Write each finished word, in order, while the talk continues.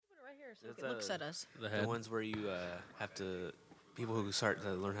so Is he that looks at us. the ones where you have to people who start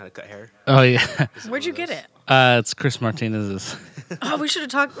to learn how to cut hair? Oh yeah, Is Where'd one you of get those? it? it's Chris Martinez's. Oh, we should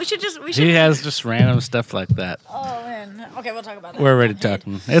have talked. We should. He has just random stuff like that. Oh man. Okay, we'll talk about that. We're already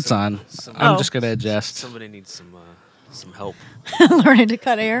talking. It's Some- on. some- I'm Oh. just gonna adjust. Somebody needs some help. Learning to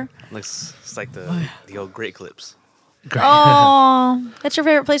cut hair. It's like the old Great Clips. Oh, that's your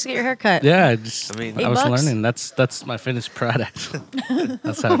favorite place to get your hair cut. Yeah, I I mean- was $8? learning. That's my finished product.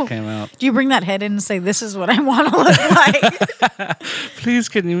 That's how it came out. Do you bring that head in and say, "This is what I want to look like"? Please,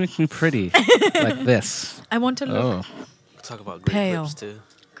 can you make me pretty like this? I want to look Oh, We'll talk about Great Pale. Clips too.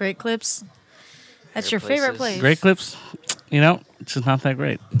 great clips. That's Hair your favorite places. place. great clips. You know, it's just not that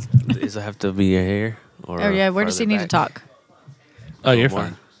great. Does it have to be your hair? Or Oh yeah, where does he farther need to back? talk? Oh, you're More?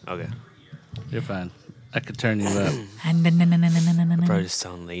 fine. Okay. You're fine. I could turn you up. Probably just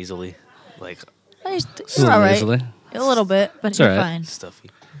sound nasally, like You're A all right. Easily. A little bit, but It's you're all right. fine. stuffy.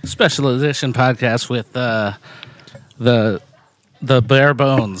 Special edition podcast with the bare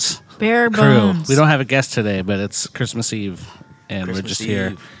bones Bare crew. bones. We don't have a guest today, but it's Christmas Eve, and we're Christmas just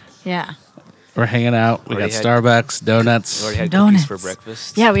here. Eve. Yeah. We're hanging out. We got Already had- Starbucks, We donuts, already had Donuts. cookies for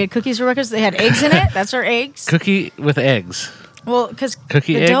breakfast. Yeah, we had cookies for breakfast. They had eggs in it. That's our eggs. cookie with eggs. Well, because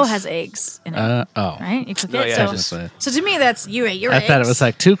Cookie the dough eggs? has eggs in it, Oh, right? You cook No, it. yeah, so, just- so to me, that's you ate your I eggs. thought it was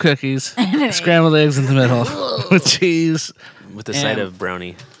like 2 cookies, And an scrambled eggs in the middle with cheese. With the side And- of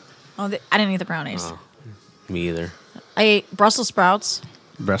brownie. Oh, I didn't eat the brownies. Oh, me either. I ate Brussels sprouts,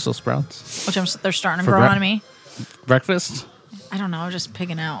 Brussels sprouts. which they're starting to For grow brec- on me. Breakfast. I don't know. I'm just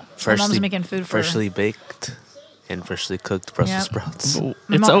pigging out. My mom's making food for. freshly baked and freshly cooked Brussels Yep. sprouts. My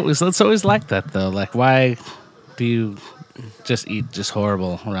It's mom- always like that though. Like, why do you just eat just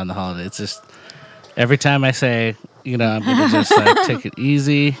horrible around the holiday? It's just every time I say, I'm gonna just like take it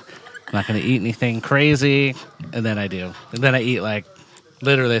easy. I'm not gonna eat anything crazy, and then I do, and then I eat like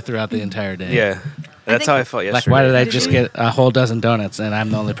literally throughout the entire day. Yeah, that's think- how I felt Like, yesterday. why did I Did just you- get a whole dozen donuts and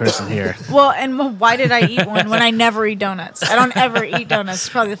I'm the only person here? Well, and why did I eat one when I never eat donuts? I don't ever eat donuts. It's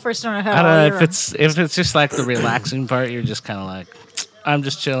probably the first donut I've had I don't all know year. if it's just like the relaxing part. You're just kind of like, I'm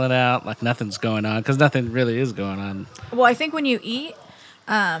just chilling out, like nothing's going on, because nothing really is going on. Well, I think when you eat,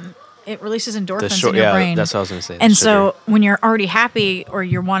 it releases endorphins The short, in your yeah, brain. that's what I was gonna say. the And sugar. so when you're already happy or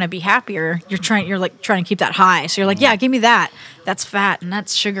you want to be happier, you're trying to keep that high. So you're like, yeah, give me that. That's fat and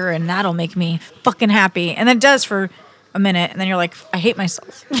that's sugar and that'll make me fucking happy. And then it does for a minute, and then you're like, I hate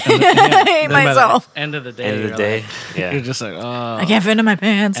myself. I hate Then by the myself. end of the day, End of the you're day, like- yeah. you're just like, oh, I can't fit into my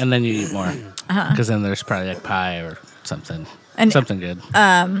pants. and then you eat more because then there's probably like pie or something, And- something good.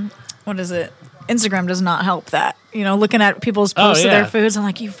 What is it? Instagram does not help that. Looking at people's Oh, posts of yeah. their foods, I'm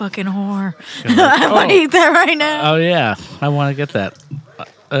like, you fucking whore. You're like, I want to oh, eat that right now. oh yeah, I want to get that.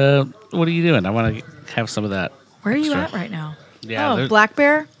 What are you doing? I want to have some of that. Where are you extra. at right now? Yeah, Oh, there- Black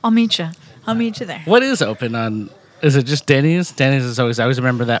Bear? I'll meet you. I'll meet you there. What is open on? Is it just Denny's? Denny's is always. I always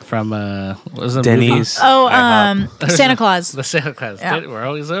remember that from. What was the movie? Denny's. Oh, IHOP. Santa Claus. The Santa Claus. Yeah. We're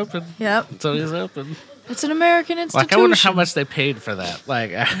always open. Yep. It's always open. It's an American institution. Like, I wonder how much they paid for that.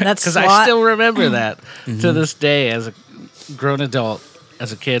 Like, That's because I SWAT. still remember that to this day as a grown adult,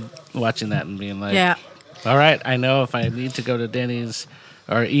 as a kid watching that and being like, Yeah. all right, I know if I need to go to Denny's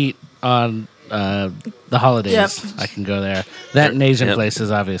or eat on the holidays, Yep. I can go there. That and Asian Yep. places,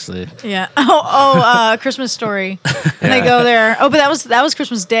 obviously. Yeah. Christmas Story. And they go there. Oh, but that was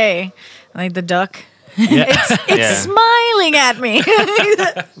Christmas Day. Like the duck. Yeah. It's Yeah. smiling at me.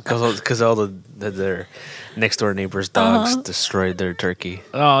 Because all their next door neighbors' dogs destroyed their turkey.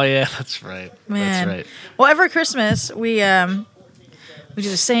 Oh yeah, that's right. Man. That's right. Well, every Christmas we do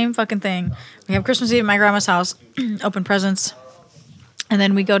the same fucking thing. We have Christmas Eve at my grandma's house, open presents, and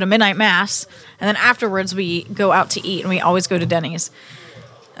then we go to midnight mass, and then afterwards we go out to eat, and we always go to Denny's,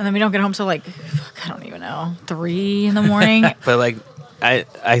 and then we don't get home till like I don't even know 3 in the morning. But like,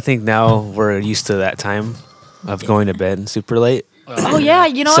 I think now we're used to that time of going to bed super late. Oh yeah,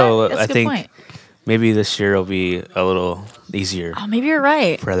 you know So what? That's I a good think point. maybe this year will be a little easier Oh, maybe you're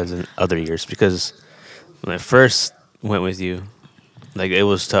right. rather than other years, because when I first went with you, like it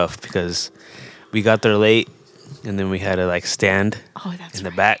was tough because we got there late and then we had to like stand Oh, that's in the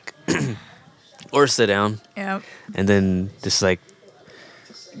right. back or sit down, Yeah, and then just like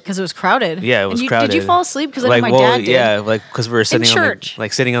because it was crowded. yeah, it was And crowded. Did you fall asleep? Because I like know my dad did. yeah, like because we were sitting on church.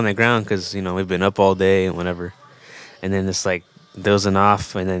 sitting on the ground because we've been up all day and whatever, and then it's like dozing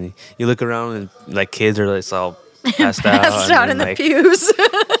off, and then you look around and like kids are like all passed out, Passed and out then, in the like, pews.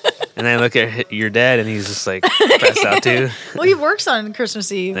 and then I look at your dad and he's just like passed out too. Well, he works on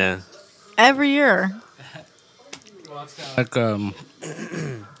Christmas Eve Yeah. every year. Like,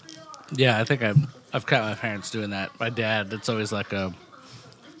 yeah, I think I've caught my parents doing that. My dad, it's always like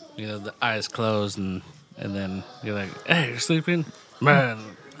the eyes closed, and then you're like, "Hey, you're sleeping, man."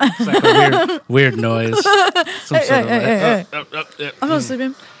 It's like a weird noise. Some sort of hey. yeah. I'm not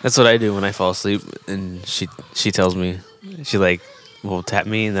sleeping. That's what I do when I fall asleep, and she tells me, she like will tap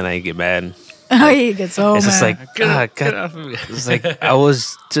me, and then I get mad. Oh, he gets so It's just mad. like, Get God, off of me. it's like I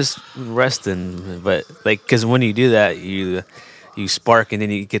was just resting, but like, because when you do that, you spark, and then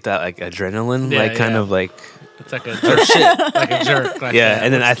you get that like adrenaline, Yeah, like kind yeah. of like, It's like a jerk, like a jerk. Like yeah, that.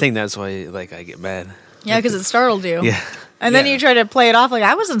 and then I think that's why like I get mad. Yeah, because it startled you. Yeah, And then Yeah. you try to play it off like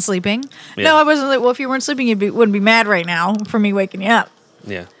I wasn't sleeping. Yeah. No, I wasn't. Well, if you weren't sleeping, you wouldn't be mad right now for me waking you up.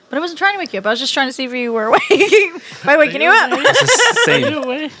 yeah. But I wasn't trying to wake you up. I was just trying to see if you were awake by waking you up. It's the same. Get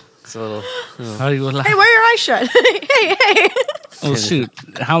away. It's a little. How do you laugh? Hey, why are your eyes shut? hey. Oh shoot!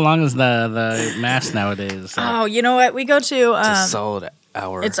 How long is the mass nowadays? Oh, you know what? We go to. It's a solid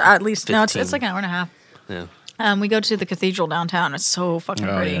hour. It's at least no. It's 15. like an hour and a half. Yeah. We go to the cathedral downtown. It's so fucking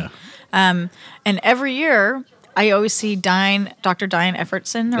Oh, pretty. yeah. And every year, I always see Dr. Diane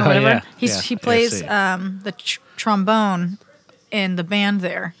Effertson or Oh, whatever. yeah. He Yeah, plays see. the trombone in the band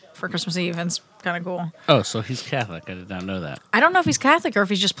there for Christmas Eve, and it's kind of cool. Oh, so he's Catholic. I did not know that. I don't know if he's Catholic or if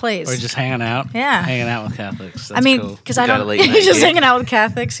he just plays. Or just hanging out. Yeah. Hanging out with Catholics. That's I mean, cool. because He I got don't. a late night He's just gig. hanging out with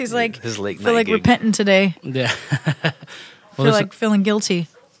Catholics. He's like His late feel night like gig. repenting today. Yeah. Feel there's like feeling guilty.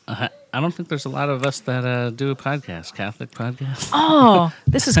 I don't think there's a lot of us that do a podcast, Catholic podcast. Oh,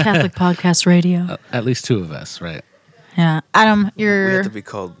 this is Catholic Podcast Radio. At least two of us, right? Yeah, Adam, We you're. have to be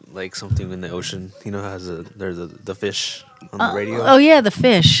called like something in the ocean. You know how there's the fish on the radio. Oh yeah, the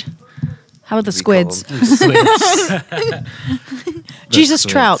fish. How about the We call squids? them Jesus Squids.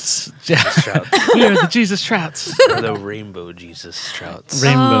 trouts. trout. We are the Jesus Trouts. Or the rainbow Jesus trouts.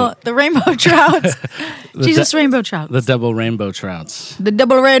 Rainbow. Oh, the rainbow trouts. Jesus rainbow trouts. The double rainbow trouts. The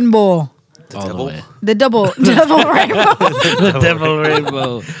double rainbow. All devil? the way. The double rainbow. The double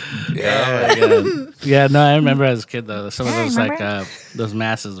rainbow. Yeah. Oh my God. Yeah, no, I remember as a kid though. Some of Yeah, I those like remember. those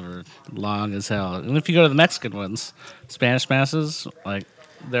masses were long as hell. And if you go to the Mexican ones, Spanish masses, like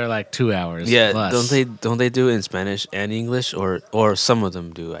they're like 2 hours. Yeah, plus. don't they do it in Spanish and English, or some of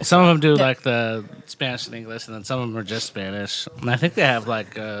them do? Some of them do like the Spanish and English, and then some of them are just Spanish. And I think they have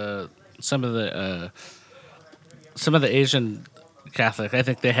like some of the Asian Catholic. I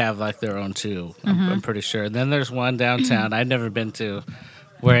think they have like their own too. I'm pretty sure. And then there's one downtown I've never been to,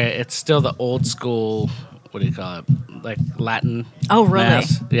 where it's still the old school. What do you call it? Like Latin. Oh, really?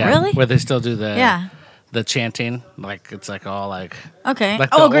 Mass. Yeah. Really? Where they still do the Yeah. the chanting. Like it's like all like. Okay. Like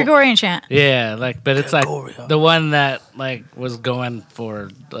Oh, the old- Gregorian chant. Yeah, like, but it's like Gregorio. the one that like was going for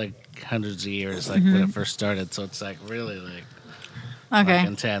like hundreds of years, like when it first started. So it's like really like Okay.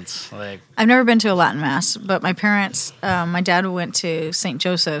 intense. Like, I've never been to a Latin mass, but my parents, my dad went to St.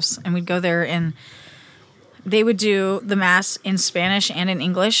 Joseph's, and we'd go there, and they would do the mass in Spanish and in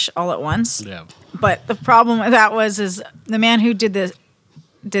English all at once. yeah, But the problem with that is the man who did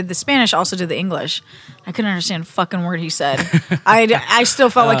the Spanish also did the English. I couldn't understand a fucking word he said. I still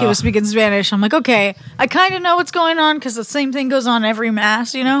felt like he was speaking Spanish. I'm like, okay, I kind of know what's going on because the same thing goes on every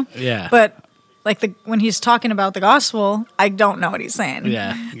mass, you know? Yeah. But like when he's talking about the gospel, I don't know what he's saying.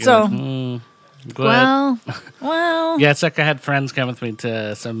 yeah. You're So, like, go ahead. well. Yeah, it's like I had friends come with me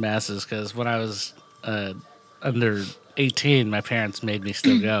to some masses because when I was under 18, my parents made me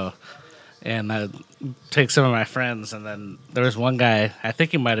still go. And I'd take some of my friends, and then there was one guy, I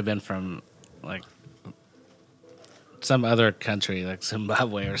think he might have been from like some other country, like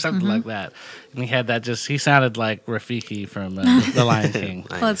Zimbabwe or something like that. And he had that he sounded like Rafiki from The Lion King. Nice.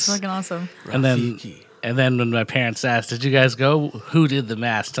 Well, that's fucking awesome. And then, Rafiki. and then when my parents asked, "Did you guys go? Who did the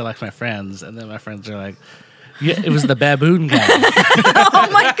mass?" to like my friends, and then my friends are like, "Yeah, it was the baboon guy. Oh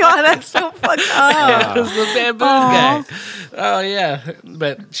my god, that's so fucked up. It was the baboon guy." Oh yeah,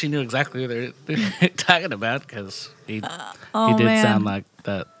 but she knew exactly who they're talking about because he did man. sound like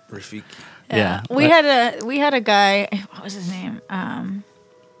that. Rafiki. Yeah, we but- had a guy. What was his name?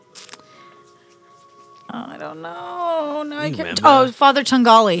 I don't know. No, I You can't. remember? Oh, Father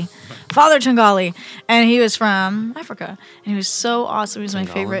Tungali, and he was from Africa, and he was so awesome. He was my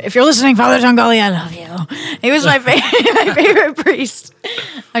Tungali? favorite. If you're listening, Father Tungali, I love you. He was my favorite, my favorite priest.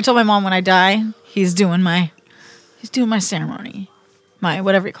 I told my mom when I die, he's doing my ceremony, my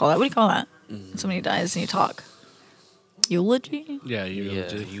whatever you call that. What do you call that? Somebody dies and you talk. Eulogy. yeah, you Yeah,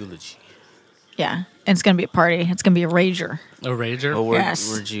 do. eulogy. Yeah, and it's gonna be a party. It's gonna be a rager. A rager. Oh, Yes.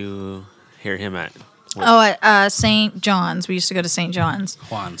 where'd you hear him at? Oh, at St. John's. We used to go to St. John's.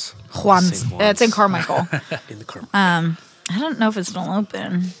 Juan's. Juan's. St. Juan's. It's in Carmichael. In the car. I don't know if it's still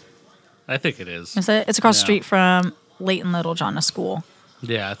open. I think it is. Is it? It's across the Yeah. street from Leighton Littlejohn School.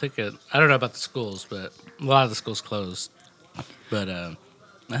 Yeah, I think it. I don't know about the schools, but a lot of the schools closed. But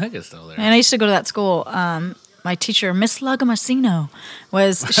I think it's still there. And I used to go to that school. My teacher, Miss Lagamasino,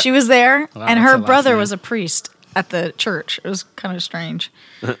 she was there, Wow, and that's her a last brother name. was a priest at the church. It was kind of strange.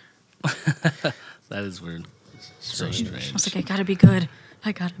 That is weird. So strange. I was like, I gotta be good.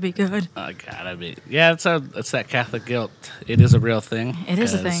 I gotta be good. I gotta be. Yeah, it's that Catholic guilt. It is a real thing. It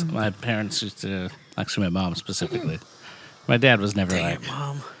is a 'cause thing. My parents used to, actually my mom specifically. My dad was never like,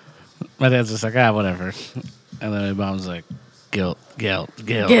 Mom. my dad's just like, whatever. And then my mom's like, guilt. Guilt, Just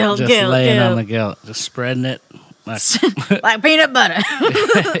guilt, laying on guilt. the guilt. Just spreading it. Like, Like peanut butter.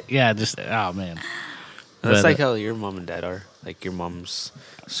 yeah, just, oh man. That's But, like how your mom and dad are. Like your mom's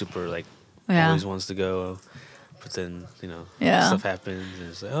super like Yeah. always wants to go, but then Yeah. stuff happens and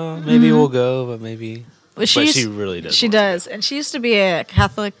it's like, oh, maybe we'll go, but maybe. Well, But she really does. She want to does, and she used to be a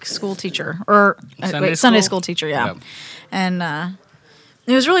Catholic school teacher, or Sunday Sunday school? school teacher, yeah. Yep. And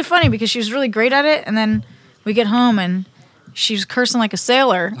it was really funny because she was really great at it, and then we get home and she was cursing like a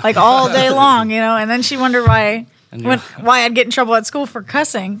sailor, like all day long, and then she wondered why And you're- why I'd get in trouble at school for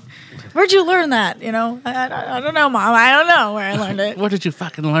cussing. Where'd you learn that? I don't know, Mom. I don't know where I learned it. Where did you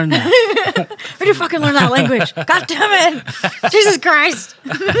fucking learn that? Where'd you fucking learn that language? God damn it! Jesus Christ!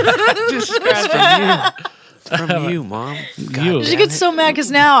 From you, Mom. God You. She damn gets it. so mad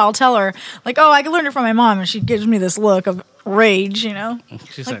because now I'll tell her, like, oh, I learned it from my mom. And she gives me this look of rage,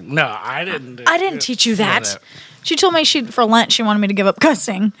 She's like, no, I didn't. I didn't teach you that. She told me for Lent, she wanted me to give up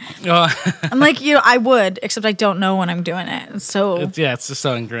cussing. Oh, I'm like, I would, except I don't know when I'm doing it. So, it's just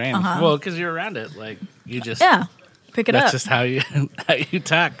so ingrained. Well, because you're around it, like you just yeah, pick it that's up. just how you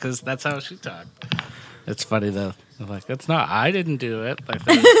talk, because that's how she talked. It's funny though. I'm like, that's not. I didn't do it. Like,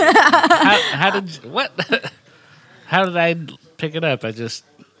 how did what? How did I pick it up? It's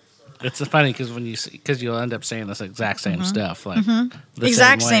funny because because you'll end up saying this exact same stuff, like the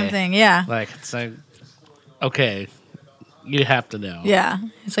Exact same way. thing, yeah. Like it's like, okay, you have to know. Yeah.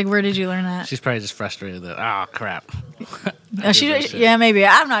 It's like, where did you learn that? She's probably just frustrated that crap. Oh, she, that shit. yeah, maybe.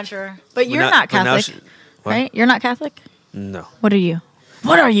 I'm not sure. But you're not but now Catholic, what? right? You're not Catholic? No. What are you?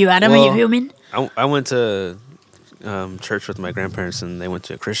 What are you, Adam? Are you Well, human? I went to church with my grandparents, and they went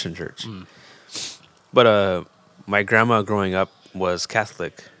to a Christian church. But my grandma growing up was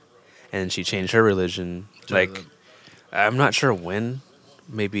Catholic, and she changed her religion. Like, I'm not sure when,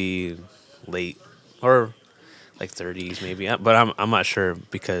 maybe late or like 30s, maybe. But I'm not sure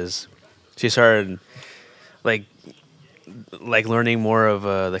because she started like learning more of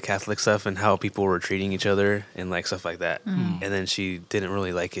the Catholic stuff and how people were treating each other and like stuff like that. And then she didn't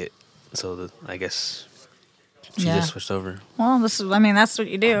really like it, so I guess she Yeah. just switched over. Well, that's what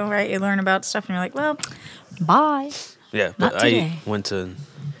you do, right? You learn about stuff and you're like, well, bye. Yeah, Not but today. I went to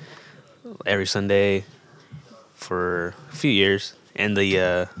every Sunday for a few years, and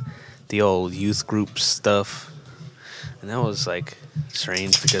the old youth group stuff, and that was like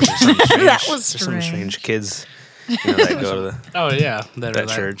strange because there's some strange, That was there's some strange. strange kids that go to the. Oh yeah, that are That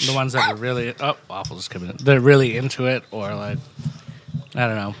like, church. the ones that are really awful just coming in. They're really into it, or like I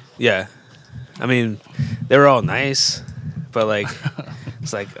don't know. Yeah, I mean, they were all nice, but like,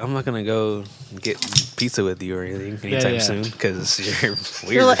 it's like I'm not gonna go get pizza with you or anything anytime yeah. soon because you're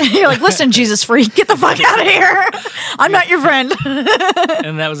weird. You're like, listen, Jesus freak, get the fuck out of here. I'm not your friend.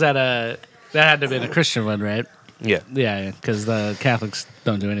 And that was at that had to have been a Christian one, right? yeah, Yeah, because the Catholics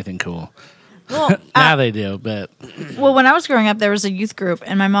don't do anything cool. Well, Now they do, but well, when I was growing up, there was a youth group,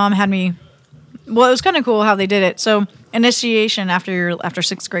 and my mom had me. Well, it was kind of cool how they did it. So initiation after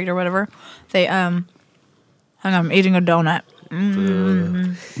sixth grade or whatever, they hang on, I'm eating a donut.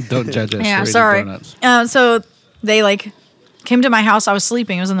 don't judge us. Yeah, for eating sorry. donuts. So they came to my house. I was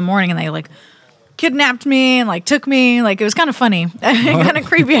sleeping. It was in the morning, and they kidnapped me and took me. Like, it was kind of funny, kind of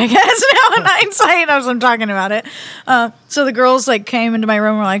creepy, I guess. Now in hindsight, as I'm talking about it. So the girls came into my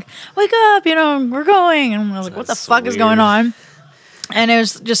room. And were like, "Wake up! We're going." And I was like, "What the That's fuck is going weird. on?" And it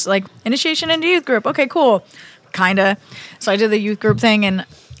was just initiation into youth group. Okay, cool, kinda. So I did the youth group thing, and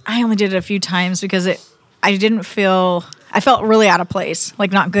I only did it a few times because I felt really out of place,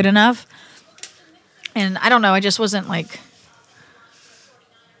 not good enough. And I don't know, I just wasn't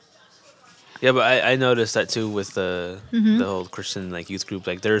Yeah, but I noticed that too with the Mm-hmm. the whole Christian youth group.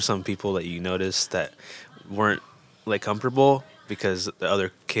 There are some people that you notice that weren't comfortable because the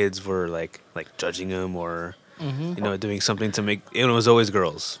other kids were like judging them or doing something to make. It was always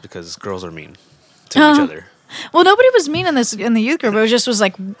girls because girls are mean to each other. Well, nobody was mean in the youth group. It was just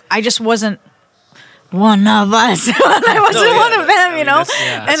I just wasn't one of us. I wasn't one of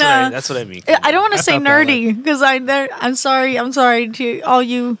them, That's what I mean. I don't want to say felt that nerdy because I'm sorry to all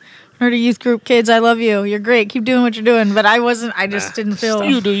you Heard a youth group, kids. I love you. You're great. Keep doing what you're doing. But I wasn't. I just didn't feel.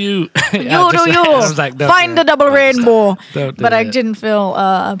 You do you. You do you. Find the double rainbow. Don't do But I that. didn't feel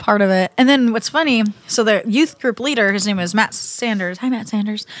a part of it. And then what's funny? So the youth group leader, his name is Matt Sanders. Hi, Matt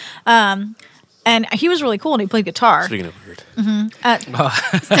Sanders. And he was really cool, and he played guitar. Speaking of weird. I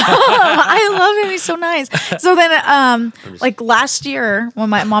love him. He's so nice. So then, like last year, when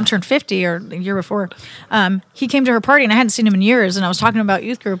my mom turned 50, or the year before, he came to her party, and I hadn't seen him in years. And I was talking about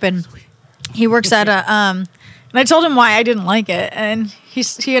youth group, and he works at a. And I told him why I didn't like it, and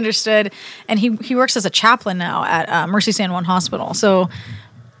he understood. And he works as a chaplain now at Mercy San Juan Hospital. So.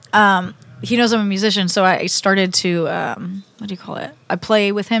 He knows I'm a musician, so I started to what do you call it? I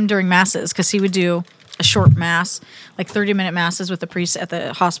play with him during masses because he would do a short mass, like 30-minute masses with the priest at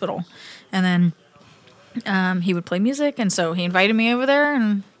the hospital, and then he would play music, and so he invited me over there,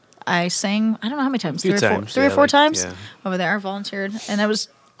 and I sang. I don't know how many times, three or four times over there. I volunteered, and that was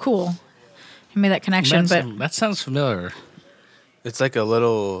cool. He made that connection, but That sounds familiar. It's like a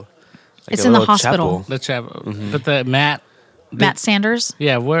little. it's in the hospital. The chapel. But the Matt Sanders.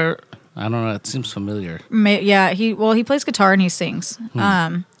 Yeah, where I don't know, it seems familiar. Yeah, he plays guitar and he sings.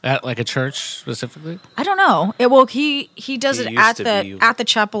 At like a church specifically? I don't know. He does He it used at to the be- at the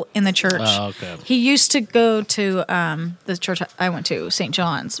chapel in the church. Oh, okay. He used to go to the church I went to, St.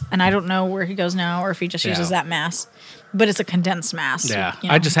 John's, and I don't know where he goes now or if he just uses that mass. But it's a condensed mass. Yeah. you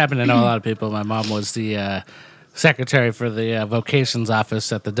know. I just happen to know a lot of people. My mom was the secretary for the vocations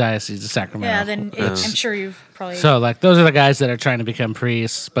office at the Diocese of Sacramento. Yeah, then I'm sure you've probably So, like, those are the guys that are trying to become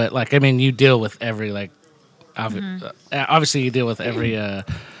priests. But, like, I mean, you deal with every, like, obviously you deal with every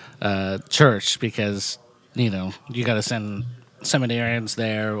church because, you know, you got to send seminarians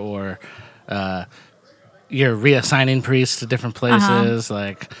there or you're reassigning priests to different places.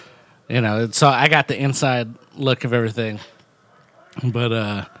 Like, you know, so I got the inside look of everything.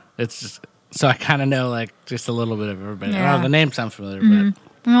 But it's just, so I kind of know, like, just a little bit of everybody. I don't know, the name sounds familiar, but...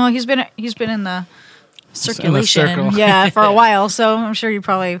 well, he's been in the circulation, circle. yeah, for a while. So I'm sure you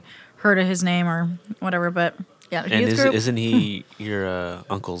probably heard of his name or whatever. But yeah, And youth group, isn't he your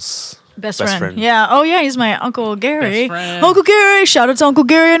uncle's best friend? Yeah. Oh yeah, he's my Uncle Gary. Best friend. Uncle Gary, shout out to Uncle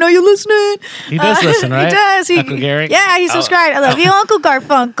Gary. I know you're listening. He does listen, right? He does. Uncle Gary? Yeah, he subscribed. I love you, Uncle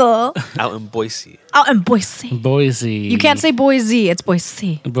Garfunkel. Out in Boise. Out in Boise. Boise. You can't say Boise. It's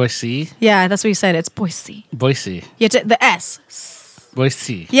Boise. Boise? Yeah, that's what you said. It's Boise. Boise. You have to, the S.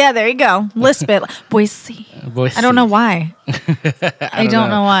 Boise. Yeah, there you go. Lisp it. Boise. Boise. I don't know why. I don't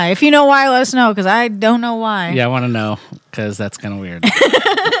know why. If you know why, let us know, because I don't know why. Yeah, I want to know, because that's kind of weird.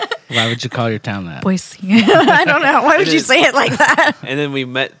 Why would you call your town that? Boise. I don't know. Why would you say it like that? And then we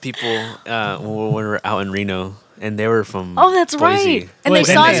met people when we were out in Reno, and they were from Oh, that's Boise. right. And Wait,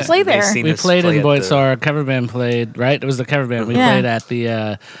 they saw didn't us play they there. seen We us played play in at Boise. the- Our cover band played, right? It was the cover band. We Yeah. played at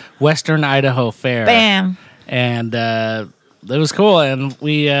the Western Idaho Fair. Bam. And it was cool. And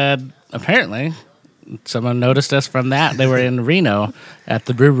we apparently, someone noticed us from that. They were in Reno at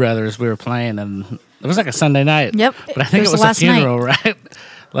the Brew Brothers. We were playing, and it was like a Sunday night. Yep. But I think It it was was the a last night. funeral, right?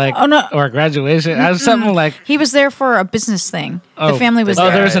 Like, Oh, no. or a graduation. I was something like. He was there for a business thing. The family was Oh,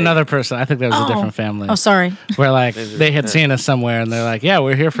 there. there was another person. I think that was a different family. Oh, sorry. Where like they had seen us somewhere, and they're like, "Yeah,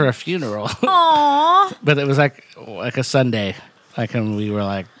 we're here for a funeral." Aww. But it was like a Sunday, like, and we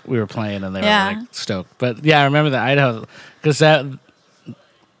were playing, and they Yeah. were like stoked. But yeah, I remember the Idaho because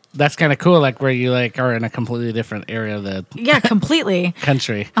that's kind of cool. Like where you like are in a completely different area of the Yeah, completely.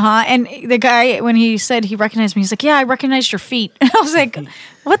 country. And the guy, when he said he recognized me, he's like, yeah, I recognized your feet. And I was like,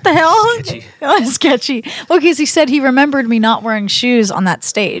 what the hell? Sketchy. Oh, sketchy. Well, because he said he remembered me not wearing shoes on that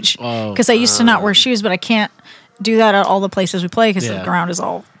stage. Oh. Because I used to not wear shoes, but I can't do that at all the places we play because Yeah. the ground is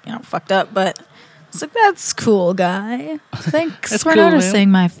all, fucked up. But it's like, that's cool, guy. Thanks That's for cool, man.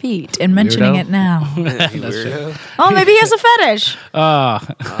 noticing my feet and mentioning Weirdo. it now. You weirdo. Oh, maybe he has a fetish. Oh,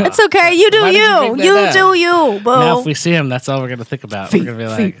 It's okay. You do Why did you you. bring that You up? do you, boo. now if we see him, that's all we're gonna think about. We're gonna be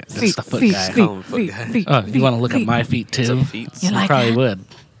like, "Just a foot guy." Call him foot guy. Oh, you want to look at my feet too? Some feet. You like probably that? would.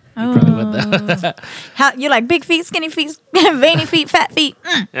 You probably would though. How you like big feet, skinny feet, veiny feet, fat feet?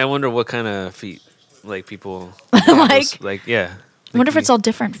 I wonder what kind of feet, like people Like- yeah. I wonder if it's all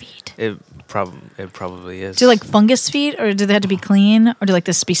different feet. It probably is. Do you like fungus feet, or do they have to be clean, or do you like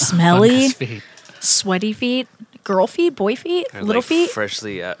this to be smelly, Fungus feet. sweaty feet, girl feet, boy feet, Or, little like, feet?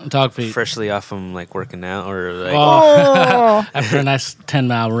 freshly Dog feet. freshly off from like working out or like Oh, After a nice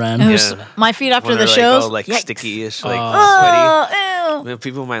 10-mile run. Who's- Yeah. my feet after when the they're, shows. like, all, like Yikes. sticky-ish, like Oh, sweaty. ew. Well,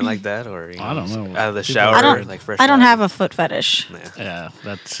 people might like that, or I don't know. out of the People- shower, I don't. like fresh. I don't out. have a foot fetish. Nah. Yeah,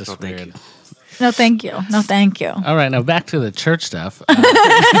 that's just No, thank weird. you. No, thank you. No, thank you. All right, now back to the church stuff.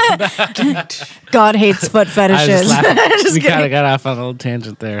 God hates foot I was fetishes. just laughing. Just We kind kidding. of got off on a little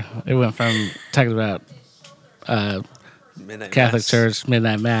tangent there. It went from talking about Midnight Catholic Mass. Church,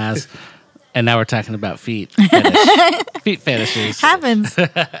 midnight mass, and now we're talking about feet feet fetishes. Happens.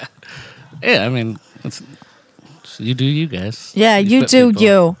 Yeah, I mean, you do you guys. Yeah, These you foot do people.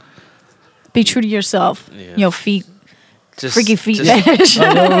 you. Be true to yourself. Yeah. Your feet, Just, freaky feet just- fetish. Oh,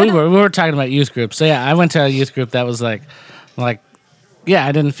 well, we were talking about youth groups. So yeah, I went to a youth group that was like, yeah,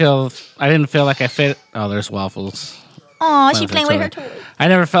 I didn't feel like I fit. Oh, there's waffles. Aw, she Well, playing with her that's toy. I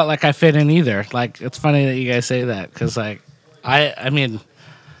never felt like I fit in either. Like, it's funny that you guys say that because, like, I mean,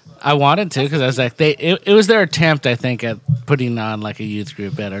 I wanted to because I was like, it was their attempt, I think, at putting on like a youth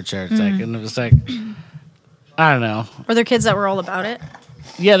group at our church. Like, and it was like, I don't know. Were there kids that were all about it?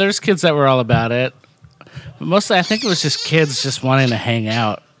 Yeah, there's kids that were all about it, but mostly I think it was just kids just wanting to hang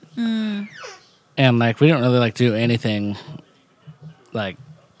out, and like we didn't really like do anything. Like,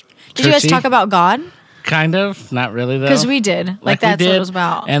 Did you guys churchy. talk about God? Kind of, not really though. Because we did. Like we that's what did, it was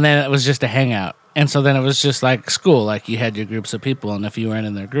about. And then it was just a hangout. And so then it was just like school. Like you had your groups of people, and if you weren't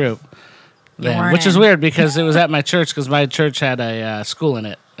in their group, then, weren't which is in. weird because it was at my church because my church had a school in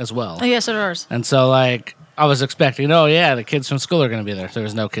it as well. Oh, yes, it was. And so like I was expecting, oh yeah, the kids from school are going to be there. There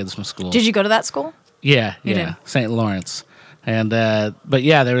was no kids from school. Did you go to that school? Yeah, You yeah, did? St. Lawrence. And but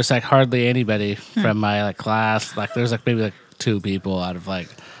yeah, there was like hardly anybody from my like class. Like there was like maybe like 2 people out of like,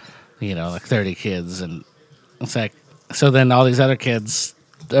 like 30 kids, and it's like so then all these other kids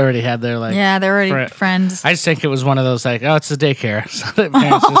already had their like Yeah, they're already fri- friends. I just think it was one of those like, oh, it's a daycare, so the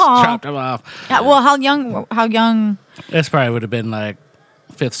parents just dropped them off. Yeah, well, how young? How young? This probably would have been like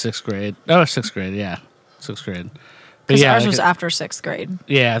 5th, 6th grade. Oh, 6th grade, yeah, 6th grade. But Because yeah, ours like was it- after 6th grade.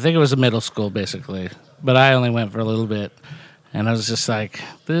 yeah, I think it was a middle school basically, but I only went for a little bit, and I was just like,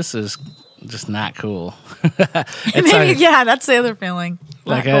 this is just not cool. It's Maybe, like, yeah, that's the other feeling.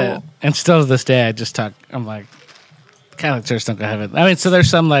 like Not cool. and still to this day, I just talk. I'm like, Catholic Church don't have it. I mean, so there's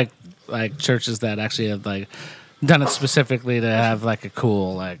some like churches that actually have like done it specifically to have like a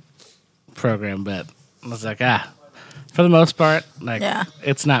cool like program, but I was like, for the most part, like, Yeah.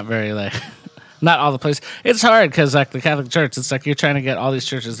 it's not very like. Not all the places. It's hard because like the Catholic Church, it's like you're trying to get all these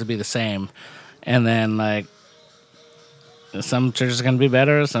churches to be the same, and then like some churches are going to be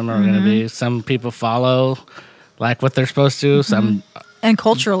better, some are going to be. Some people follow like what they're supposed to. Some And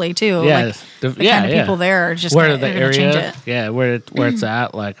culturally too. yeah, Like, the the kind of people there are just where gonna, the they're gonna change area, it. yeah, where it's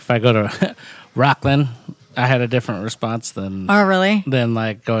at. Like if I go to Rockland, I had a different response than Oh, really?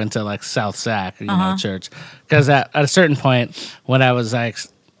 like going to like South Sac, church, because at a certain point when I was like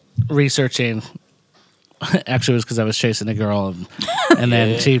researching, actually it was because I was chasing a girl, and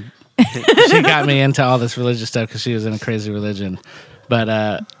then she got me into all this religious stuff because she was in a crazy religion, but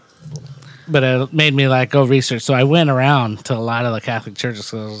it made me like go research. So I went around to a lot of the Catholic churches.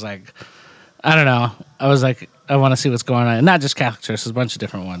 So I was like, I don't know. I was like, I want to see what's going on, and not just Catholic churches, a bunch of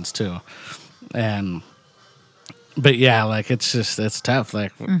different ones too, but yeah, like it's tough.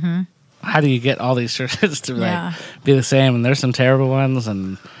 Like, how do you get all these churches to like Yeah. be the same? And there's some terrible ones,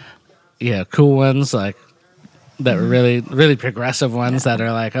 and cool ones like that were really, really progressive ones that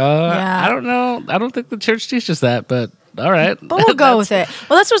are like, oh, Yeah. I don't know, I don't think the church teaches that, but all right, But we'll go with it.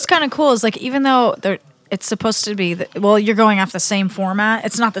 Well, that's what's kind of cool is like even though it's supposed to be, you're going off the same format.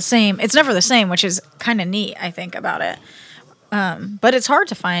 It's not the same. It's never the same, which is kind of neat, I think, about it. But it's hard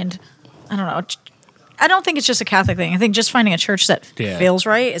to find. I don't know. I don't think it's just a Catholic thing. I think just finding a church that Yeah. feels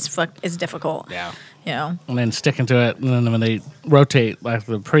right is difficult. Yeah. You know, And then sticking to it, and then when they rotate like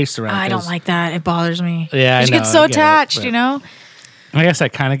the priests around, I don't 'cause like that. It bothers me. Yeah, I you know, get so I get it, attached. but- You know. I guess I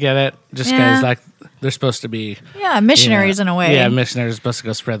kind of get it, just Yeah. because like they're supposed to be Yeah, missionaries in a way. Yeah, missionaries are supposed to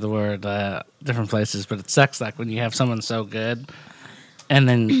go spread the word different places, but it sucks like when you have someone so good, and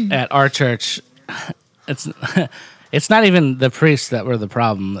then at our church, it's it's not even the priests that were the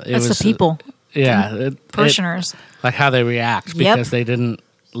problem. It That's was the people, Yeah, parishioners. like how they react Yep. because they didn't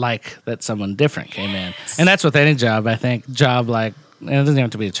like that someone different came in, and that's with any job. I think like, and it doesn't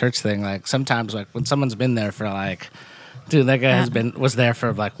have to be a church thing. Like sometimes, like when someone's been there for like, dude, that guy was there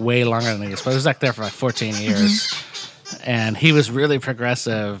for like way longer than he was. But he was like there for like 14 years, and he was really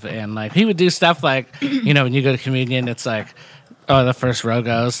progressive, and like he would do stuff like, when you go to communion, it's like, oh, the first row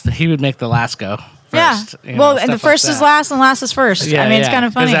goes. He would make the last go. First, Yeah. Well, and the stuff like first is that. last and last is first. I mean, it's kind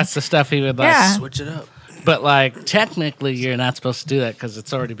of funny. Because that's the stuff he would like. Yeah. Switch it up. But like technically, you're not supposed to do that because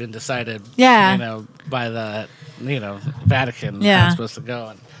it's already been decided. Yeah. By the Vatican. Yeah. How it's supposed to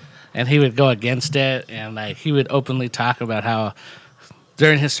go, and he would go against it, and like he would openly talk about how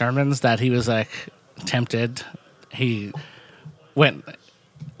during his sermons that he was like tempted. He went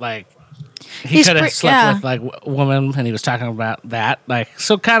like he He's could have pre- slept yeah. with like women, and he was talking about that. Like,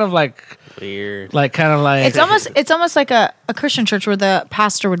 so kind of like Weird. It's almost like a Christian church where the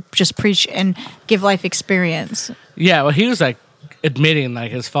pastor would just preach and give life experience. yeah. Well, he was like admitting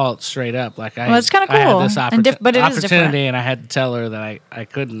like his fault straight up. Like Well, it's kinda I had cool. this And but it is opportunity, different. and I had to tell her that I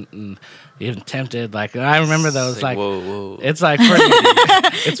couldn't, and even tempted. Like I remember those. Like whoa. it's like pretty,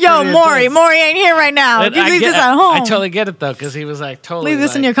 it's Yo, pretty Maury intense. ain't here right now. And You leave this at home. I totally get it though, because he was like totally leave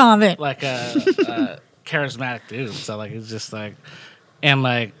this in like- your convent. like a charismatic dude. So like it's just like, and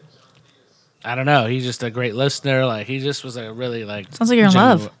like I don't know, he's just a great listener. Like he just was a really like Sounds like you're in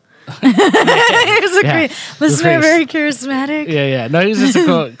genuine- love. He was a Yeah. great listener, priest. very charismatic. Yeah. No, he's just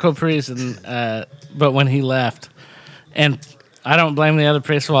a cool priest. And but when he left, and I don't blame the other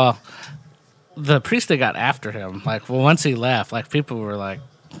priest. Well, the priest that got after him, like, well, once he left, like people were like,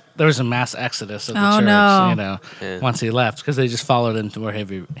 there was a mass exodus of the Oh, church. no. You know, Yeah. once he left, because they just followed him to where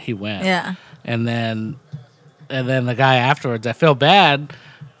he went. Yeah. And then the guy afterwards, I feel bad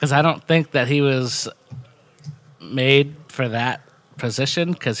because I don't think that he was made for that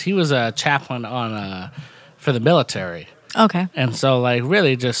position, because he was a chaplain for the military, Okay. and so like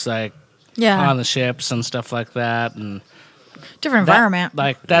really just like Yeah. on the ships and stuff like that, and Different that- environment.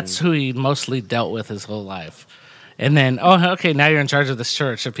 like that's who he mostly dealt with his whole life. And then, oh, okay, now you're in charge of this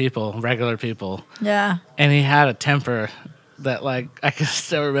church of people, regular people, Yeah. and he had a temper that, like, I can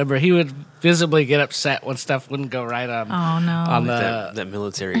still remember. He would visibly get upset when stuff wouldn't go right on Oh no. on the that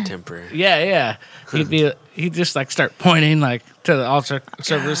military temper. yeah. He'd just like start pointing like to the altar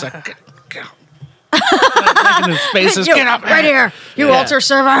servers like making his faces, You, get up right here, you Yeah. altar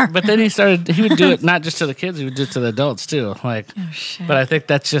server. But then he would do it not just to the kids, he would do it to the adults too. Like, shit. but I think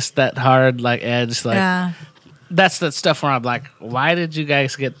that's just that hard like edge. Like Yeah. that's that stuff where I'm like, why did you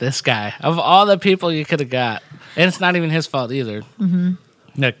guys get this guy of all the people you could have got? And it's not even his fault either. Mm-hmm.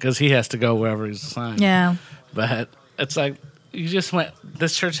 Yeah, because he has to go wherever he's assigned. Yeah. But it's like you just went.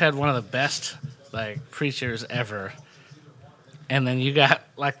 This church had one of the best like preachers ever, and then you got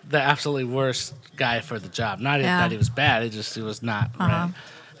like the absolutely worst guy for the job. Not Yeah. that he was bad; he was not right.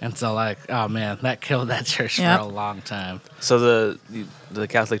 And so, like, oh man, that killed that church Yep. for a long time. So the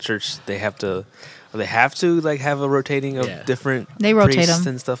Catholic Church, they have to like have a rotating of Yeah. different They rotate priests 'em.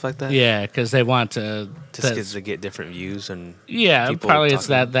 and stuff like that. Yeah, because they want to. to get different views and Yeah, people probably it's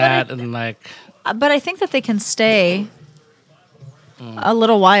talking. that and like. But I think that they can stay a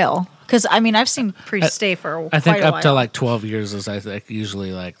little while. Because, I mean, I've seen priests stay for I think quite a up while. to like 12 years is I think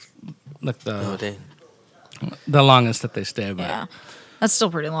usually like Oh, dang. the longest that they stay. But Yeah. That's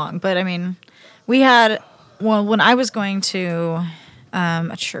still pretty long. But, I mean, we had, well, when I was going to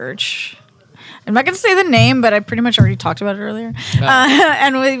a church, I'm not going to say the name, but I pretty much already talked about it earlier.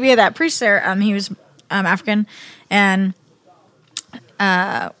 And we had that priest there. He was African. And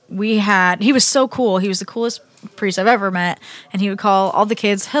he was so cool. He was the coolest priest I've ever met. And he would call all the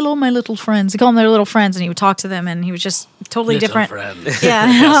kids, "Hello, my little friends." He called them their little friends, and he would talk to them, and he was just totally Little different. friends. Yeah,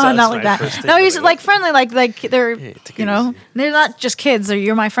 that's not my like that. first thing, No, he's like, like friendly, like they're take it you know easy. they're not just kids.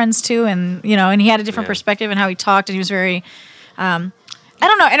 You're my friends too, and and he had a different Yeah. perspective in how he talked, and he was very, I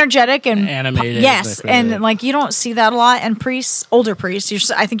don't know, energetic and Animated, Yes, like, and really. like you don't see that a lot. And priests, older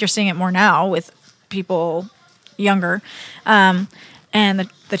priests, I think you're seeing it more now with people younger, and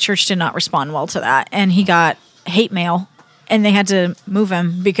the church did not respond well to that, and he got hate mail, and they had to move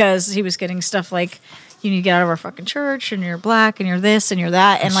him because he was getting stuff like, "You need to get out of our fucking church, and you're black, and you're this, and you're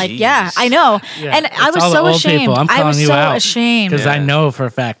that," and like, yeah, Jeez. I know, Yeah, and I it's was all the so old ashamed. people. I'm I calling was you so out. ashamed. Because I Yeah. know for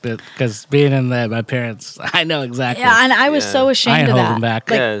a fact that because being in my parents, I know exactly. Yeah, and I was Yeah. so I ashamed ain't of that. holding back.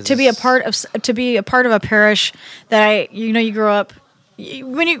 Like Yeah, to be a part of a parish that you grow up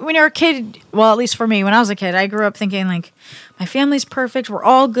when you're a kid. Well, at least for me, when I was a kid, I grew up thinking like, my family's perfect. We're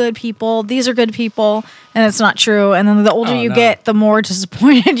all good people. These are good people, and it's not true. And then the older Oh, you no. get, the more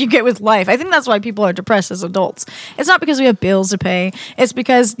disappointed you get with life. I think that's why people are depressed as adults. It's not because we have bills to pay. It's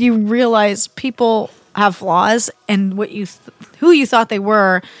because you realize people have flaws, and who you thought they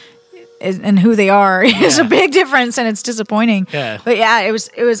were and who they are is a big difference, and it's disappointing. Yeah. But yeah, it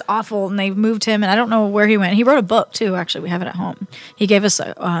was awful, and they moved him, and I don't know where he went. He wrote a book too. Actually, we have it at home. He gave us I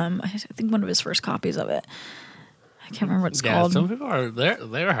think one of his first copies of it. I can't remember what it's Yeah, called. some people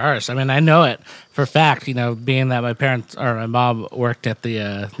they're harsh. I mean, I know it for a fact. Being that my parents or my mom worked at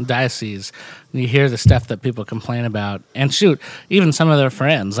the diocese, and you hear the stuff that people complain about. And shoot, even some of their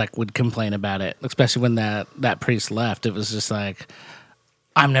friends like would complain about it, especially when that priest left. It was just like,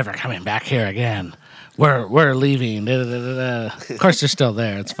 I'm never coming back here again. We're leaving. Da, da, da, da, da. Of course, they're still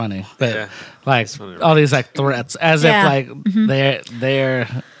there. It's funny, but Yeah. like funny, all these like threats, as Yeah. if like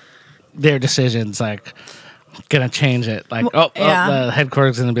their decisions like gonna change it. Like, yeah. the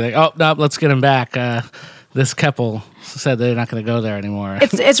headquarters gonna be like, oh no, let's get him back. This couple said they're not gonna go there anymore.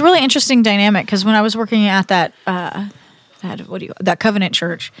 It's really interesting dynamic because when I was working at that Covenant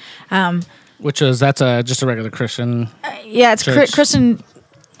Church, Which is just a regular Christian. yeah, it's Church. Christian.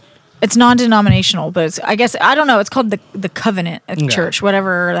 It's non-denominational, but I guess I don't know. It's called the Covenant Church,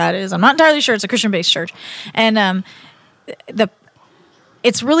 whatever that is. I'm not entirely sure. It's a Christian-based church, and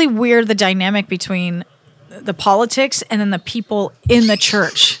it's really weird the dynamic between the politics and then the people in the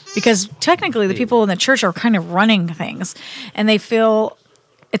church, because technically the people in the church are kind of running things, and they feel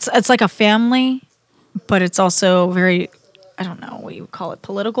it's like a family, but it's also very, I don't know what you would call it,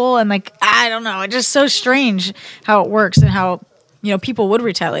 political, and like I don't know. It's just so strange how it works and how people would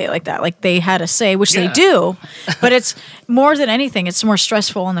retaliate like that, like they had a say, which they do, but it's more than anything, it's more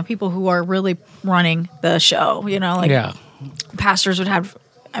stressful on the people who are really running the show. Pastors would have.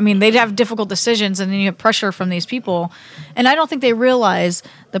 They'd have difficult decisions, and then you have pressure from these people. And I don't think they realize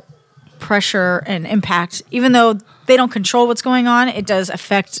the pressure and impact, even though they don't control what's going on, it does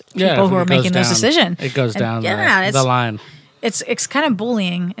affect people who are making those decisions. It goes down the line. It's kind of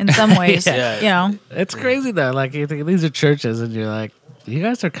bullying in some ways. It's crazy though. Like you think these are churches, and you're like, you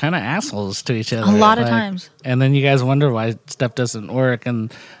guys are kind of assholes to each other. A lot of times. And then you guys wonder why stuff doesn't work,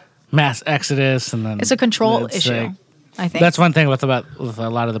 and mass exodus, and then it's a control issue. I think that's one thing with a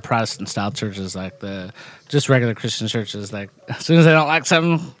lot of the Protestant style churches, like the just regular Christian churches. Like as soon as they don't like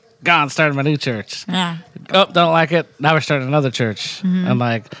something, gone, start my new church. Yeah. Oh, don't like it. Now we're starting another church. Mm-hmm. And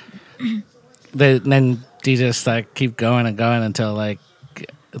like, then you just like keep going and going until like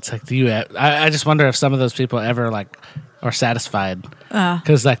it's like I just wonder if some of those people ever like are satisfied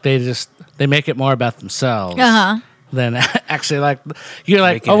because like they make it more about themselves. Then actually, like you're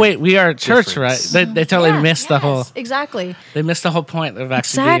like, oh wait, we are a church, difference. right? They totally missed the whole. Exactly. They missed the whole point of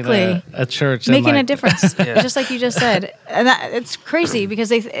actually being a church, making and a difference, just like you just said. And it's crazy because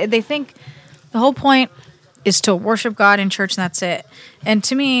they think the whole point is to worship God in church, and that's it. And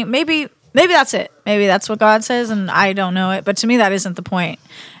to me, maybe that's it. Maybe that's what God says, and I don't know it. But to me, that isn't the point.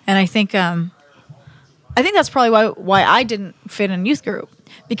 And I think that's probably why I didn't fit in youth group.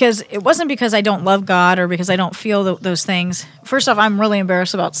 Because it wasn't because I don't love God or because I don't feel those things. First off, I'm really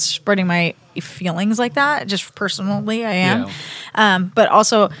embarrassed about spreading my feelings like that. Just personally, I am. Yeah. But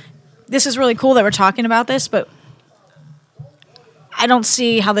also, this is really cool that we're talking about this, but I don't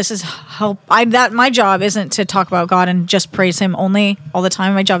see how this is help. My job isn't to talk about God and just praise Him only all the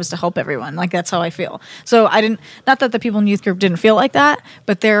time. My job is to help everyone. Like that's how I feel. So not that the people in youth group didn't feel like that,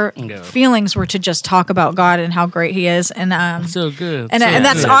 but their feelings were to just talk about God and how great He is. And so good. And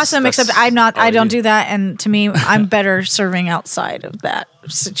that's awesome. Except I don't do that. And to me, I'm better serving outside of that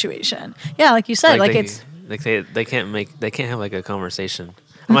situation. Yeah, like you said, they can't have like a conversation.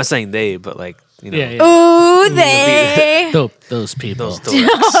 I'm not saying they, but like. Ooh, they. Those people. Those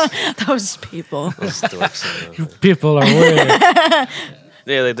dorks. Those people. Those dorks. People are weird.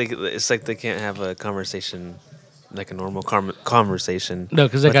 Yeah, it's like they can't have a conversation, like a normal conversation. No,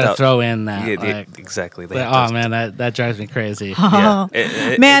 because they got to throw in that. Yeah, exactly. Man, that drives me crazy. Oh.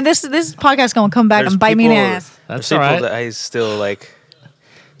 Yeah. Man, this podcast going to come back and bite me in the ass. That's all right. People that I still like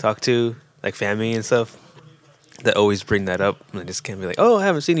talk to, like family and stuff, that always bring that up. And I just can't be like, oh, I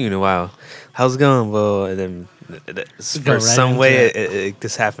haven't seen you in a while. How's it going? Well, and then for some way it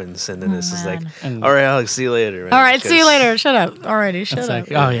this happens, and then it's just like, all right, Alex, see you later. Man. All right, see you later. Shut up. Alrighty, shut up.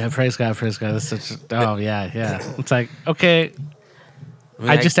 Like, oh yeah, praise God. That's such. Yeah. It's like, okay.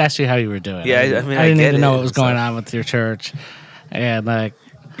 I just asked you how you were doing. Yeah, I didn't even know what was going on with your church, and like,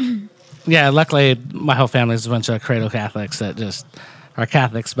 yeah. Luckily, my whole family is a bunch of cradle Catholics that just are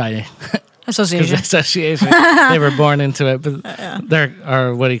Catholics by association. They were born into it, but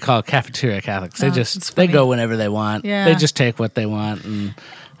they're what do you call cafeteria Catholics? They go whenever they want. Yeah. They just take what they want, and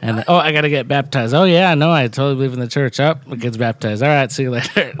I got to get baptized. Oh yeah, no, I totally believe in the church. Oh, the kid's baptized. All right, see you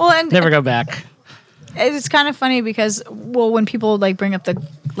later. Well, and never go back. It's kind of funny because when people like bring up the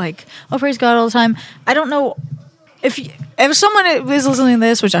like, oh, praise God all the time, I don't know. If someone is listening to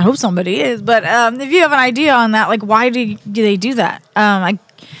this, which I hope somebody is, but if you have an idea on that, like why do they do that?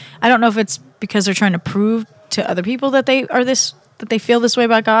 I don't know if it's because they're trying to prove to other people that they feel this way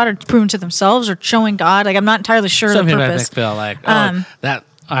about God, or proving to themselves, or showing God. Like I'm not entirely sure Some the people purpose. feel like that.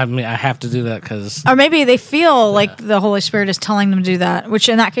 I mean, I have to do that because, or maybe they feel like the Holy Spirit is telling them to do that. Which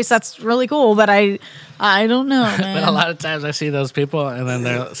in that case, that's really cool. But I I don't know, man. But a lot of times I see those people, and then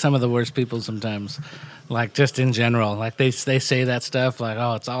they're some of the worst people sometimes. Like, just in general. Like, they say that stuff, like,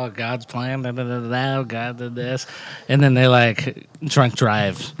 oh, it's all God's plan, God did this. And then they, like, drunk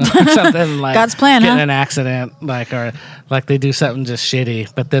drive or something, like, God's plan, get in huh? an accident, like, or, like, they do something just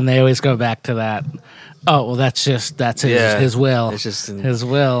shitty. But then they always go back to that, oh, well, that's his will. It's just in his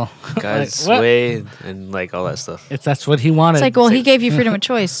will. God's Like, what? way and like all that stuff. That's what he wanted. It's like, well, he gave you freedom of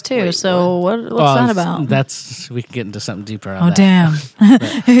choice too. Wait, so what's Well, that about? We can get into something deeper on Oh that. damn,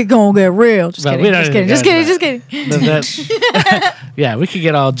 it's gonna get real. Just But kidding. we don't Just need kidding. to Just go kidding. into Just kidding. But that- yeah, we could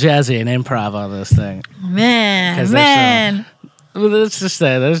get all jazzy and improv on this thing. 'Cause Man, there's man. Well, it's just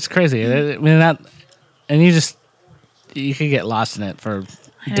that's crazy. I mean, and you could get lost in it for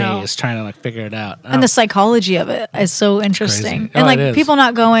I know. days trying to like figure it out. And the psychology of it is so interesting. crazy. And Oh, like it is. people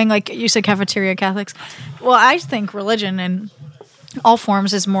not going, like you said, cafeteria Catholics. Well, I think religion in all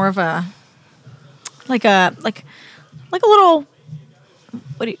forms is more of a like a little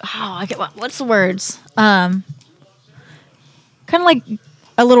what's the words? Kind of like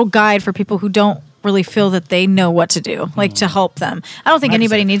a little guide for people who don't really feel that they know what to do, like to help them. I don't think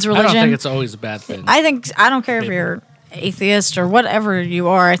anybody needs religion. I don't think it's always a bad thing. I don't care if you're atheist or whatever you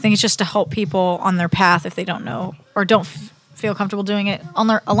are. I think it's just to help people on their path if they don't know or don't feel comfortable doing it on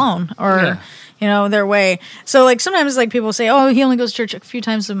their alone or their way. So like sometimes like people say, "Oh, he only goes to church a few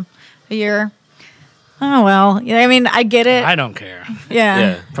times a year." Oh well, I mean, I get it. I don't care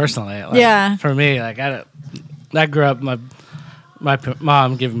Yeah. personally. Like, Yeah. For me, like I grew up my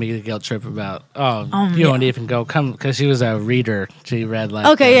mom giving me the guilt trip about you won't even come because she was a reader. She read like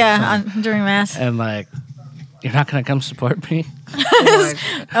Okay, some- during mass. and like you're not gonna come support me. This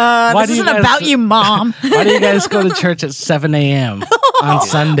do you isn't guys- about you, Mom. Why do you guys go to church at 7 a.m. on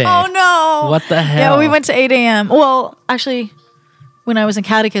Sunday? Oh no! What the hell? Yeah, we went to 8 a.m. Well, actually, when I was in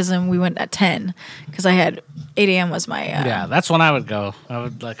catechism, we went at 10 because I had 8 a.m. was my Yeah, that's when I would go. I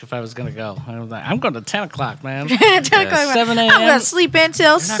would like if I was gonna go. I was like, I'm going to 10 o'clock, man. 10 o'clock. 7 I'm a.m. gonna sleep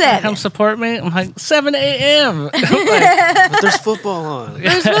until You're not gonna 7. come support me? I'm like 7 a.m. But there's football on.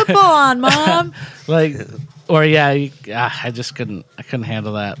 There's football on, Mom. like, or yeah, I just couldn't. I couldn't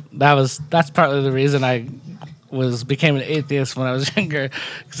handle that. That's partly the reason I became an atheist when I was younger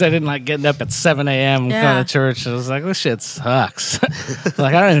because I didn't like getting up at 7 a.m. and Yeah. going to church. I was like, this shit sucks.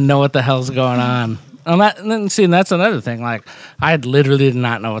 Like I don't even know what the hell's going on. And that's another thing. Like I literally did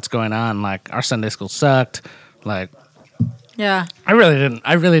not know what's going on. Like our Sunday school sucked. Like Yeah. I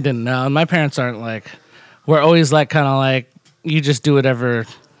really didn't know. And my parents aren't like. We're always like kind of like you just do whatever.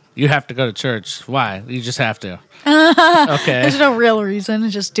 You have to go to church. Why? You just have to. Okay. There's no real reason.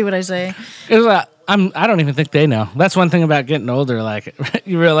 Just do what I say. It's like, I don't even think they know. That's one thing about getting older. Like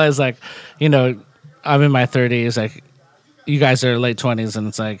you realize, like, I'm in my 30s. Like you guys are late 20s, and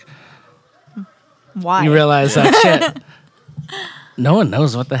it's like Why? you realize, like, shit. No one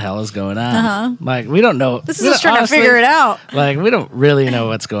knows what the hell is going on. Like we don't know. This is just trying to figure it out. Like we don't really know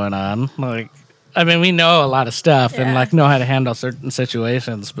what's going on. Like I mean, we know a lot of stuff and Yeah. like know how to handle certain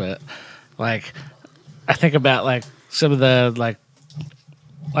situations, but like I think about like some of the like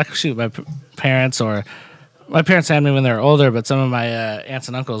shoot, my parents or my parents had me when they were older, but some of my aunts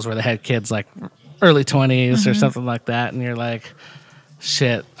and uncles where they had kids like early 20s or something like that, and you're like,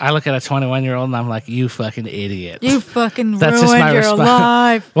 shit. I look at a 21-year-old and I'm like, you fucking idiot. You fucking That's just my ruined your response.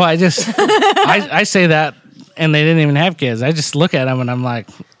 life. Well, I say that, and they didn't even have kids. I just look at them and I'm like,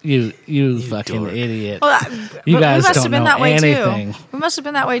 you fucking dork. idiot. Well, You guys we must don't have been know that way anything. too. We must have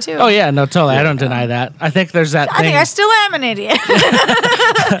been that way too. Oh yeah, no, totally. I don't deny that. I think there's that I thing. think I still am an idiot.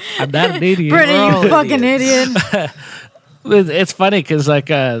 I'm not an idiot. Brittany, We're you all fucking idiots. idiot. It's funny because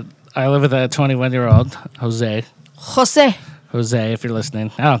like I live with a 21-year-old Jose. Jose. If you're listening,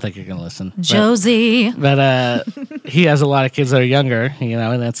 I don't think you're gonna listen. but- Josie. But he has a lot of kids that are younger,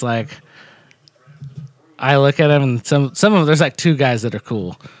 and it's like I look at him, and some of them, there's like two guys that are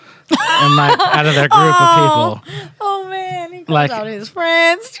cool, and like out of their group of people. Oh man, he calls Like- out his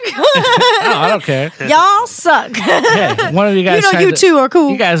friends. Oh, I don't care. Y'all suck. Hey, one of you guys. You know tried you two are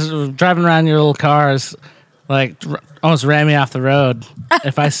cool. You guys are driving around your little cars, like almost ran me off the road.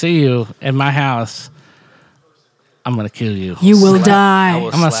 If I see you in my house, I'm gonna kill you. You will I die. will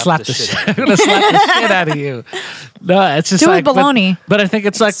I'm gonna slap the shit shit. out of I'm gonna slap the shit out of you. No, it's just Do it like baloney. But I think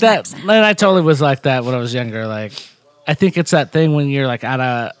it's like that. And I totally was like that when I was younger. Like, I think it's that thing when you're like out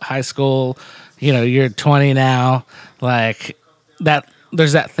of high school. You're 20 now. Like that.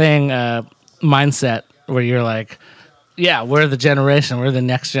 There's that thing mindset where you're like, yeah, we're the generation. We're the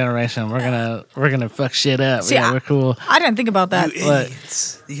next generation. We're gonna fuck shit up. See, Yeah, we're cool. I didn't think about that. You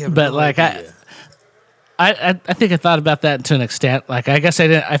idiots. You have But no like idea. I think I thought about that to an extent. Like, I guess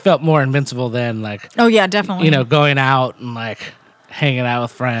I felt more invincible then. Like, Oh yeah, definitely. going out and like hanging out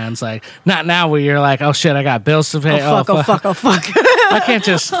with friends. Like, not now where you're like, oh shit, I got bills to pay. Oh fuck. I can't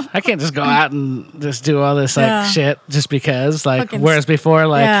just go out and just do all this like Yeah. shit just because. Like, Fucking whereas before,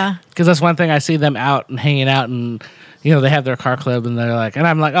 like, Yeah. because that's one thing I see them out and hanging out and. They have their car club and they're like, and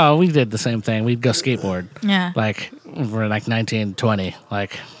I'm like, oh, we did the same thing. We'd go skateboard. Yeah. Like, we're like 19, 20.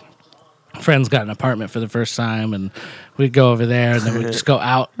 Like, friends got an apartment for the first time and we'd go over there and then we'd just go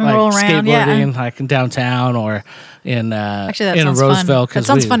out, like, Roll around, skateboarding, like in downtown or in Actually, that in sounds Roseville. fun. That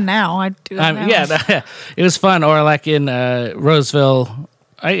sounds fun now. I do that now. Yeah, it was fun. Or like in Roseville.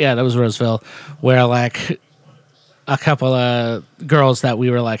 That was Roseville, where like a couple of girls that we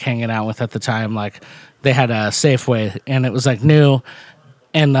were like hanging out with at the time, like they had a Safeway and it was like new,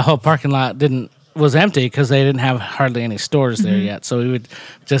 and the whole parking lot was empty because they didn't have hardly any stores there yet. So we would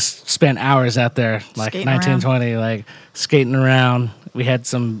just spend hours out there, like Skating 1920, like skating around. We had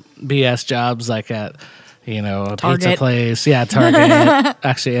some BS jobs like at a Target. pizza place, Target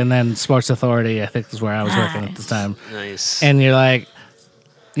actually, and then Sports Authority, I think is where I was working at the time. Nice. And you're like,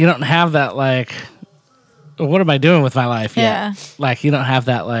 you don't have that like, what am I doing with my life yet? Yeah. Like, you don't have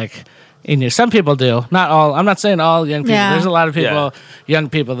that like in you. Some people do, not all. I'm not saying all young people. Yeah. There's a lot of people, Yeah. young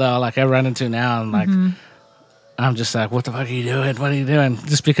people though, like I run into now, and like I'm just like, what the fuck are you doing? What are you doing?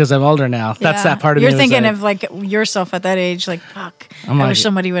 Just because I'm older now. That's Yeah. that part of You're me. thinking like, of like yourself at that age, like fuck. I'm I like- wish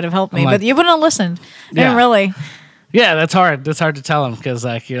somebody would have helped me, I'm like- but you wouldn't have listened. Yeah. Didn't really. yeah, that's hard. That's hard to tell them because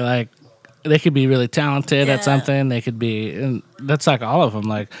like you're like, they could be really talented at Yeah. something. They could be, and that's like all of them.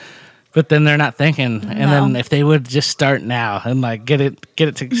 Like, but then they're not thinking. And then No. if they would just start now and like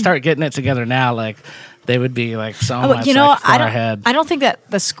start getting it together now, like they would be like so much like, far ahead. I don't think that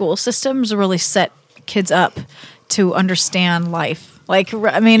the school systems really set kids up to understand life. Like,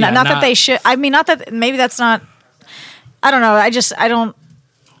 I mean, Yeah, not that they should. I mean, not that maybe that's not. I don't know. I don't.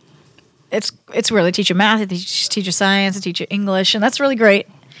 It's where they teach you math, they teach you science, they teach you English, and that's really great.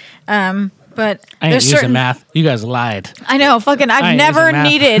 But I ain't there's using certain math. You guys lied. I know, fucking. I I've ain't never using math.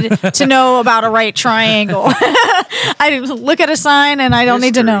 needed to know about a right triangle. I look at a sign and I don't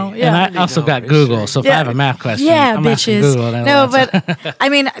need to know. History. Yeah, And I also got history. Google, so if Yeah. I have a math question, yeah, I'm asking bitches. Google. and No, it'll answer. but I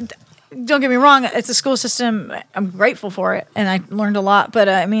mean, don't get me wrong. It's a school system. I'm grateful for it, and I learned a lot. But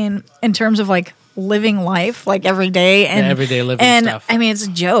I mean, in terms of like living life, like every day and everyday living and stuff. I mean, it's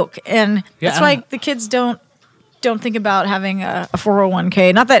a joke, and Yeah, that's I why don't- the kids don't think about having a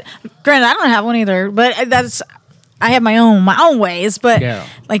 401k. Not that, granted, I don't have one either, but that's. I have my own ways, but Yeah.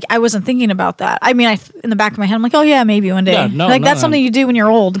 like I wasn't thinking about that. I mean, in the back of my head, I'm like, oh yeah, maybe one day. Yeah, no, like no, that's something you do when you're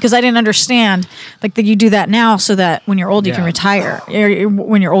old, because I didn't understand like that you do that now so that when you're old you can Yeah. retire, or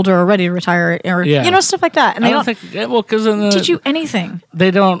when you're older or ready to retire, or Yeah. stuff like that. And I they don't don't think well because teach you anything. they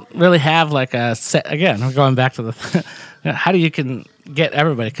don't really have like a set. Again, we're going back to the how do you can get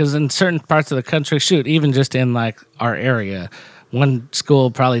everybody, because in certain parts of the country, shoot, even just in like our area, one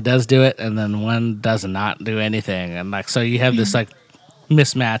school probably does do it and then one does not do anything, and like so you have this like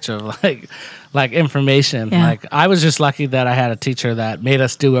mismatch of like information. Yeah. Like I was just lucky that I had a teacher that made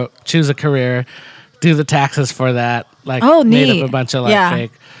us choose a career, do the taxes for that, like Oh, made neat. up a bunch of like Yeah.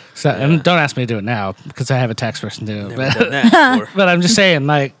 fake. So and don't ask me to do it now because I have a tax person do it. Never But done that before. but I'm just saying,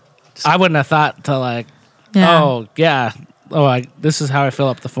 like, I wouldn't have thought to like, Yeah. oh yeah, this is how I fill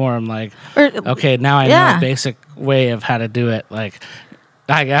up the form. Like, Or- okay, now I know Yeah. a basic way of how to do it. Like,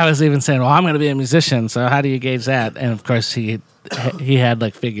 I was even saying, well, I'm going to be a musician, so how do you gauge that? And of course, he had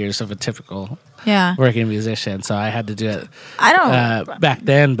like figures of a typical Yeah, working musician, so I had to do it I don't. back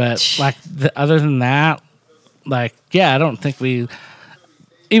then. But like, other than that, like, yeah, I don't think we.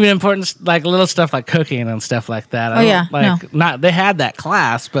 Even important, like little stuff like cooking and stuff like that. I don't- yeah, like not they had that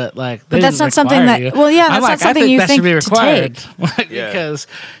class, but like, they But that's didn't not something require that- you. well, yeah, I'm that's not like, I something you that think should be to required, like, Yeah. because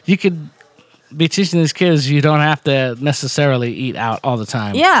you could be teaching these kids. You don't have to necessarily eat out all the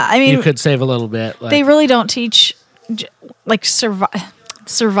time. Yeah, I mean, you could save a little bit. Like, they really don't teach like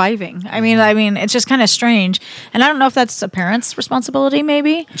surviving. I mean, it's just kind of strange, and I don't know if that's a parent's responsibility,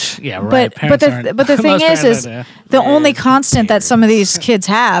 maybe. yeah, right. But the thing Most is parents are, the only constant that some of these kids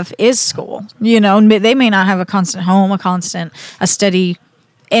have is school. They may not have a constant home, a steady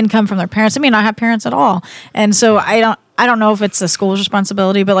income from their parents. They may not have parents at all, and so I don't know if it's the school's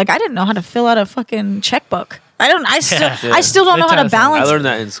responsibility. But like, I didn't know how to fill out a fucking checkbook. I still don't They know how tell to us that. I balance. learned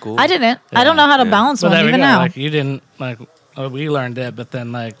that in school. I didn't. I don't know how to balance Well, one there we even go. now. Like you didn't like. Oh, we learned it, but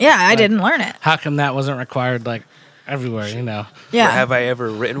then like Yeah, I like, didn't learn it. How come that wasn't required like everywhere? Yeah. Have I ever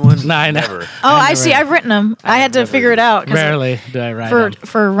written one? No, I know. Never. Oh, I never- see. I've written them. I had to never figure it out 'cause Rarely do I write for them.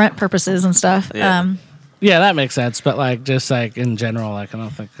 for rent purposes and stuff. Yeah. Yeah, that makes sense. But like, just like in general, like I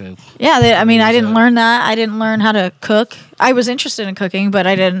don't think. Yeah, I mean, I didn't that. learn that. I didn't learn how to cook. I was interested in cooking, but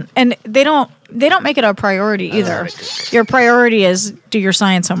I didn't. And they don't make it a priority either. Your priority is do your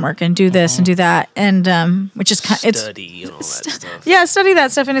science homework and do this and do that, and which is it's Study and all that stuff. yeah, study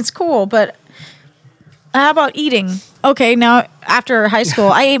that stuff and it's cool. But how about eating? Okay, now after high school,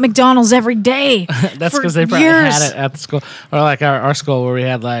 I ate McDonald's every day. That's for because they probably years. had it at the school, or like our school where we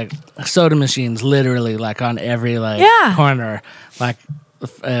had like soda machines, literally like on every like Yeah. corner. Like,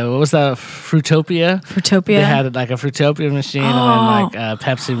 what was that? Fruitopia. Fruitopia. They had like a Fruitopia machine and then like a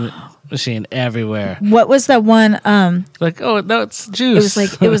Pepsi machine everywhere. What was that one? Like, oh no, it's juice.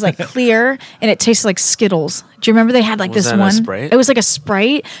 It was like clear and it tasted like Skittles. Do you remember they had like Was this that a one? Sprite? It was like a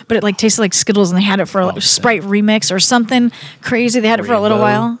Sprite, but it like tasted like Skittles, and they had it for like Sprite Remix or something crazy. They had it for a little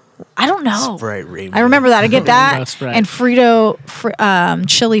Rainbow? while. I don't know. Sprite Rainbow. I remember that. I get Rainbow that Sprite. and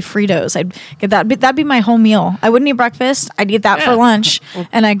chili Fritos. I'd get that. That'd be my whole meal. I wouldn't eat breakfast. I'd eat that for Yeah. lunch,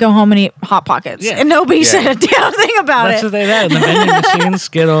 and I'd go home and eat Hot Pockets. Yeah. And nobody Yeah. said a damn thing about That's it. what they had in the vending machine.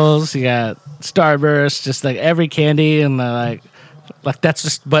 Skittles. You got Starburst. Just like every candy and like that's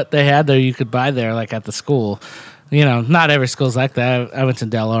just what they had there. You could buy there like at the school. You know, not every school's like that. I went to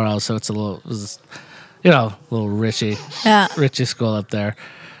Del Oro, so it's a little richy. Yeah. Richie school up there.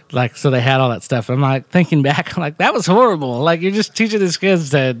 Like, so they had all that stuff. I'm like, thinking back, I'm like, that was horrible. Like, you're just teaching these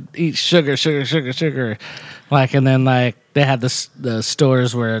kids to eat sugar. Like, and then, like, they had the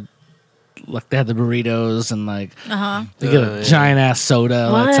stores where, like, they had the burritos and, like, you get a giant ass soda.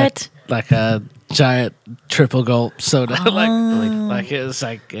 What? That's like a giant triple gulp soda. like, it was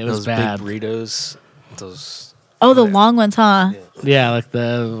like, it was Those bad. big burritos. Those Oh, the long ones, huh? Yeah, like what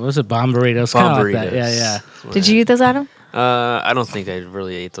was it, bomb burritos? bomb Kinda burritos. like that. Yeah. Did you eat those, Adam? I don't think I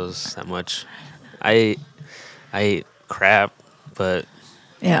really ate those that much. I ate crap, but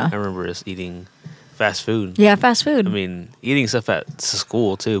Yeah. I remember just eating fast food. Yeah, fast food. I mean, eating stuff at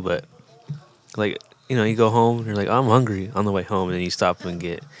school too, but like, you go home, you're like, oh, I'm hungry on the way home, and then you stop and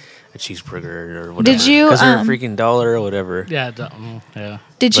get a cheeseburger or whatever. Did you, Because they're a freaking $1 or whatever. Yeah, yeah.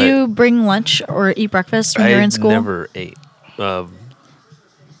 Did but- you bring lunch or eat breakfast when you were I in school? never ate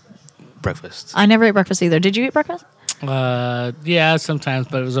breakfast. I never ate breakfast either. Did you eat breakfast? Yeah, sometimes,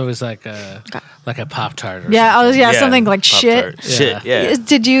 but it was always like a Pop-Tart. Or Yeah, something. something like shit. Pop-Tart. Shit, yeah.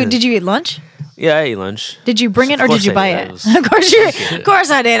 Did you eat lunch? Yeah, I ate lunch. Did you bring it or Of did course you I buy did. it? I was- Of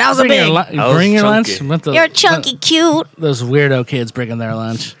course I did. I was a Bring your, big. lu- I was bring your lunch. chunky. What the- You're chunky, cute. Those weirdo kids bringing their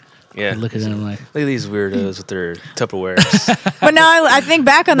lunch. Yeah. Look at them like, Look at these weirdos with their Tupperwares. But now I think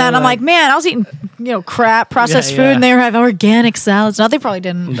back on that, and I'm like, man, I was eating crap processed Yeah, food, yeah. and they were having organic salads. No, they probably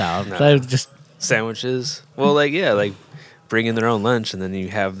didn't. no, they just Sandwiches. Well, like bring in their own lunch, and then you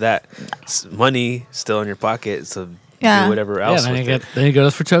have that money still in your pocket to Yeah. do whatever else then with you it. then you go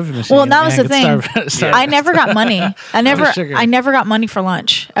to the Fruitopia machine. Well, that was and the thing. get Starburst. I never got money. sugar. I never got money for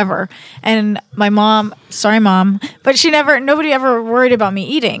lunch ever. And my mom, sorry mom, but nobody ever worried about me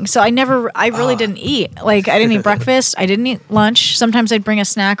eating. So I really didn't eat. Like I didn't eat breakfast. I didn't eat lunch. Sometimes I'd bring a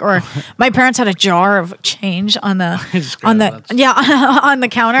snack, or my parents had a jar of change on Just the grab lunch. on the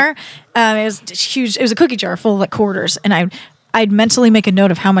counter. It was huge. It was a cookie jar full of like quarters, and I'd mentally make a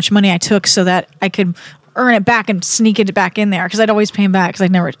note of how much money I took so that I could earn it back and sneak it back in there because I'd always pay him back because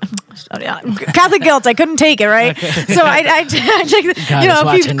I'd never Catholic guilt. I couldn't take it, right? So I'd take God is a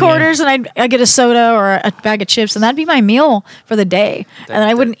watching few you. quarters and I'd get a soda or a bag of chips, and that'd be my meal for the day, and then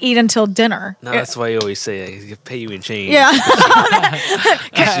I wouldn't eat until dinner. No, that's why you always say I pay you in change. Yeah,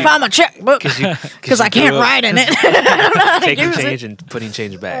 can't find my checkbook because I can't write in it. Taking use it. change and putting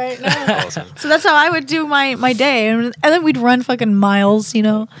change back. Right, all the time. So that's how I would do my day, and then we'd run fucking miles, That's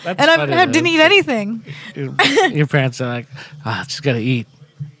and funny, I didn't though. eat anything. Your parents are like, she's got to eat.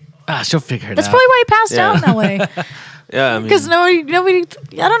 She'll figure it That's out. probably why I passed Yeah. out that way. Yeah, I mean, Because nobody,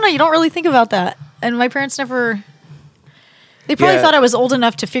 I don't know. You don't really think about that. And my parents never. They probably Yeah. thought I was old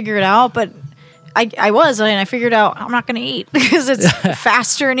enough to figure it out, but I was, and I figured out I'm not going to eat because it's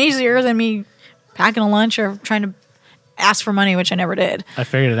faster and easier than me packing a lunch or trying to ask for money, which I never did. I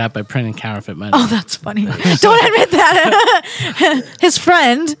figured it out by printing counterfeit money. Oh, that's funny. Don't admit that. His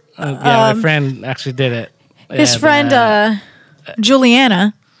friend, My friend actually did it. his And, friend,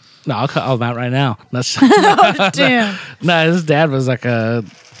 Juliana. No, I'll call him out right now. That's Damn. no. His dad was like a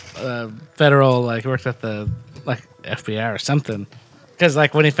federal, like worked at the like FBI or something. Because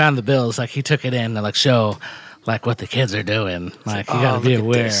like when he found the bills, like he took it in to like show like what the kids are doing. Like you got to be look at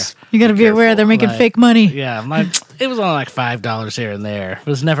aware. this. You got to be aware they're making Like, fake money. Yeah, I'm like it was only like $5 here and there. It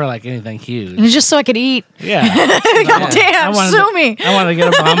was never like anything And huge. it's just so I could eat. Yeah. God damn, sue me. I wanted to get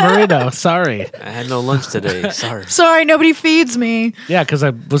a bomb burrito. Sorry. I had no lunch today. Sorry. Sorry, nobody feeds me. Yeah, because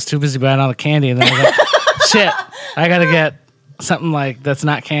I was too busy buying all the candy, and then I was like, shit, I gotta get something like that's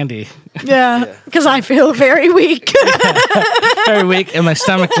not candy. Yeah, because I feel very weak. Very weak, and my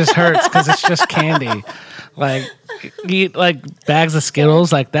stomach just hurts because it's just candy. Like you eat like bags of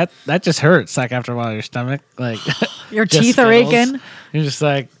Skittles, like that just hurts. Like after a while, your stomach, like Your just teeth are Skittles. aching. You're just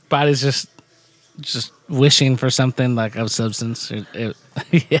like body's just wishing for something like of substance.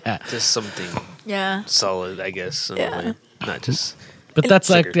 Yeah, Just something Yeah. solid, I guess. In Yeah. a way. Not just. but that's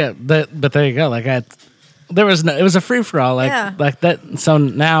like Sugar. but there you go. Like it was a free for all. Like Yeah. like that. So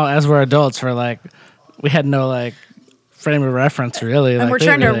now as we're adults, we're like we had no like frame of reference really. And like, we're they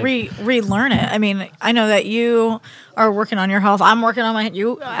trying to like- relearn it. I mean, I know that you are working on your health. I'm working on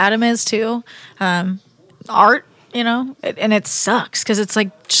Adam is too. Art, and it sucks because it's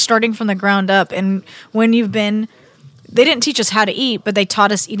like starting from the ground up. And when they didn't teach us how to eat, but they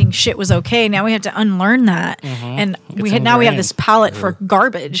taught us eating shit was okay. Now we have to unlearn that, and we have ingrained. this palate for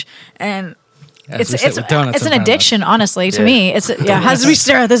garbage, and As we sit with donuts it's in an front of us. addiction. Honestly, to Yeah. me, it's as we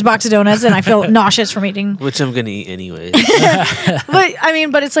stare at this box of donuts, and I feel nauseous from eating. Which I'm gonna eat anyway.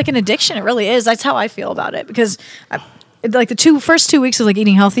 But it's like an addiction. It really is. That's how I feel about it because, like the first 2 weeks of like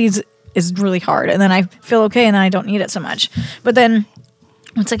eating healthy is really hard, and then I feel okay, and then I don't need it so much. But then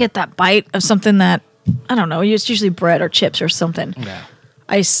once I get that bite of something that I don't know, it's usually bread or chips or something. Yeah.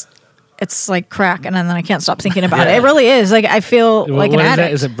 It's like crack, and then I can't stop thinking about it. It really is. Like I feel like What an is addict.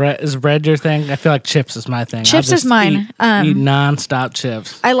 that? Is it bread? Is bread your thing? I feel like chips is my thing. Chips I'll is just mine. Eat nonstop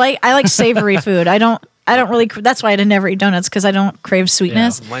chips. I like savory food. I don't really. That's why I never eat donuts because I don't crave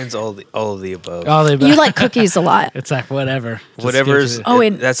sweetness. Mine's all of the above. All they You like cookies a lot. It's like whatever. Just Whatever's. gives you- Oh,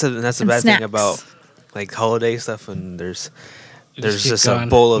 and- that's the and bad snacks. thing about like holiday stuff, and there's just keep just going. a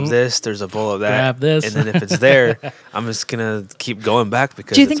bowl of Mm. this, there's a bowl of that, Grab this. and then if it's there, I'm just gonna keep going back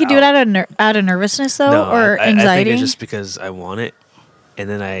because. Do you think you it's do it out. out of nervousness though, No, or I anxiety? think it's just because I want it, and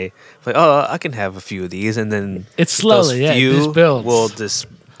then I like, oh, I can have a few of these, and then It's slowly, those yeah, it few just builds. will just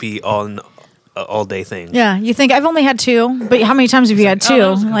be all day thing. Yeah, you think I've only had 2, but how many times have you had 2? Oh, that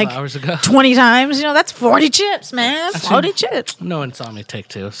was a couple Like hours ago. 20 times. That's 40 chips, man. 40 chips. No one saw me take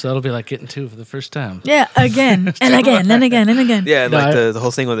 2, so it'll be like getting 2 for the first time. Yeah, again and again and again and again. Yeah, and No, like I- the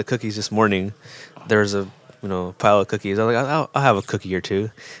whole thing with the cookies this morning, there was a pile of cookies. I was like, I'll have a cookie or two.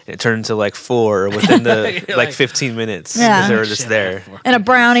 And it turned into like 4 within the You're like like- 15 minutes Yeah. because they were just Shit, there. And a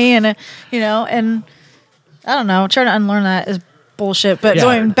brownie and and I don't know. Trying to unlearn that is bullshit. But Yeah.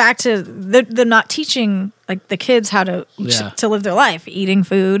 going back to the not teaching like the kids how to Yeah. to live their life, eating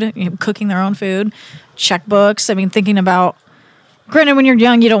food, cooking their own food, checkbooks. I mean, thinking about. Granted, when you're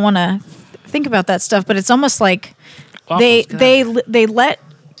young, you don't want to think about that stuff, but it's almost like Waffles, God. they let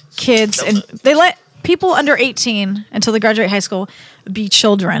kids and they let people under 18 until they graduate high school be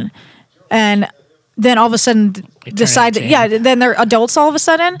children, and then all of a sudden They turn decide that 18. then they're adults all of a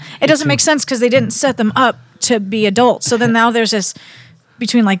sudden. It doesn't make sense because they didn't set them up to be adults. So then now there's this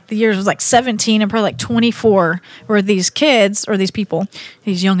between like the years of like 17 and probably like 24 where these kids or these people,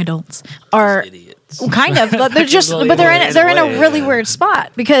 these young adults are Idiots. well, kind of, but they're just, Little but they're in idiots. they're in a In a way, really yeah. weird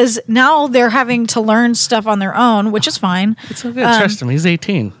spot because now they're having to learn stuff on their own, which is fine. It's so good. Trust him. He's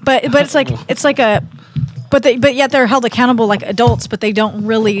 18. But it's like a, but yet they're held accountable like adults, but they don't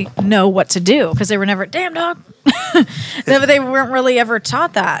really know what to do because they were never damn dog. They weren't really ever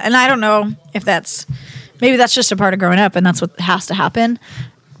taught that, and I don't know if maybe that's just a part of growing up, and that's what has to happen,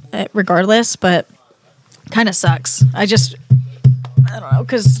 regardless. But kind of sucks. I don't know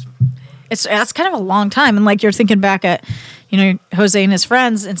because that's kind of a long time, and like you're thinking back at Jose and his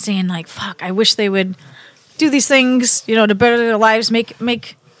friends and seeing like fuck, I wish they would do these things to better their lives, make it Or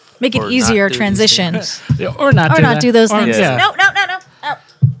not easier do these transition things. Or not or do not that. do those Or- things. yeah. No.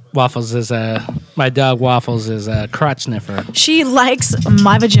 Waffles is my dog Waffles is a crotch sniffer, She likes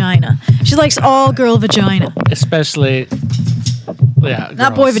my vagina. She likes all girl vagina, especially yeah,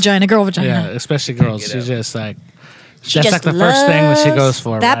 not boy girls. vagina, girl vagina. Yeah, especially girls. Get She's out. just like She that's just like the first thing that she loves goes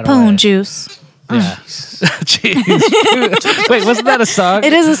for. That right poon away. juice. Yeah. Jeez. Wait, wasn't that a song?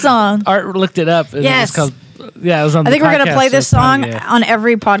 It is a song. Art looked it up. and Yes. It was called, yeah, it was on. I think we're gonna play this song Yeah. on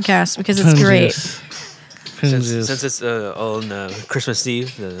every podcast because it's great. Since it's on Christmas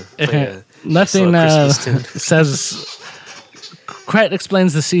Eve, play a Nothing nice little Christmas tune. says quite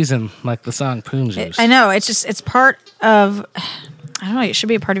explains the season like the song Poon Juice. I know it's part of. I don't know. It should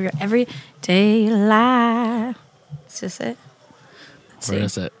be a part of your everyday life. Is this it? Let's Where see.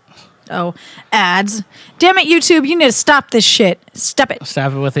 is it? Oh, ads! Damn it, YouTube! You need to stop this shit. Stop it.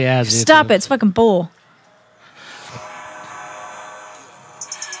 Stop it with the ads. Stop YouTube. it. It's fucking bull.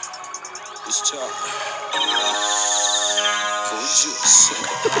 It's tough. Cool juice.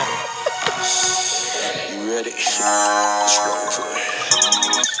 You ready? Let's roll for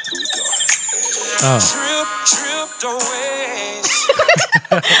it. Here we go. Oh, Don't waste.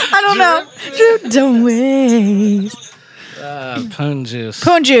 I don't know. Drew, don't waste. Poon Juice.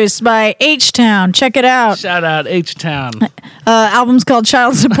 Poon Juice by H-Town. Check it out. Shout out H-Town. Album's called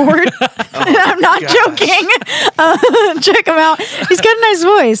Child Support. I'm not joking. Check him out. He's got a nice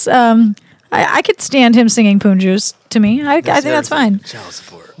voice. I could stand him singing Poon Juice to me. I think that's fine. Child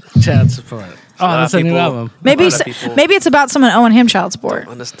support. Child Support. Oh, lot that's of a new people- album. Maybe A lot of people- maybe it's about someone owing him child support.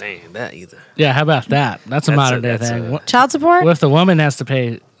 Don't understand that either. Yeah, how about that? That's a That's modern a- day that's thing. a- What Child support? if the woman has to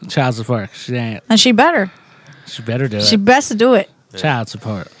pay child support? She ain't. And she better. She better do She it. best to do it. Child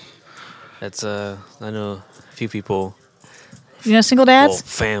support. That's I know a few people, You know, single well, dads?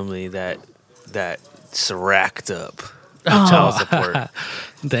 family that's racked up Oh. child support.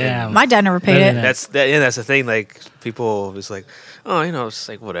 Damn. My dad never paid Really it. nice. That's the thing. Like people was like, oh, it's just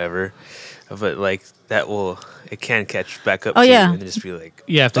like whatever, but like it can catch back up. Oh, to yeah. you and just be like,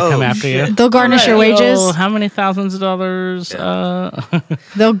 You have to oh, come after shit. you. They'll garnish your wages. Oh, how many thousands of dollars?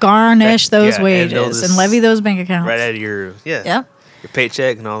 They'll garnish those Yeah, and they'll wages and just- levy those bank accounts. right out of your Yep. your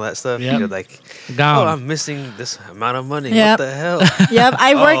paycheck and all that stuff. Yep. You're like, Gone. oh, I'm missing this amount of money. Yep. What the hell? Yep.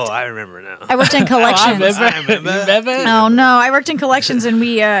 I Oh, worked. I remember now. I worked in collections. I remember. Oh no, I worked in collections and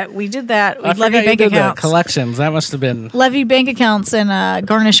we did that. We I levied forgot you bank did that. accounts. Collections. That must have been. Levied bank accounts and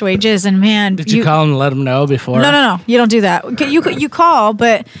garnish wages. And man, Did you call them and let them know before? No. You don't do that. You call,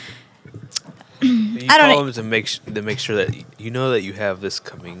 but You I don't call know. them to make sure that you know that you have this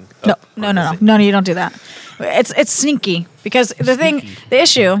coming. no, up no, on no, the no, thing. no, you don't do that. It's sneaky because the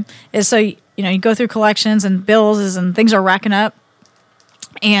issue is you go through collections and bills and things are racking up,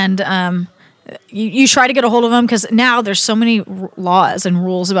 and you try to get a hold of them because now there's so many laws and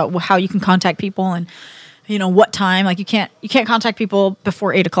rules about how you can contact people and what time. Like you can't contact people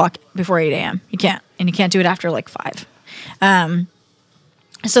before 8 o'clock, before 8 a.m. You can't, and you can't do it after like 5.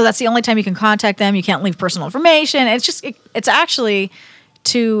 So that's the only time you can contact them. You can't leave personal information. It's actually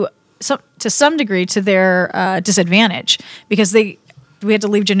to some degree to their disadvantage because we had to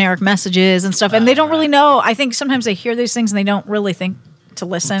leave generic messages and stuff, and they don't really know. I think sometimes they hear these things and they don't really think to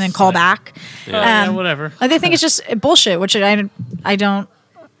listen and call back. Yeah, whatever. They think it's just bullshit, which I don't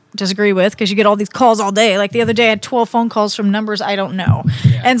disagree with because you get all these calls all day. Like the other day, I had 12 phone calls from numbers I don't know,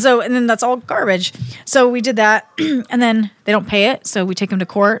 and then that's all garbage. So we did that, and then they don't pay it, so we take them to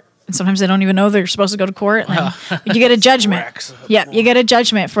court. And sometimes they don't even know they're supposed to go to court. And then you get a judgment. Racks up Yeah, you get a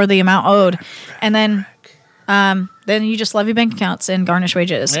judgment for the amount owed, and then you just levy bank accounts and garnish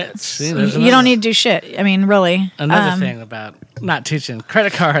wages. Yeah, see, there's You don't need to do shit. I mean, really. Another thing about not teaching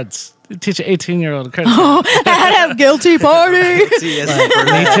credit cards. You teach an 18-year-old credit card. I'd have guilty party. See,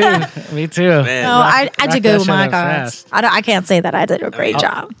 that's for Me too. Man. No, I Rock did good that with my shit up cards. fast. I can't say that I did a great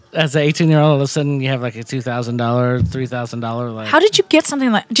job. As an 18-year-old, all of a sudden you have like a $2,000, $3,000. Like, How did you get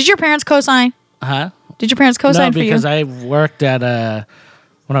something like? Did your parents co-sign? huh? Did your parents No, co-sign for you? because I worked at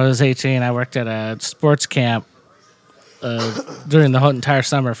when I was 18, I worked at a sports camp during the whole entire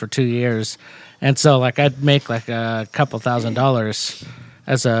summer for 2 years. And so, like, I'd make like a couple $1,000s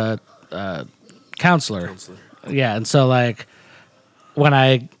as a counselor. Yeah, and so like when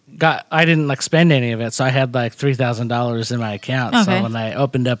I didn't like spend any of it, so I had like $3,000 in my account. Okay. So when I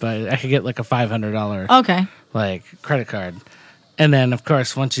opened up, I could get like a $500 Okay. like credit card, and then of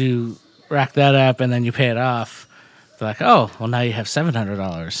course once you rack that up and then you pay it off, they're like, oh, well now you have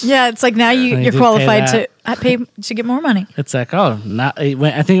 $700. Yeah, it's like now And you're you do qualified pay to pay to get more money. It's like, oh,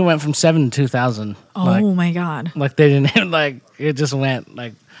 I think it went from 7 to 2,000. Oh my god. Like they didn't even like it just went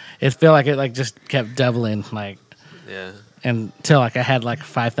like it felt like it like just kept doubling like yeah. until like I had like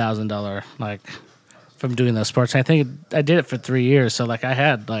 $5,000 like from doing those sports. I think I did it for 3 years, so like I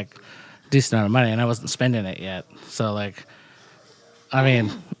had like a decent amount of money and I wasn't spending it yet. So like, I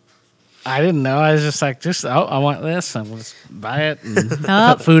mean, I didn't know. I was just like, I want this. I'm gonna just buy it and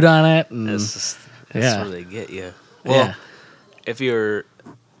put food on it. And That's Yeah. where they get you. Well, yeah.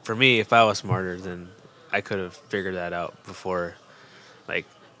 For me, if I was smarter, then I could have figured that out before, like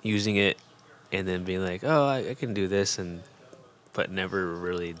using it and then being like, oh, I can do this, but never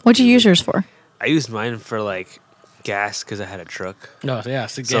really. What'd you do use it. yours for? I used mine for like gas because I had a truck. Oh yeah,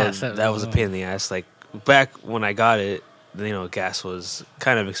 so So gas. that was a pain in the ass. Like back when I got it, gas was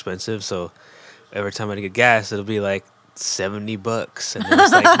kind of expensive. So every time I get gas, it'll be like $70, and then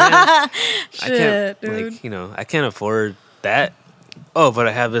it's like, man, I can't, Shit, dude. like, I can't afford that. Oh, but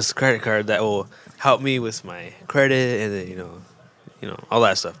I have this credit card that will help me with my credit, and then all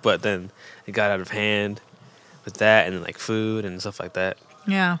that stuff. But then it got out of hand with that, and then like food and stuff like that.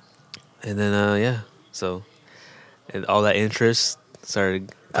 Yeah. And then so and all that interest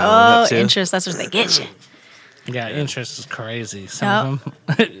started piling Oh, up too. interest. That's what they get you. Yeah, interest is crazy. Some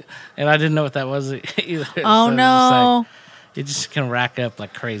of them, and I didn't know what that was either. Oh So no. it just can rack up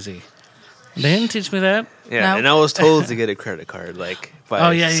like crazy. They didn't teach me that. Yeah, No. and I was told to get a credit card, like by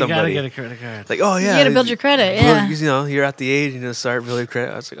Oh yeah, you somebody. gotta get a credit card. Like, oh yeah, You gotta build your credit. well, Yeah. you know, you're at the age, start building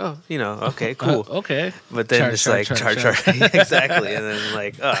credit. I was like, oh, okay, cool. Okay. But then Charge, it's charge, like charge, charge. charge. Exactly, and then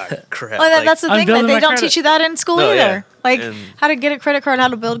like, oh crap. Well, like, that's the I'm thing that building they my don't credit. teach you that in school No, either. yeah. Like And- how to get a credit card, how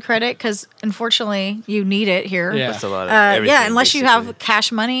to build credit, because unfortunately you need it here. Yeah. that's a lot of everything, Yeah, unless you have basically.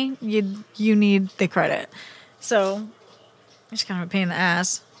 cash money, you need the credit. So it's kind of a pain in the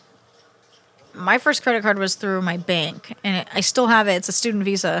ass. My first credit card was through my bank, and I still have it. It's a student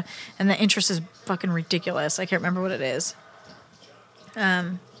visa, and the interest is fucking ridiculous. I can't remember what it is.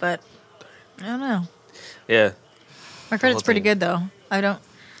 But I don't know. Yeah, My credit's pretty thing. good though. I don't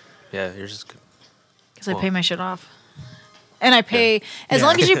yeah, you're just good. because I Well- pay my shit off, and I pay as Yeah.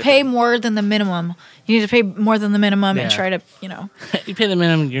 long as you pay more than the minimum. You need to pay more than the minimum and Yeah. try to, You pay the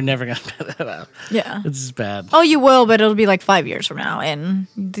minimum, you're never gonna pay that out. yeah. It's just bad. Oh, you will, but it'll be like 5 years from now, and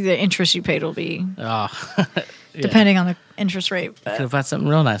the interest you paid will be Oh, yeah. depending on the interest rate. Could But have bought something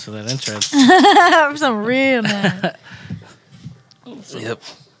real nice with that interest. some real nice. Yep.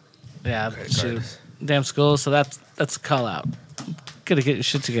 Yeah, Credit shoot. cards. Damn school. So that's a call out. Gotta get your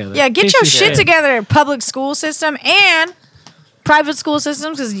shit together. Yeah, get Case your you shit fail. together. Public school system and private school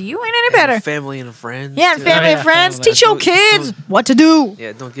systems, because you ain't any better. Family and friends. Yeah, and too. family yeah, and friends. family. Teach your Don't- kids don't- what to do.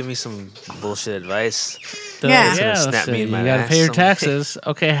 Yeah, don't give me some bullshit advice. The- Yeah. Gonna snap let's me see, in my you gotta ass pay your someday. taxes.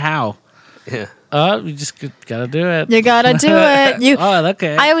 Okay, how? Yeah. You just gotta do it. You gotta do it. You. Oh,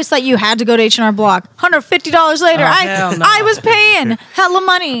 okay. I always thought you had to go to H&R Block. $150 later, Oh, hell no. I was paying hella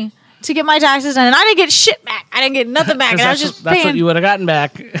money to get my taxes done, and I didn't get shit back. I didn't get nothing back, and I was just that's paying. what you would have gotten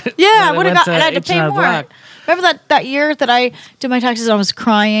back. Yeah, I when it would have went got. And I had to pay H&R more. Block. Remember that year that I did my taxes? I was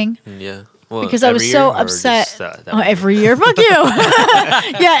crying Yeah. Well, because I was every so year or upset. just, that Oh, one? every year, fuck you.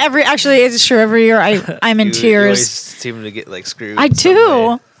 Yeah, actually, it's true. Every year, I'm in You tears. always seem to get like screwed. I in some do.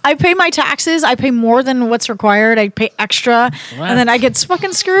 way. I pay my taxes. I pay more than what's required. I pay extra, What? and then I get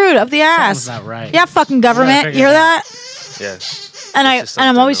fucking screwed up the ass. Something's not right. Yeah, fucking government. figure You hear it that? Yeah. And just I'm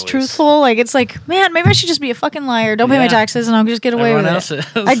something always always- truthful. Like it's like, man, maybe I should just be a fucking liar. Don't pay my Yeah. taxes, and I'll just get away Everyone with else it.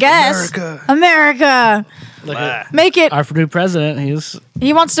 is. I guess America. America. Look Ah. at Make it. our new president.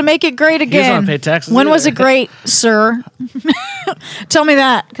 He wants to make it great doesn't again. wanna pay taxes When was either. it great, sir? Tell me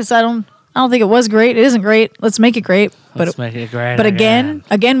that, because I don't think it was great. It isn't great. Let's make it great. Let's make it great. But again,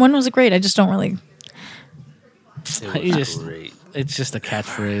 when was it great? I just don't really. It You was just- great. it's just a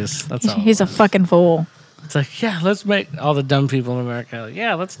catchphrase. That's all. He's a fucking fool. It's like, yeah, let's make all the dumb people in America. Like,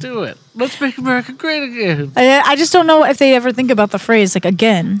 yeah, let's do it. Let's make America great again. I just don't know if they ever think about the phrase like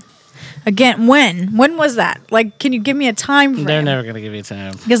again. When was that? Like, can you give me a time frame? They're never gonna give you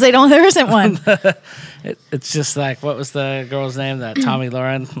time. Because they don't. There isn't one. It's just like, what was the girl's name? That Tommy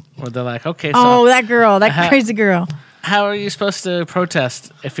Lauren. Where they're like, okay, so Oh, that girl, that Ha- crazy girl. how are you supposed to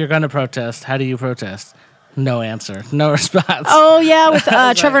protest? If you're gonna protest, how do you protest? No answer. No response. Oh yeah, with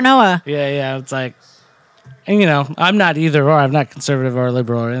Trevor Noah. Yeah. It's like, and I'm not either or. I'm not conservative or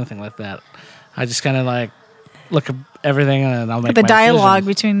liberal or anything like that. I just kind of like look at everything and then I'll make The my dialogue decision.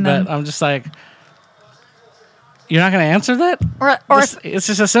 between them. But I'm just like, you're not going to answer that? Or It's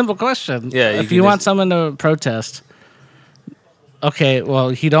just a simple question. Yeah, you If can you want just- someone to protest, okay,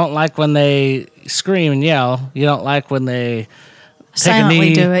 well, you don't like when they scream and yell. You don't like when they silently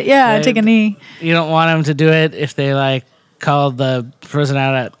knee. do it. Yeah, They- take a knee. You don't want them to do it if they like called the person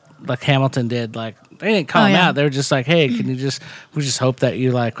out at like Hamilton did. Like they didn't call Oh, him yeah. out. They were just like, hey, can you we just hope that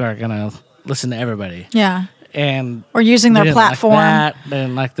you like are gonna listen to everybody. Yeah. And Or using they their didn't platform. Like that, they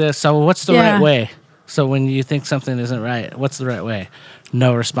didn't like this. So what's the Yeah. right way? So when you think something isn't right, what's the right way?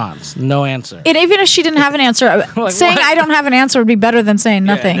 No response. No answer. And even if she didn't have an answer, saying what? I don't have an answer would be better than saying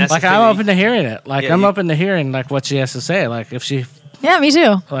Yeah, nothing. and that's- Like the I'm thing. open to hearing it. Like Yeah, I'm you- open to hearing like what she has to say. Like if she Yeah, me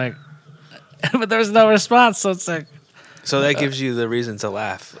too. like, but there's no response. So it's like, So that gives you the reason to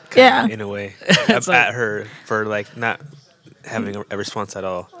laugh. Yeah. In a way, It's like- at her for like not having a response at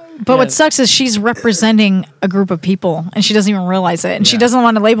all. But Yeah. what sucks is she's representing a group of people and she doesn't even realize it. And she Yeah. doesn't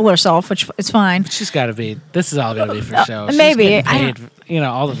want to label herself, which is fine. she's got to be. This is all going to be for show. She's maybe. getting I paid,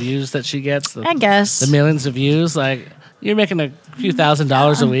 all the views that she gets. I guess. the millions of views. Like you're making a few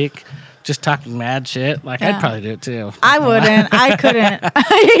 $1,000s a week just talking mad shit. Like Yeah. I'd probably do it too. I wouldn't. I couldn't.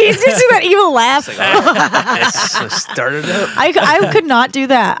 You see that evil laugh? It's like, oh, it's started up. I could not do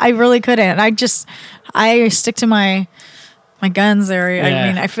that. I really couldn't. I stick to my guns there. I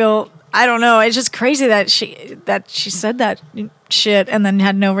Yeah. mean, I don't know. It's just crazy that she said that. shit and then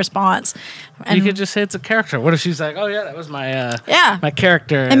had no response. And You could just say it's a character. What if she's like, oh yeah, that was my Yeah. my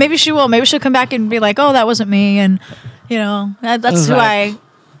character, and maybe she will. Maybe she'll come back and be like, "Oh, that wasn't me," and that's who Right.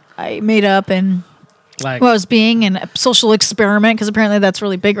 I made up and like who I was being in a social experiment because apparently that's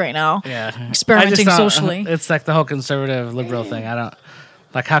really big right now. yeah, Experimenting I just don't- socially. It's like the whole conservative liberal thing. I don't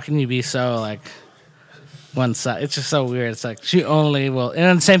like. How can you be so like one side? It's just so weird. It's like she only will,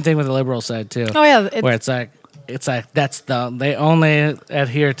 and the same thing with the liberal side too. Oh yeah, Where it's like they only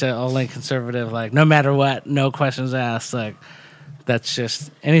adhere to only conservative, like no matter what, no questions asked. Like that's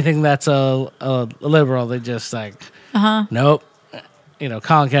just anything that's a liberal. They just like nope.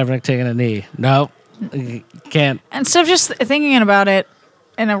 Colin Kaepernick taking a knee. Nope, you can't. instead of just thinking about it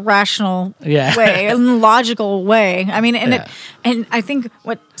in a rational Yeah. way, in a logical way. I mean, Yeah. and I think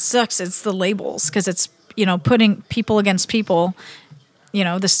what sucks is the labels because it's putting people against people.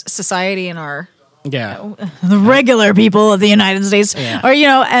 This society and our Yeah, the regular people of the United States, Yeah. or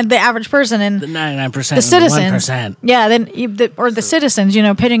and the average person and the 99%, the citizens. 1%. Yeah, then or the citizens,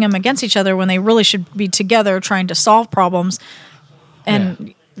 pitting them against each other when they really should be together trying to solve problems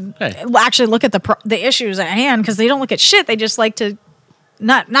and Hey, actually look at the issues at hand because they don't look at shit. They just like to.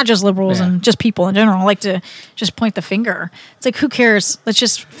 Not just liberals Yeah. and just people in general like to just point the finger. It's like who cares? Let's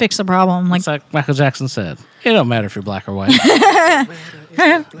just fix the problem. Like it's like Michael Jackson said, it don't matter if you're black or white.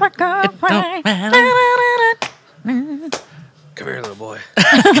 don't matter. Come here, little boy.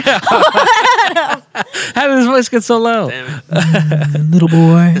 How did his voice get so low? Damn it. little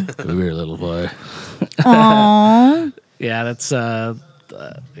boy. Come here, little boy. Aww. Yeah, that's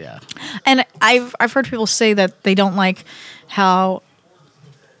yeah. And I've heard people say that they don't like how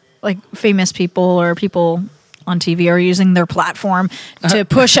like famous people or people on TV are using their platform to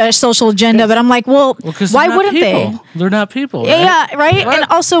push a social agenda. But I'm like, well 'cause why they're not wouldn't they? people. They're not people. Yeah, right? yeah, right. What?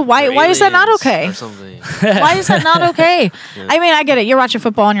 And also, why is that not Aliens okay? Or something. Why is that not okay? I mean, I get it. You're watching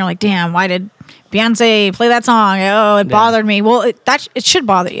football and you're like, damn, why did Beyonce play that song? Oh, it bothered me. Well, it should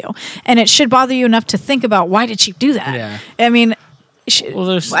bother you, and it should bother you enough to think about why did she do that. Yeah. I mean. Well,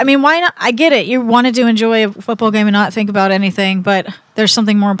 there's- I mean, why not? I get it. You wanted to enjoy a football game and not think about anything, but there's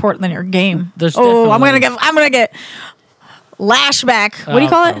something more important than your game. There's I'm definitely- gonna get lashback. What do you Oh,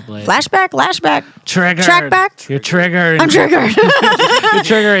 call probably. it? Flashback, lashback, Triggered. trackback. You're triggered. I'm triggered. You're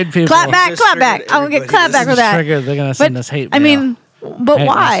triggering people. clap back, Just clap back. triggered I'm gonna get clap everybody. back with that. Triggered. They're gonna But send us hate. I mail. mean, but Hate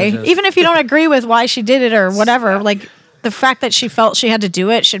why? messages. Even if you don't agree with why she did it or whatever, like the fact that she felt she had to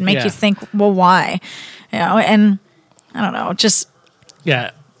do it should make Yeah. you think, well, why? And I don't know, just.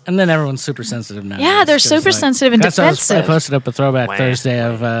 yeah. And then everyone's super sensitive now. Yeah, they're super sensitive and I defensive. posted up a throwback Wah. Thursday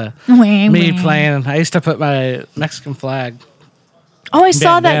of Wah, me wah. playing. I used to put my Mexican flag Oh, I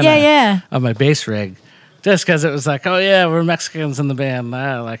saw that. bandana Yeah. on my bass rig, just because it was like, oh yeah, we're Mexicans in the band.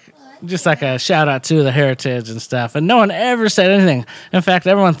 Like, just like a shout out to the heritage and stuff. And no one ever said anything. In fact,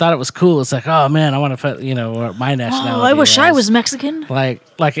 everyone thought it was cool. It's like, oh man, I want to put what my nationality. Oh, I wish I was Mexican. like,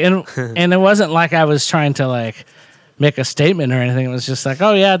 and it wasn't like I was trying to like make a statement or anything. It was just like,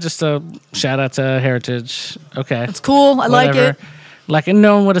 oh yeah, just a shout out to heritage. Okay, It's cool. I like it. Like, and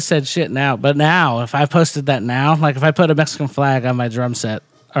no one would have said shit now. But now, if I posted that now, like if I put a Mexican flag on my drum set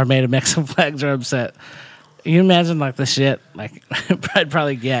or made a Mexican flag drum set, you imagine like the shit like I'd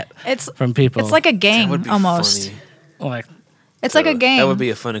probably get It's from people. It's like a That gang would be almost. funny. like It's like a game. That would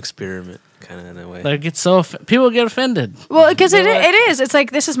be a fun experiment, kind of in a way. like it's so people get offended. Well, because You know what? it is. It's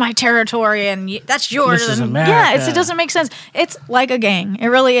like this is my territory and that's yours. This is and America. Yeah, it doesn't make sense. It's like a gang. It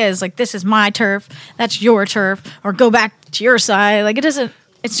really is. Like this is my turf. That's your turf. Or go back to your side. Like it doesn't.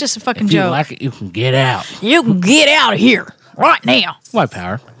 It's just a fucking If you joke. like it, you can get out. You can get out of here right now. White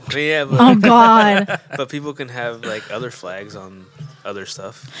power. But yeah, Oh God. but people can have like other flags on other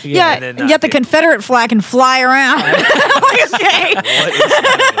stuff. Yeah, and then and not yet the get- Confederate flag can fly around. Like, okay, What is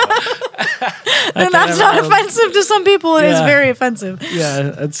that and that's not offensive to some people. It is Yeah. very offensive.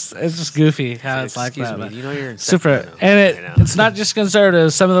 Yeah, it's just goofy how about? it's like Excuse that. me, but- you know you're in Super, Sacramento and right now. it's not just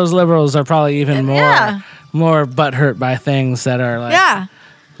conservatives. Some of those liberals are probably even Yeah. more butthurt by things that are like Yeah.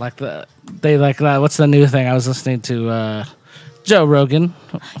 like they like what's the new thing? I was listening to Joe Rogan.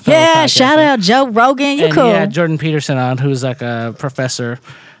 Yeah, shout out Joe Rogan. You and cool. he had Jordan Peterson on, who's like a professor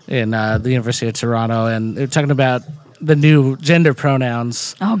in the University of Toronto, and they're talking about the new gender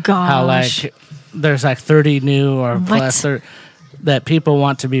pronouns. Oh gosh. How like there's like 30 new or What? plus that people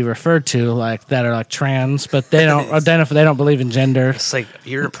want to be referred to like that are like trans, but they don't identify. They don't believe in gender. It's like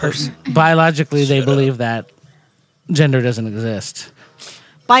you're a person. Biologically, they believe that gender doesn't exist.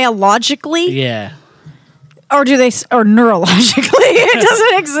 Biologically, Yeah. or do they? Or neurologically, it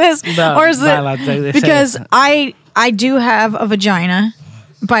doesn't exist. No, or is biologically, they it say because it. I do have a vagina.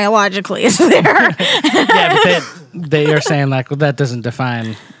 Biologically, it's there. Yeah, but they are saying like, well, that doesn't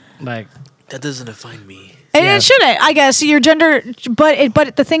define like. That doesn't define me. And Yeah. it shouldn't, I guess, your gender.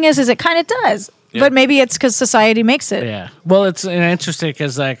 But the thing is it kind of does. Yeah. But maybe it's because society makes it. Yeah. Well, it's interesting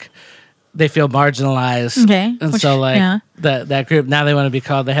because like they feel marginalized. Okay. And Which- so like yeah. that group now they want to be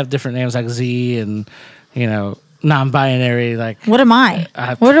called. They have different names like Z and non-binary like What am I?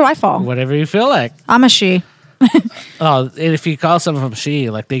 Where do I fall? whatever you feel like. I'm a she. Oh, and if you call someone she,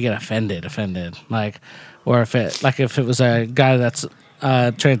 like they get offended, like, or if it was a guy that's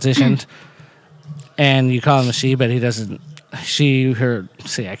transitioned, and you call him a she, but he doesn't, she, her.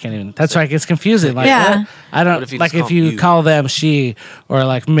 See, I can't even. That's why it gets confusing. Like, Yeah. what? I don't What if you like just if call you you? call them she or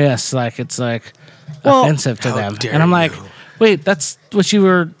like miss, like it's like Well, offensive to how them, dare and I'm like, you. wait, that's what you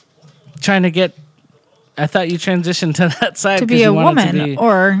were trying to get. I thought you transitioned to that side To 'cause be you a wanted to woman be-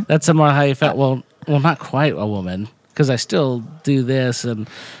 or that's somewhat how you felt. Well, not quite a woman because I still do this and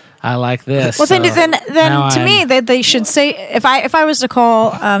I like this. well, then so now to me I'm- that they should say if I was to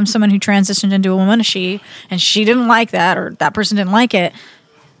call someone who transitioned into a woman a she and she didn't like that or that person didn't like it,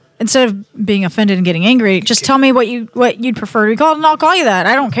 instead of being offended and getting angry, just tell me what you'd prefer to be called and I'll call you that.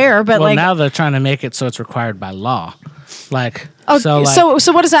 I don't care. But well, like, now they're trying to make it so it's required by law. Like, oh, so, like,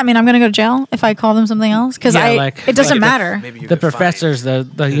 so what does that mean? I'm going to go to jail if I call them something else? Because Yeah, it doesn't like matter. Maybe you the get fined. professors, the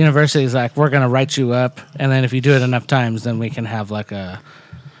university is like, we're going to write you up, and then if you do it enough times, then we can have like a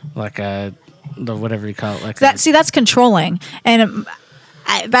the whatever you call it, like That's controlling, and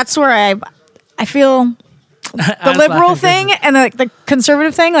that's where I feel the liberal thing and the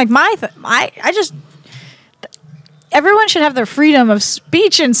conservative thing. Like I just everyone should have their freedom of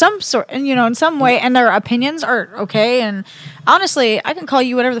speech in some sort, and in some way, and their opinions are okay. And honestly, I can call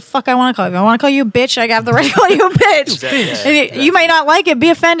you whatever the fuck I want to call you. If I want to call you a bitch, I have the right to call you a bitch. Exactly. And you might not like it, be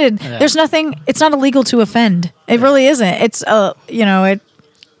offended. Yeah. There's nothing. It's not illegal to offend. It really isn't. It's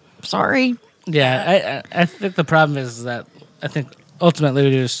Sorry. Yeah, I think the problem is that I think ultimately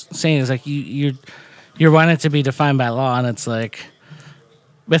what you're saying is like you're wanting to be defined by law, and it's like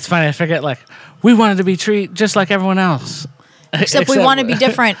it's funny. I forget like we wanted to be treated just like everyone else, Except we want to be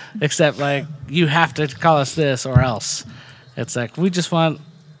different. Except like you have to call us this or else. It's like we just want.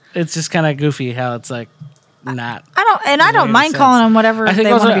 It's just kind of goofy how it's like not. I don't Makes mind sense. calling them whatever I think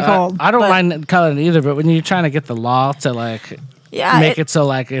they want also, to be called. I don't but mind calling it either, but when you're trying to get the law to like Yeah, make it so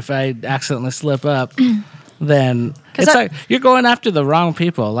like if I accidentally slip up, then 'Cause it's I- like you're going after the wrong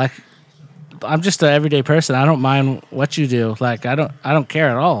people. Like I'm just an everyday person. I don't mind what you do. Like I don't care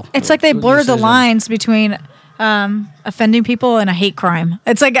at all. It's like they What blur the decision. lines between offending people and a hate crime.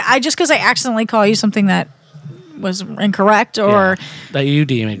 It's like just because I accidentally call you something that was incorrect or Yeah, that you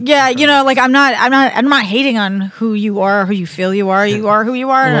deem it. like I'm not hating on who you are, who you feel you are. You are who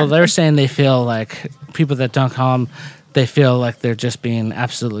you are. Well, they're saying they feel like people that don't call them, they feel like they're just being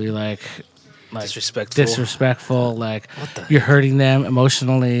absolutely like disrespectful. Like the you're hurting them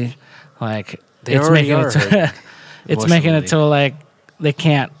emotionally. Like They already are hurting it's making it emotionally. so like they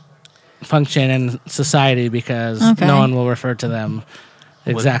can't function in society because Okay. no one will refer to them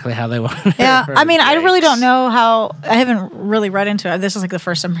exactly how they want. to be Yeah, referred. I mean, I really don't Yikes. know how. I haven't really read into it. This is like the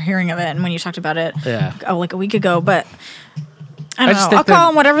first I'm hearing of it, and when you talked about it, Yeah. like a week ago. But I don't just know. think I'll call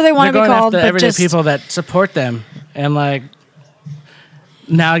them whatever they want to they're be going called. after But everyday just people that support them, and like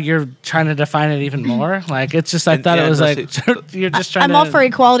now you're trying to define it even more. Like it's just I And, thought yeah, it was no, like you're just trying. I'm to, all for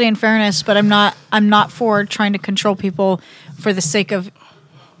equality and fairness, but I'm not for trying to control people for the sake of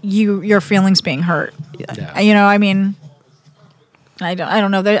your feelings being hurt. Yeah. I mean, I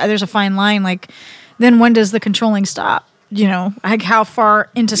don't know. There's a fine line. Like, then when does the controlling stop? Like how far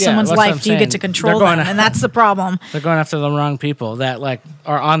into Yeah, someone's that's what I'm life do you get to saying. control They're going them? to- And that's the problem. They're going after the wrong people that like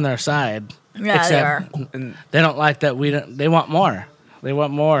are on their side. Yeah, they are. And, They don't like that we don't. They want more. They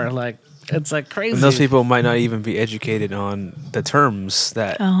want more. Like it's like crazy. and those people might not even be educated on the terms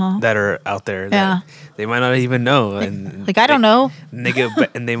that are out there. That Yeah. they might not even know. And Like I don't know. And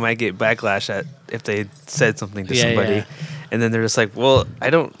they might get backlash if they said something to Yeah, somebody, yeah. and then they're just like, "Well, I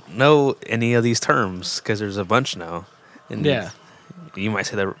don't know any of these terms because there's a bunch now." And Yeah. you might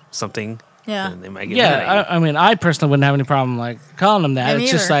say that something. Yeah. And they might get mad at you. Yeah, I mean, I personally wouldn't have any problem like calling them that. Me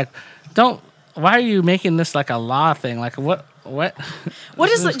It's just neither. like, don't. Why are you making this like a law thing? Like what? What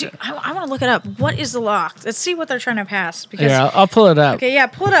is the? I want to look it up. What is the law? Let's see what they're trying to pass. Because Here, I'll pull it up. okay, yeah,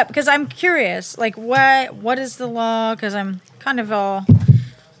 pull it up because I'm curious. Like, what is the law? Because I'm kind of all.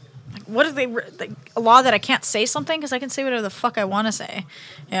 Like, what is a law that I can't say something? Because I can say whatever the fuck I want to say.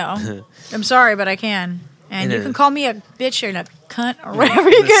 I'm sorry, but I can. And In you a- can call me a bitch or a cunt or whatever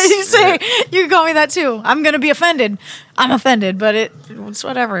you guys say. You can call me that too. I'm gonna be offended. I'm offended, but it's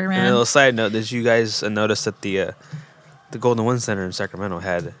whatever, And a man. little side note: did you guys notice that the Golden One Center in Sacramento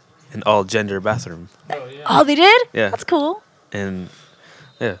had an all gender bathroom, Oh, they did? Yeah. That's cool. and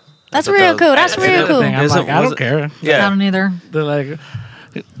yeah, That's I thought real that cool. was- That's I- real I- cool. I'm Isn't- like, I don't wasn't- care. I Yeah, don't either. They're like,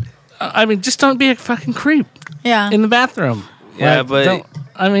 I mean, just don't be a fucking creep Yeah. in the bathroom. Yeah, Like, but don't-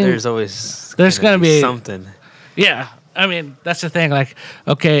 I mean, there's always there's gonna be- something. yeah. I mean, that's the thing. Like,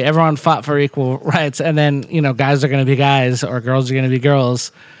 okay, everyone fought for equal rights, and then guys are going to be guys or girls are going to be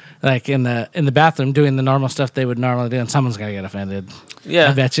girls, like in the bathroom doing the normal stuff they would normally do, and someone's going to get offended. Yeah,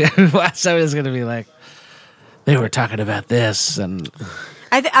 I bet you. Somebody's going to be like, they were talking about this, and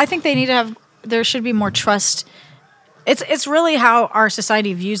I think they need to have. There should be more trust. It's really how our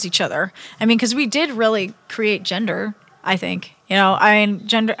society views each other. I mean, because we did really create gender. I think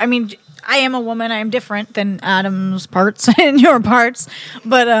gender. I mean, I am a woman. I am different than Adam's parts and your parts,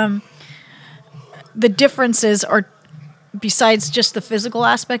 but the differences are, besides just the physical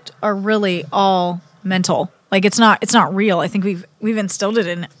aspect, are really all mental. Like it's not real. I think we've instilled it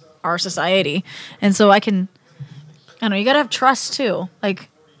in our society, and so I don't know. You gotta have trust too. Like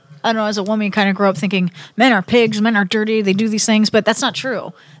I don't know. As a woman, you kind of grow up thinking men are pigs, men are dirty, they do these things, but that's not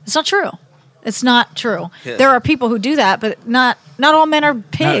true. It's not true. It's not true. Yeah. There are people who do that, but not all men are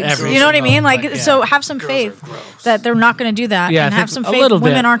pigs. every You know what I single, mean? Like like, yeah. so, have some faith that they're not going to do that, yeah, and I have think some a faith little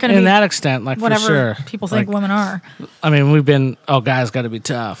women bit aren't going to in be that extent, like whatever for sure. people think Like, women are. I mean, we've been guys got to be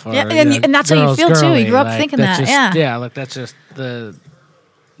tough. Or, Yeah, and that's how you girls feel, too. You girly. grew up Like, thinking that's that, just- yeah. like that's just the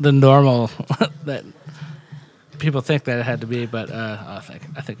normal that people think that it had to be. But I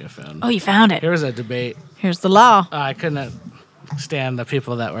think I found. Oh, you found it. There was a debate. Here's the law. I couldn't stand the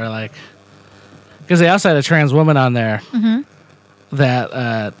people that were like, because they also had a trans woman on there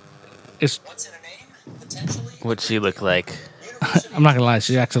that is. What'd she look like? I'm not gonna lie,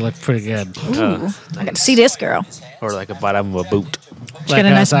 she actually looked pretty good. Ooh, I got to see this girl. Or like a bottom of a boot. She got a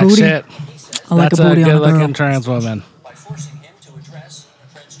I nice was like, booty. shit, I like that's a booty on a good-looking girl. trans woman. I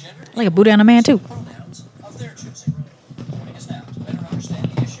like a booty on a man too.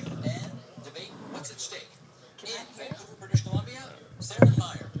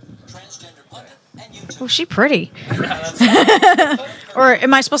 Oh, she pretty. Or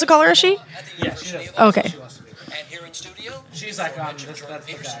am I supposed to call her a she? Yeah, she does. Okay. And here in studio, She's like on this. That's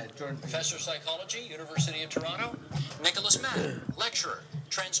the guy, Jordan. Professor of Psychology, University of Toronto, Nicholas Mann, lecturer,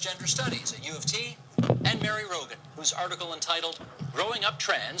 Transgender Studies at U of T, and Mary Rogan, whose article entitled "Growing Up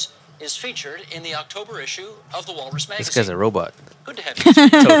Trans" is featured in the October issue of the Walrus magazine. This guy's a robot. Good to have you.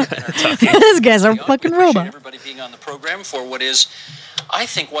 This guy's a fucking Appreciate robot. everybody being on the program for what is, I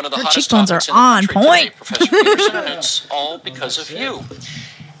think, one of the Her hottest cheekbones topics are in the on country point. today, Professor Peterson, and it's all because of you.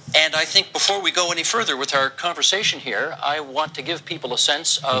 And I think before we go any further with our conversation here, I want to give people a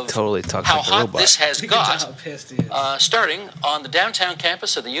sense of totally talks how like a hot robot. this has How got, pissed he is. starting on the downtown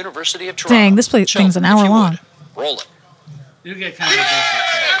campus of the University of Toronto. Dang, this place- So, thing's an if hour you long. would, roll it. You get kind of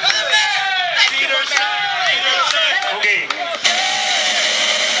aggressive. Okay.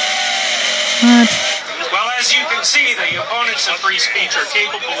 What? Well, as you can see, the opponents of free speech are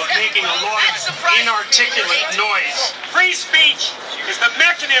capable of making a lot of inarticulate noise. Free speech is the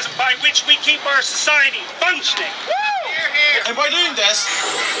mechanism by which we keep our society functioning. And by doing this,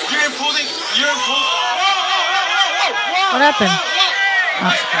 you're imposing. What happened?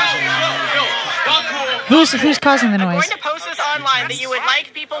 Who's causing the I'm noise? going to post this online that you would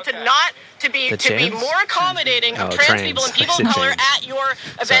like people to not to be The be trans? more accommodating of Oh, trans trans. people and I people said of color trans. at your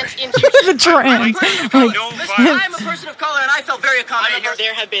events in The trans. Like, No Listen, violence. I'm a person of color, and I felt very accommodating.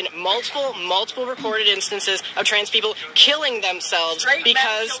 There have been multiple reported instances of trans people killing themselves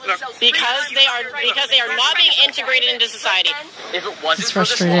because they are not being integrated into society. If it wasn't It's for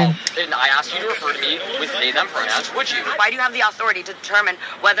this frustrating. law, and I asked you to refer to me with they, them pronouns, would you? Why do you have the authority to determine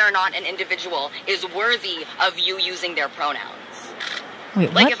whether or not an individual is worthy of you using their pronouns?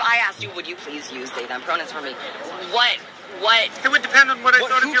 wait, Like what? if I asked you, would you please use they, them pronouns for me? What? It would depend on what I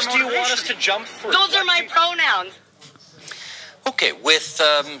What thought of your hoops do you want us motivation. to jump through? Those are my pronouns. Okay, with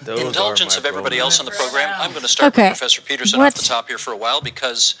Those indulgence are of my everybody pronouns. else on the program, I'm going to start Okay. with Professor Peterson What? off the top here for a while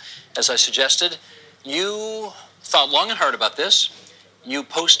because, as I suggested, you thought long and hard about this. You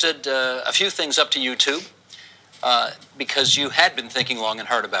posted a few things up to YouTube because you had been thinking long and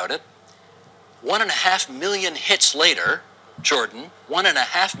hard about it. 1.5 million hits later, Jordan,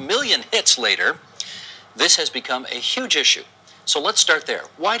 1.5 million hits later, this has become a huge issue. So let's start there.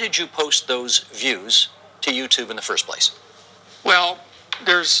 Why did you post those views to YouTube in the first place? Well,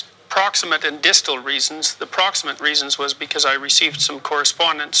 there's proximate and distal reasons. The proximate reasons was because I received some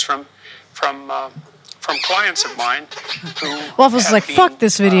correspondence from clients of mine who Waffles is have like, been, fuck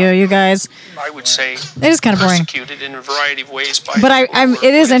this video, you guys. I would say It is kind of boring. persecuted in a variety of ways by But people who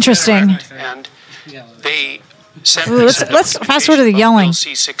it are is politically interesting. correct, and they Ooh, let's fast forward to the yelling.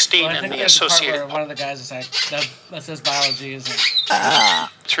 C16 and the associated One of the guys is like, that says biology isn't.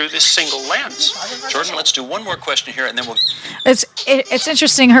 through this single lens. Jordan, let's do one more question here, and then we'll. It's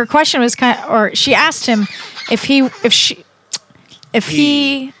interesting. Her question was or she asked him if he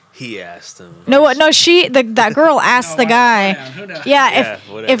He asked him. No, that girl asked the guy. Yeah,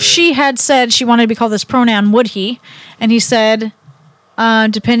 if she had said she wanted to be called this pronoun, would he? And he said,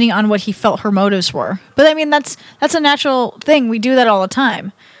 depending on what he felt her motives were. But I mean, that's a natural thing. We do that all the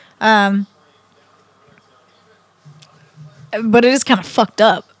time. But it is kind of fucked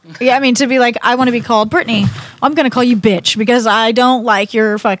up. Yeah, I mean, to be like, I want to be called Brittany. I'm going to call you bitch because I don't like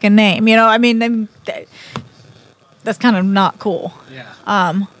your fucking name. You know, I mean, that's kind of not cool. Yeah.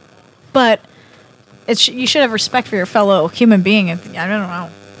 But you should have respect for your fellow human being. I don't know.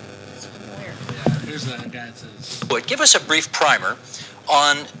 Here's the guy that says. But give us a brief primer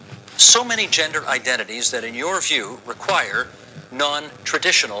on so many gender identities that, in your view, require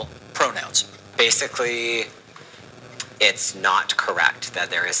non-traditional pronouns. Basically, it's not correct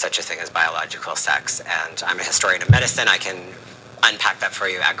that there is such a thing as biological sex. And I'm a historian of medicine. I can unpack that for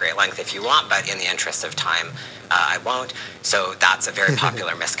you at great length if you want, but in the interest of time, I won't. So that's a very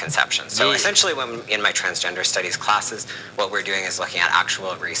popular misconception. So essentially, when in my transgender studies classes, what we're doing is looking at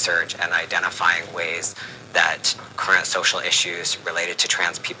actual research and identifying ways that current social issues related to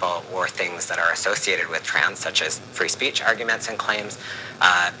trans people or things that are associated with trans, such as free speech arguments and claims,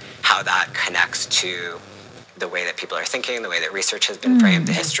 how that connects to the way that people are thinking, the way that research has been framed,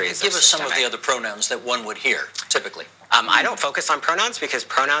 the histories. Give us some of the other pronouns that one would hear, typically. I don't focus on pronouns because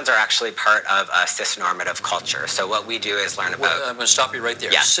pronouns are actually part of a cisnormative culture. So what we do is learn about... Well, I'm going to stop you right there.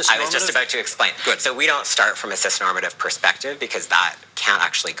 Yes, I was just about to explain. Good. So we don't start from a cisnormative perspective because that can't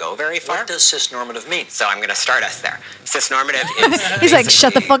actually go very far. What does cisnormative mean? So I'm going to start us there. Cisnormative is... He's like,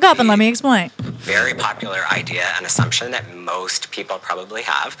 shut the fuck up and let me explain. Very popular idea and assumption that most people probably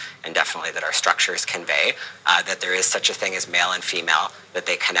have, and definitely that our structures convey, that there is such a thing as male and female, that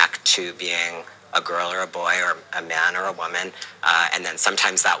they connect to being a girl or a boy or a man or a woman, and then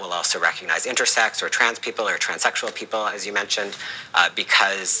sometimes that will also recognize intersex or trans people or transsexual people, as you mentioned,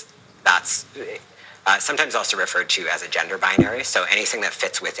 because that's sometimes also referred to as a gender binary. So anything that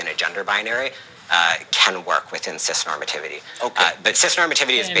fits within a gender binary can work within cisnormativity. Okay. But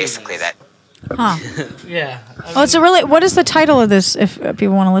cisnormativity is basically that. Huh. Yeah. It's a really. What is the title of this? If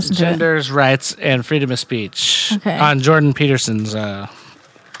people want to listen to it. Genders, Rights, and Freedom of Speech. Okay. On Jordan Peterson's. I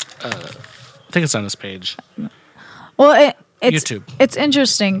think it's on this page. Well, it's YouTube. It's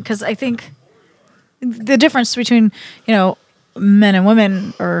interesting because I think the difference between men and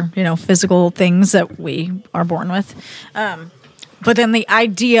women or physical things that we are born with, but then the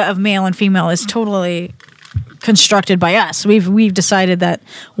idea of male and female is totally constructed by us. We've decided that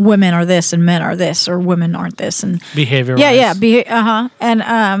women are this and men are this, or women aren't this, and behavior.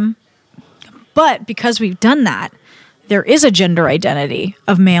 And but because we've done that, there is a gender identity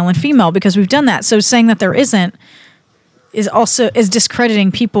of male and female because we've done that. So saying that there isn't is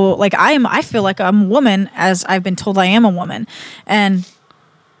discrediting people. Like I feel like I'm a woman, as I've been told I am a woman, and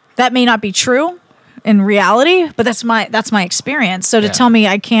that may not be true in reality, but that's my experience. So to tell me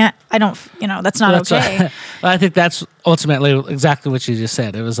that's not okay. I think that's ultimately exactly what you just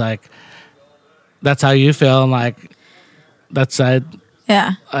said. It was like, that's how you feel, and like that's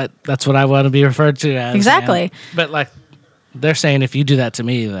that's what I want to be referred to as. Exactly. But like, they're saying if you do that to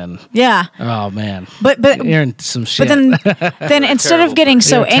me, then oh man, but you're in some shit. But then instead of getting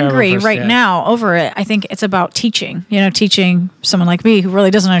so angry right now over it, I think it's about teaching. Teaching someone like me who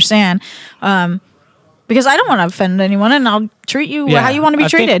really doesn't understand. Because I don't want to offend anyone, and I'll treat you how you want to be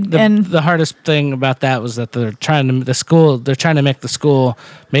treated. And the hardest thing about that was that they're trying to make the school,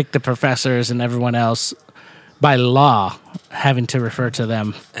 make the professors and everyone else, by law, having to refer to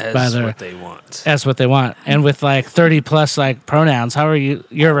them as what they want. As what they want. And with like 30 plus like pronouns, how are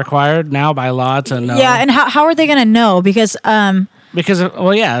you're required now by law to know? Yeah, and how are they going to know? Because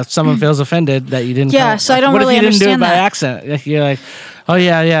if someone feels offended that you didn't. Yeah, so I don't really understand that. What if you didn't do it by that? accident? Like, you're like, oh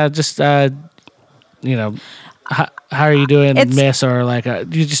yeah, just how are you doing, miss? Or like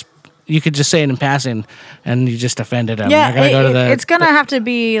you could just say it in passing, and you just offended them. Yeah, it's gonna have to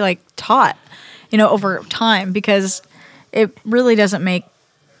be like taught, over time, because it really doesn't make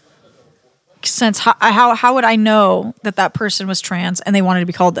sense. How would I know that person was trans and they wanted to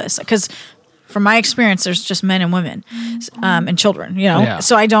be called this? Because from my experience, there's just men and women, and children.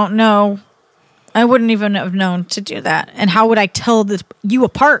 So I don't know. I wouldn't even have known to do that. And how would I tell you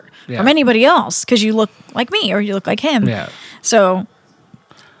apart from anybody else? Because you look like me or you look like him. Yeah. So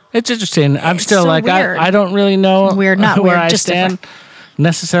it's interesting. I'm still so like, weird. I don't really know weird, not where weird, I just stand.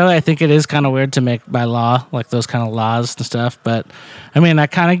 necessarily. I think it is kind of weird to make by law, like those kind of laws and stuff. But I mean, I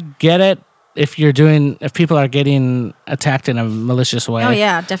kind of get it if people are getting attacked in a malicious way. Oh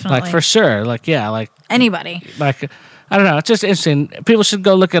yeah, definitely. Like for sure. Like yeah, like anybody. Like I don't know. It's just interesting. People should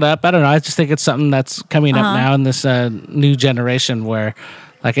go look it up. I don't know. I just think it's something that's coming up now in this new generation where,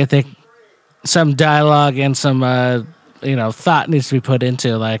 like, I think some dialogue and some thought needs to be put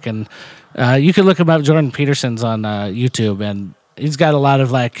into and you can look him up. Jordan Peterson's on YouTube, and he's got a lot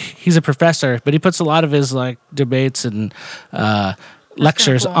of he's a professor, but he puts a lot of his debates and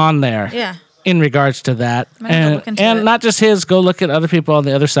lectures cool. on there. Yeah. In regards to that, and not just his, go look at other people on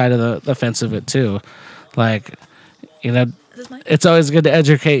the other side of the fence of it too. It's always good to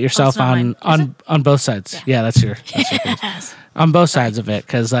educate yourself on both sides. Yeah, that's your yes. On both sides of it,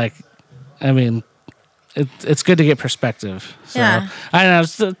 because it's good to get perspective. So, yeah, I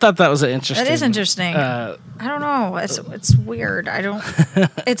don't know. I thought that was interesting. That is interesting. I don't know. It's weird.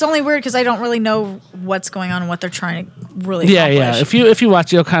 It's only weird because I don't really know what's going on and what they're trying to really. Yeah. If you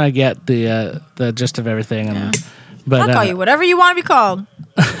watch, you'll kind of get the gist of everything. And, but I'll call you whatever you want to be called.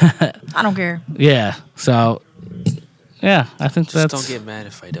 I don't care. Yeah. So. Yeah, I think just don't get mad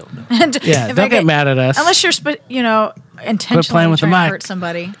if I don't know. Yeah, don't get mad at us. Unless you're, intentionally trying to hurt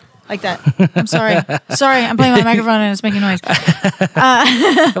somebody. Like that. I'm sorry. I'm playing with the microphone and it's making noise.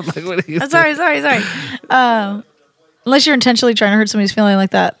 Sorry. Unless you're intentionally trying to hurt somebody's feeling, like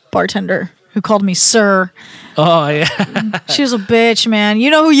that bartender who called me sir. Oh, yeah. She was a bitch, man.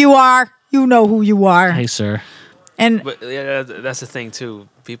 You know who you are. Hey, sir. But yeah, that's the thing, too.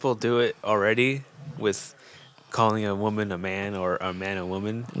 People do it already with calling a woman a man or a man a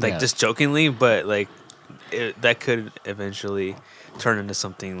woman, just jokingly, but that could eventually turn into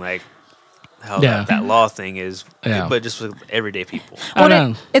something like how that law thing is, but just with everyday people.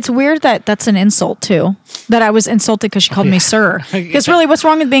 It's weird that that's an insult too. That I was insulted because she called me sir. Because really, what's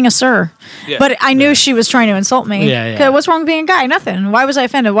wrong with being a sir? Yeah. But I knew she was trying to insult me. Yeah. What's wrong with being a guy? Nothing. Why was I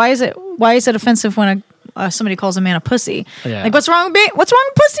offended? Why is it offensive when somebody calls a man a pussy? Yeah. What's wrong with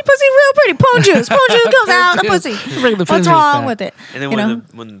pussy? Pussy real pretty. Poon juice comes out of the pussy. What's wrong with it? And then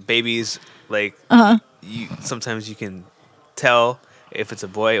when babies sometimes you can tell if it's a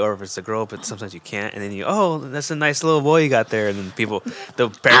boy or if it's a girl, but sometimes you can't. And then that's a nice little boy you got there. And then the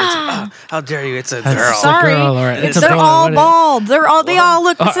parents, how dare you? It's a girl. Sorry, they're all bald. They all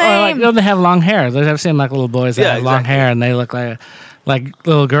look the same. They have long hair. I've seen little boys that have long hair and they look like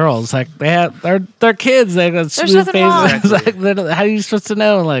little girls. They're kids. They got smooth faces. How are you supposed to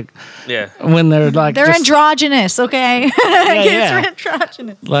know? When they're they're androgynous. Okay, kids are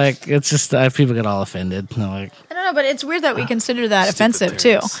androgynous. It's just people get all offended. I don't know, but it's weird that we consider that offensive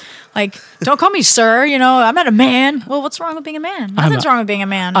too. Don't call me sir. I'm not a man. Well, what's wrong with being a man? Nothing's wrong with being a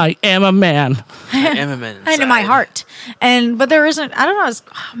man. I am a man. I am a man. And in my heart. But there isn't. I don't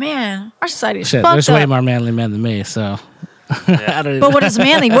know. Our society is fucked there's up. way more manly men than me. So. But what is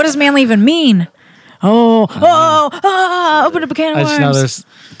manly? What does manly even mean? Open up a can of worms. I just know there's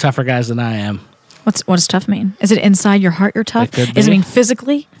tougher guys than I am. What does tough mean? Is it inside your heart you're tough? Does it mean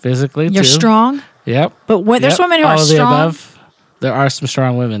physically? Physically, you're strong? Yep. But there's women who are strong. All of the above, there are some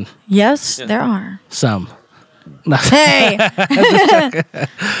strong women. Yes, there are. Some. Hey!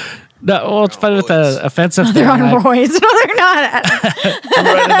 No, well, it's funny with the offensive thing. They're on roids. No, they're not. I'm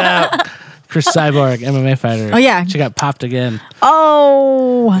running out. Chris Cyborg, MMA fighter. Oh, yeah. She got popped again.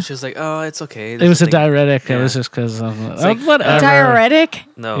 Oh. She was like, oh, it's okay. It was a diuretic. Yeah. It was just because of whatever. A diuretic?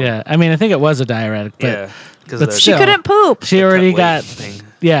 No. Yeah. I mean, I think it was a diuretic. But, but she couldn't poop. She already got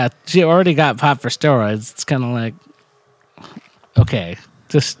she already got popped for steroids. It's kind of like, okay.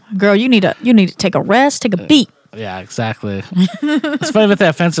 Just girl, you need to take a rest, take a beat. Yeah, exactly. It's funny with the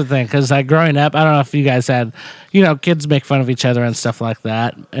offensive thing because growing up, I don't know if you guys had, kids make fun of each other and stuff like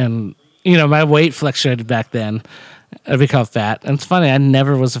that. And my weight fluctuated back then. I'd be called fat. And it's funny, I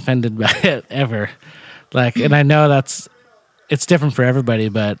never was offended by it, ever. And I know it's different for everybody,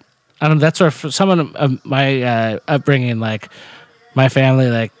 but I don't know, that's where someone of my upbringing, my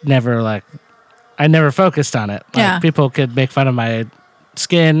family, never, I never focused on it. People could make fun of my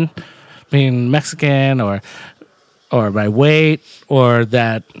skin, being Mexican, or my weight, or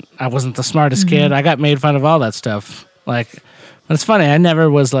that I wasn't the smartest kid. I got made fun of all that stuff. But it's funny, I never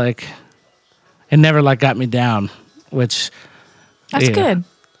was it never got me down, which that's good.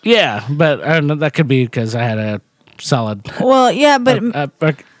 Yeah, but I don't know, that could be because I had a solid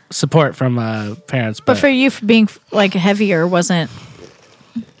but support from parents. But for you, being heavier wasn't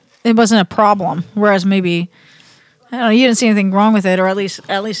a problem. Whereas maybe I don't know, you didn't see anything wrong with it, or at least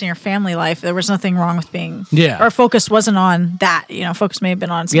in your family life, there was nothing wrong with being. Yeah. Our focus wasn't on that. Focus may have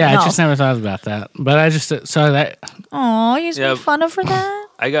been on something Yeah, else. I just never thought about that. But I just saw that. Oh, you Yeah. made fun of for that.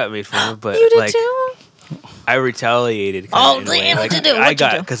 I got made fun of, but You did like too. I retaliated. Oh, in a way. damn, Like, what'd you do? I What'd you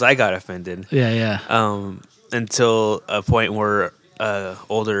got do? because I got offended. Yeah. Until a point where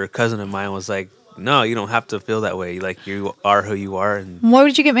older cousin of mine was like, "No, you don't have to feel that way. Like you are who you are, and What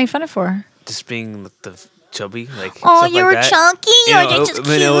did you get made fun of for? just being the chubby, like Oh, stuff you like were that. chunky, You or know, you're just I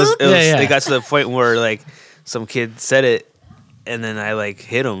mean, it was Yeah. it got to the point where like some kid said it, and then I like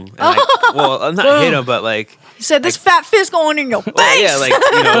hit him. And, like, well, I'm not hit him, but like You said this fat fist going in your face. well, yeah,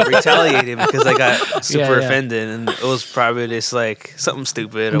 like retaliated because I got super Yeah. offended, and it was probably just like something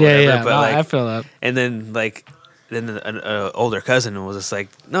stupid or Yeah, whatever. yeah. But No, like, I feel that. and then like. Then an older cousin was just like,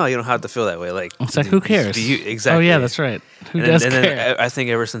 "No, you don't have to feel that way." Like, It's like, who cares? Exactly. Oh, yeah, that's right. Who and does then, care? then I think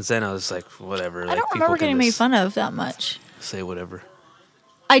ever since then I was like, whatever. I don't remember getting made fun of that much. Say whatever.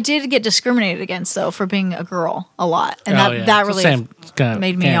 I did get discriminated against though for being a girl a lot, and Oh, that yeah. that It's the really same kinda-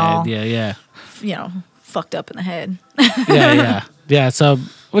 made me kinda all idea, fucked up in the head. yeah. So,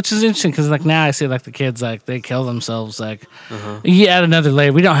 which is interesting because like now I see like the kids like they kill themselves. Like, Uh-huh. you add another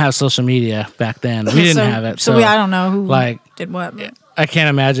layer. We don't have social media back then. We didn't have it. So I don't know who like did what. But. I can't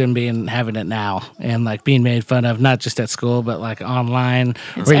imagine having it now and like being made fun of, not just at school but like online,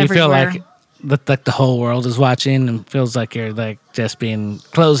 It's where you feel everywhere. like the whole world is watching and feels like you're like just being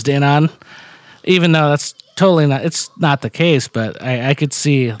closed in on, even though that's totally not. It's not the case, but I could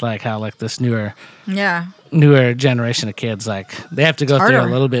see like how like this newer generation of kids, like they have to go through a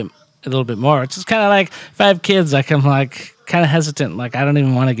little bit more. It's just kind of like if I have kids, like I'm like kind of hesitant. Like I don't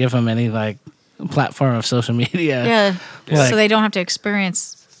even want to give them any like platform of social media. Yeah, Like, so they don't have to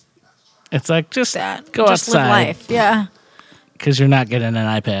experience it's like just that. go Just live outside. life. Yeah. Because you're not getting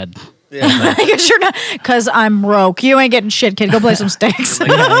an iPad. Because you're not. Because I'm broke. You ain't getting shit, kid. Go play some stakes.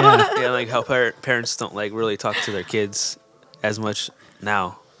 Yeah, like how parents don't like really talk to their kids as much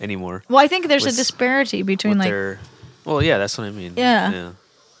now anymore. Well, I think there's a With- disparity between like. Well, yeah, that's what I mean. Yeah.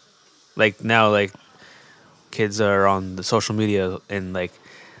 Like now, like kids are on the social media and like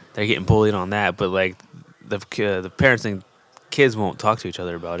they're getting bullied on that, but like the parents think kids won't talk to each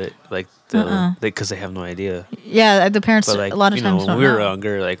other about it, like because they have no idea. Yeah, the parents But like a lot of times when don't we were know.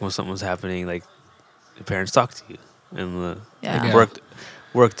 younger, like when something was happening, like the parents talked to you and Yeah. like,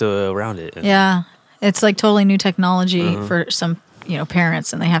 worked around it. And, Yeah, it's like totally new technology Uh-huh. for some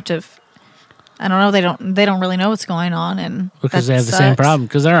parents, and they have to. I don't know. They don't really know what's going on, and Because that they have the same sucks. problem.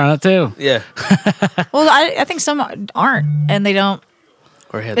 Because they're on it too. Yeah. Well, I think some aren't, and they don't.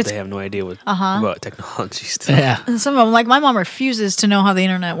 Or It's- they have no idea Uh-huh. about technology still. Yeah. And some of them, like my mom, refuses to know how the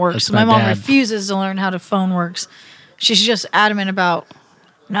internet works. That's My my mom dad. refuses to learn how the phone works. She's just adamant about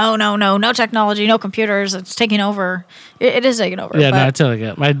no technology, no computers. It's taking over. It is taking over. Yeah, but no, I totally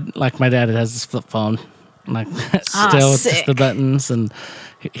get it. My dad has this flip phone, like still with just sick. the buttons, and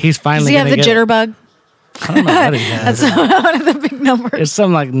he's does finally. he have the gonna get it. jitterbug? I don't know what he has. That's one of the big numbers. It's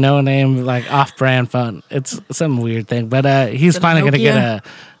some like no name, like off brand phone. It's some weird thing, but he's Is it a finally gonna get Nokia?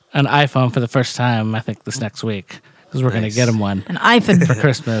 an iPhone for the first time. I think this next week because we're gonna Nice. get him one An iPhone. for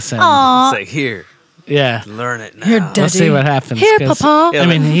Christmas. And Aw. It's like here, yeah, learn it now. Here, let's see Daddy. what happens. Here, 'cause, Papa. I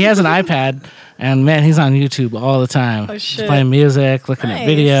mean, he has an iPad, and man, he's on YouTube all the time. Oh, He's shit. playing music, looking at Nice.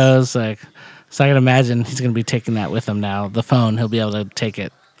 videos. Like, so I can imagine he's gonna be taking that with him now. The phone, he'll be able to take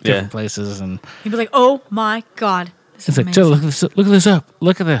it different Yeah. places, and He'd be like, "Oh my god, this it's is like, Joe, amazing." look this up.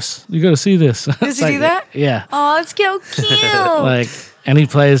 Look at this. You got to see this. Does he do that? Yeah. Oh, it's so cute. Like, and he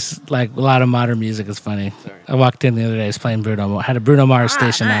plays like a lot of modern music. It's funny. I walked in the other day. He's playing had a Bruno Mars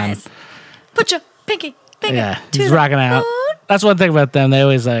station nice. Put your pinky on. Yeah, to he's the rocking out. moon. That's one thing about them. They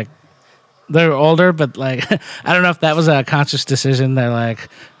always like they're older, but like I don't know if that was a conscious decision. They're like,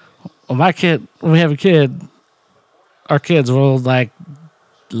 well, when we have a kid, our kids will like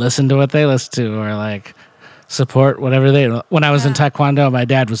listen to what they listen to or like support whatever they. When I was in Taekwondo, my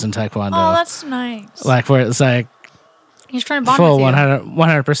dad was in Taekwondo. Oh, that's nice. like where it's like He's trying to bond full with you.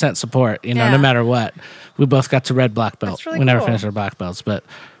 100% support, Yeah. no matter what. We both got to red black belt. That's really we never cool. finished our black belts, but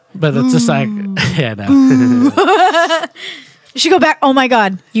it's just like, yeah, no. You should go back. Oh my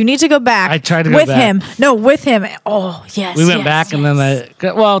god, you need to go back. I tried to go with back. him. No, with him. Oh yes. We went yes, back and yes.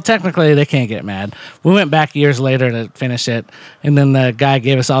 then well, technically they can't get mad. We went back years later to finish it, and then the guy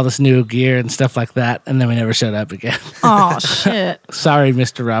gave us all this new gear and stuff like that, and then we never showed up again. Oh shit. Sorry,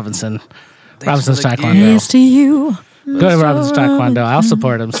 Mr. Robinson. Robinson's for the Taekwondo. Here's to you. Go to Robinson's Taekwondo. I'll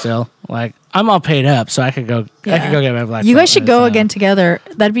support him still. Like I'm all paid up, so I could go. I could go get my black. You belt guys should go anytime. again together.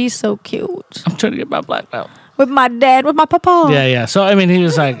 That'd be so cute. I'm trying to get my black belt. With my dad, with my papa. Yeah, yeah. So I mean, he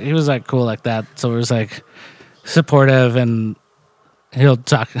was like cool like that. So it was like, supportive, and he'll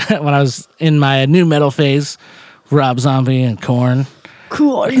talk. When I was in my new metal phase, Rob Zombie and Korn.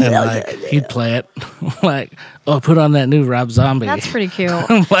 Cool. And like he'd play it, like, oh, put on that new Rob Zombie. That's pretty cute.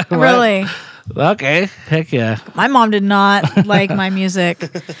 I'm like, what? Really? Okay, heck yeah. My mom did not like my music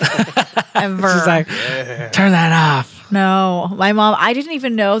ever. She's like, turn that off. No, my mom, I didn't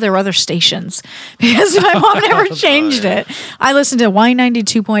even know there were other stations because my mom never changed it. I listened to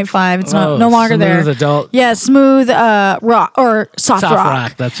Y92.5. It's no longer there. Smooth adult. Yeah, smooth rock or soft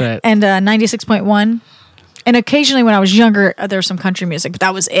rock. That's right. And 96.1. And occasionally when I was younger, there was some country music, but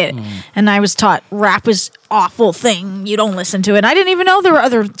that was it. And I was taught rap was awful thing. You don't listen to it. And I didn't even know there were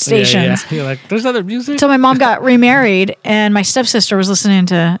other stations. Yeah. You're like, there's other music? So my mom got remarried, and my stepsister was listening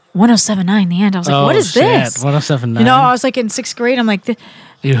to 107.9 The End. I was like, what is this? 107.9. You know, I was like in sixth grade. I'm like,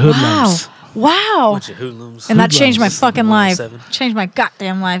 you hoodlums. Wow. Bunch of hoodlums. And that changed my fucking life. 107. Changed my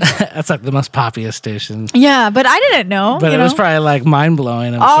goddamn life. That's like the most poppiest station. Yeah, but I didn't know. But you it know? was probably like mind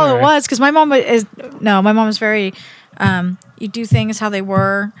blowing. Oh, sure. It was because my mom was very. You do things how they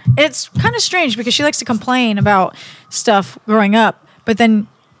were. It's kind of strange because she likes to complain about stuff growing up, but then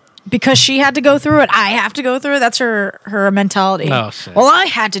because she had to go through it, I have to go through it. That's her mentality. Oh, shit. Well, I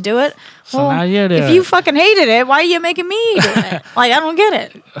had to do it. So well, now you do if it. you fucking hated it, why are you making me do it? Like, I don't get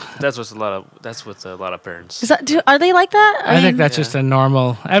it. That's with a lot of parents. Are they like that? I think that's just a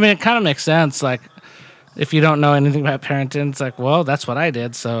normal. I mean, it kind of makes sense. Like, if you don't know anything about parenting, it's like, well, that's what I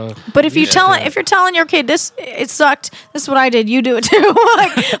did. So, but if you're telling your kid it sucked, this is what I did, you do it too.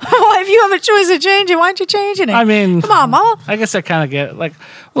 Like, well, if you have a choice to change it, why aren't you changing it? I mean, come on, Mama. I guess I kind of get like,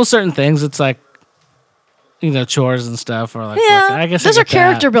 well, certain things, it's like, chores and stuff, or like, yeah, I guess those I are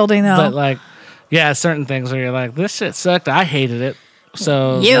character building though. But like, yeah, certain things where you're like, this shit sucked. I hated it.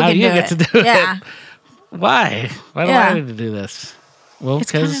 So now you get to do it. Yeah. Why? Why do I need to do this? Well,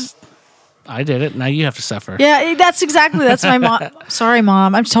 because I did it. Now you have to suffer. Yeah, that's my mom. Sorry,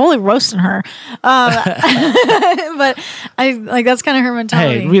 Mom. I'm totally roasting her. But I like that's kind of her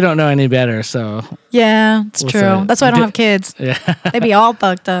mentality. Hey, we don't know any better, so yeah, it's true. That's why I don't have kids. Yeah, they'd be all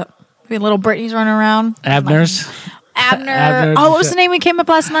fucked up. Be little Britneys running around. Abner's. Abner. Oh, what was the name we came up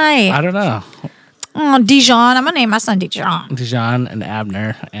last night? I don't know. Oh, Dijon. I'm gonna name my son Dijon. Dijon and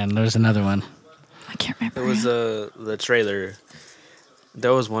Abner, and there's another one. I can't remember. It was the trailer.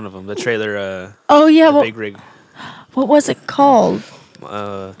 That was one of them. The trailer. Oh yeah, the Big Rig. What was it called?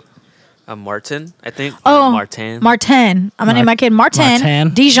 Martin, I think. Oh, Martin. I'm gonna name my kid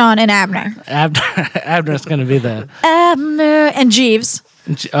Martin, Dijon, and Abner. Abner's gonna be the Abner and Jeeves.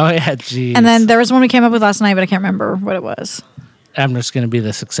 Oh yeah, Jeeves. And then there was one we came up with last night, but I can't remember what it was. Abner's gonna be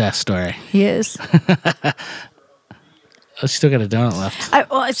the success story. He is. I still got a donut left.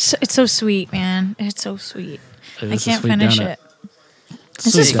 It's so sweet, man. It's so sweet. I can't finish donut. it.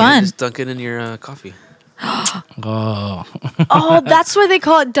 This is fun. Just dunk it in your coffee. Oh. Oh, that's why they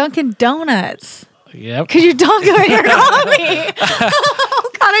call it Dunkin' Donuts. Yep. Because you dunk it in your coffee. Oh,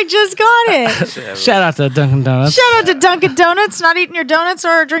 God, I just got it. Shout out to Dunkin' Donuts. Shout out to Dunkin' Donuts. Not eating your donuts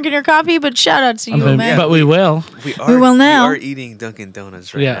or drinking your coffee, but shout out to you, man. But we will. We will now. We are eating Dunkin'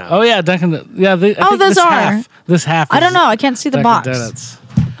 Donuts right now. Oh, yeah. Dunkin'. Yeah. I think those are. This half. I don't know. I can't see the Dunkin' box. Donuts.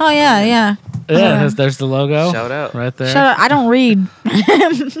 Oh, yeah. Yeah, there's the logo. Shout out. Right there. Shout out. I don't read.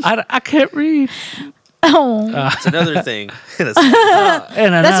 I can't read. Oh. It's another thing. That's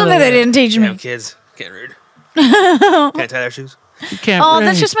something they didn't teach me. Damn kids. Can't read. Can't tie their shoes. You can't Oh, read.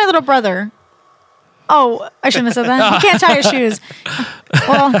 that's just my little brother. Oh, I shouldn't have said that. He can't tie his shoes.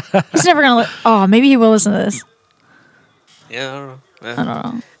 Well, he's never going to. Oh, maybe he will listen to this. Yeah, I don't know. I don't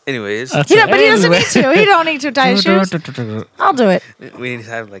know. Anyways. But he doesn't need to. He don't need to tie his shoes. I'll do it. We need to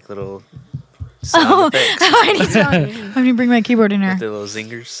have like little sound effects. I need to bring my keyboard in here. With the little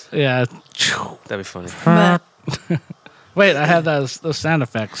zingers. Yeah. That'd be funny. But, wait, I have those sound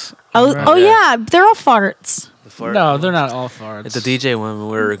effects. oh yeah, they're all farts. No, they're not all farts. It's a DJ one when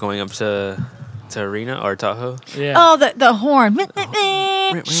we were going up to Arena or Tahoe. Yeah. Oh, the horn. Yeah,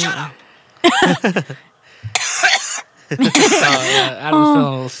 Adam's feeling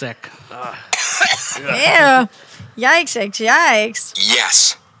a little sick. Yeah. Yikes.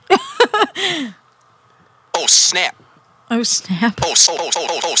 Yes. Oh, snap. Oh, snap. Oh, snap.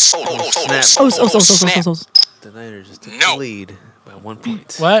 The Niners just took the lead by 1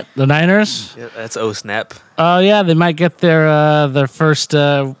 point. What? The Niners? Yeah, that's snap. Oh, yeah, they might get their first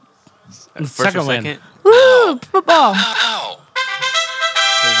First second or win. second? Woo! Football. There's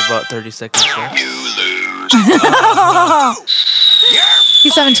about 30 seconds left.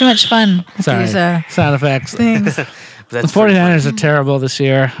 He's having too much fun with Sorry. these sound effects. things. The 49ers are terrible this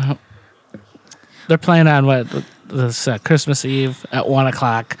year. They're playing on this Christmas Eve at 1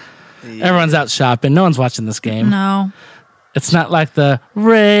 o'clock. Everyone's out shopping. No one's watching this game. No. It's not like the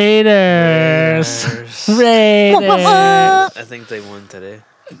Raiders. Raiders. I think they won today.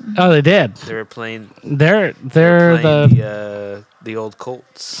 Oh, they did. They were playing. They're playing the old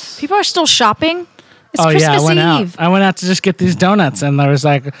Colts. People are still shopping. It's oh Christmas yeah, I went Eve. out. I went out to just get these donuts, and there was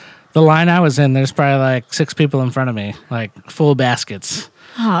like the line I was in. There's probably like 6 people in front of me, like full baskets.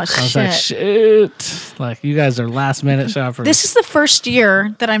 Oh I was shit. like, shit. Like you guys are last minute shoppers. This is the first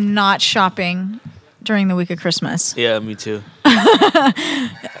year that I'm not shopping during the week of Christmas. Yeah, me too.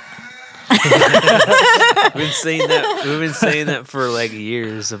 We've been saying that for like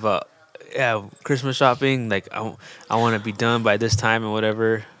years about Christmas shopping. Like I want to be done by this time and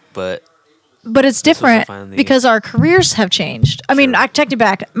whatever, but it's different because our careers have changed. I mean, I take it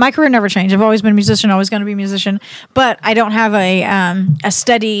back. My career never changed. I've always been a musician, always going to be a musician, but I don't have a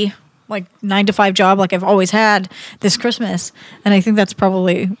steady like 9-to-5 job like I've always had this Christmas, and I think that's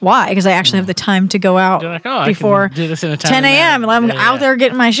probably why, because I actually have the time to go out You're like, I before can do this in a 10 a.m. and I'm out there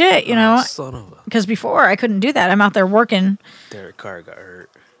getting my shit, you know. Son of a Because before I couldn't do that. I'm out there working. Derek Carr got hurt.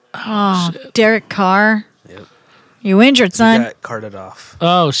 Oh, Derek Carr. Yep. You injured, son. He got carted off.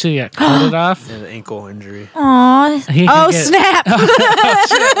 Oh, she got carted off. An ankle injury. Aw. He Oh, can snap.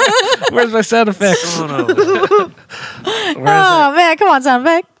 Where's my sound effects? Oh no. Oh, man. Come on, sound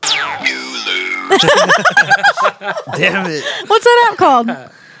effect. Damn it. What's that app called?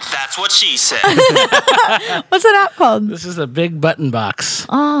 That's what she said. What's that app called? This is a big button box.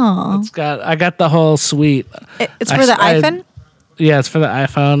 Oh. I got the whole suite. It's for the iPhone? Yeah, it's for the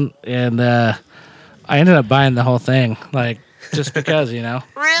iPhone, and I ended up buying the whole thing, like just because, you know.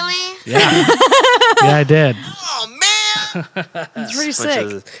 Really? Yeah, yeah, I did. Oh man, It's pretty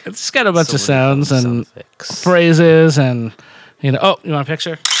sick. It's got a bunch So of many sounds and sound effects. phrases, and you know. Oh, you want a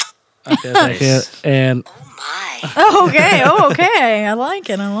picture? Okay, thank you. And Oh, okay. Oh, okay. I like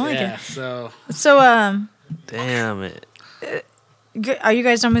it. I like yeah, it. so So, Damn it. are you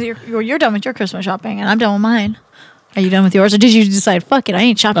guys done with you're done with your Christmas shopping, and I'm done with mine. Are you done with yours, or did you decide, fuck it, I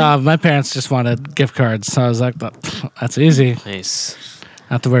ain't shopping? my parents just wanted gift cards, so I was like, that's easy. Nice.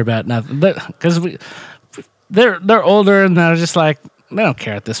 Not have to worry about nothing, because they're older and they're just like they don't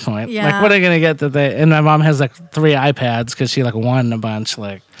care at this point. Yeah. Like, what are they gonna get that they? And my mom has like 3 iPads because she like won a bunch.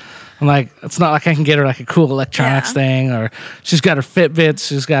 Like, I'm like, it's not like I can get her like a cool electronics thing, or she's got her Fitbits,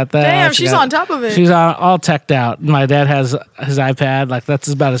 she's got that. Damn, she she's got- on top of it. She's all teched out. My dad has his iPad. Like, that's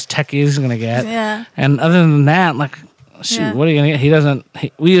about as techy as he's gonna get. Yeah. And other than that, like, shoot, Yeah. what are you gonna get? He doesn't.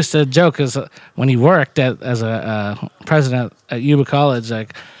 We used to joke as when he worked as a president at Yuba College,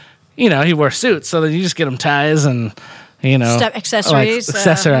 like, you know, he wore suits, so then you just get him ties and, you know, Step accessories. like,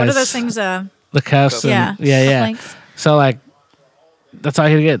 accessorize What are those things? the cuffs. Yeah. And, yeah. Lengths. So like, that's all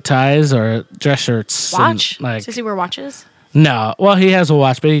he get, ties or dress shirts. Watch? And, like, Does he wear watches? no, well, he has a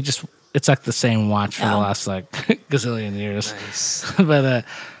watch, but it's like the same watch for the Oh. last like gazillion years. Nice. But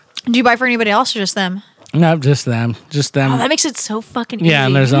Do you buy for anybody else or just them? no, just them. Oh, that makes it so fucking easy. Yeah,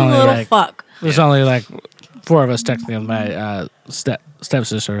 and there's You only little like fuck. There's only like 4 of us technically on my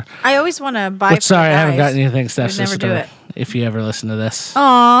stepsister. I always want to buy. Which, sorry, I haven't guys. gotten anything I would never do stepsister. it. If you ever listen to this,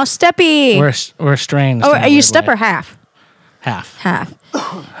 Aw, Steppy. we're estranged. Oh, in a are you weird step way. or half? Half? Half.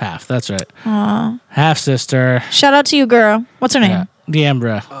 Half. That's right. Aw. Half sister. Shout out to you, girl. What's her name?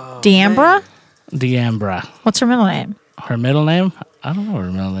 Deambra. Deambra? Deambra. What's her middle name? Her middle name? I don't know what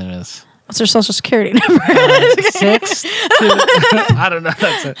her middle name is. What's her social security number? 6. I don't know.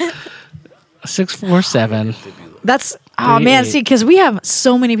 That's it. 647. That's oh man, see, because we have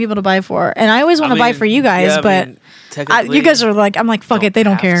so many people to buy for, and I always want to buy for you guys, but you guys are like, I'm like, fuck it, they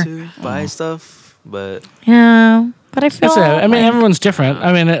don't care. To buy stuff, but Yeah, but I feel. It's I mean, like- everyone's different.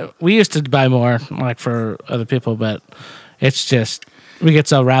 I mean, we used to buy more, like for other people, but it's just we get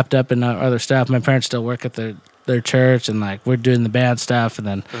so wrapped up in other stuff. My parents still work at their church, and like we're doing the bad stuff, and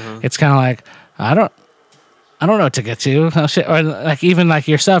then it's kind of like I don't know what to get you. Oh, shit. Or like even like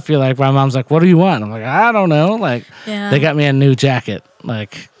yourself, you're like, my mom's like, what do you want? I'm like, I don't know. Like Yeah. they got me a new jacket,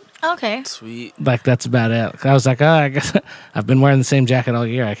 like. Okay. Sweet. Like that's about it. I was like, oh, I guess I've been wearing the same jacket all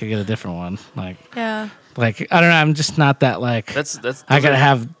year. I could get a different one. Like I don't know. I'm just not that like. That's. I gotta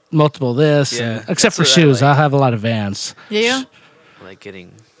have multiple this. Yeah, and, except for that's what I shoes, like. I'll have a lot of Vans. Yeah. Like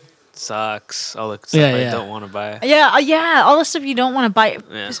getting socks, all the stuff Yeah, I yeah. don't want to buy. Yeah, all the stuff you don't want to buy,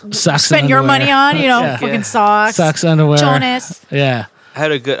 Yeah. Socks spend and your underwear. money on, Yeah. fucking Yeah. socks, Socks, underwear. Jonas. Yeah. I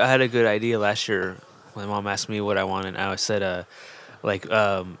had a good idea last year. My mom asked me what I wanted. I said,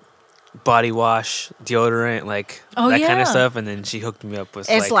 body wash, deodorant, like Oh, that kind yeah. of stuff. And then she hooked me up with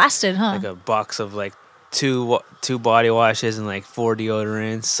It's lasted, huh? like a box of like two body washes and like 4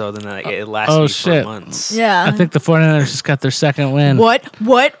 deodorants. So then like, it lasts Oh, me shit. for months. Yeah. I think the 49ers just got their second win. What?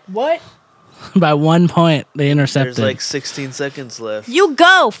 By 1 point, they intercepted. There's like 16 seconds left. You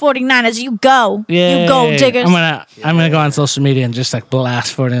go, 49ers. You go. Yay. You go, Diggers. I'm gonna go on social media and just like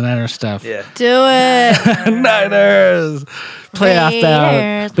blast 49ers stuff. Yeah. Do it. Niners. Playoff bound.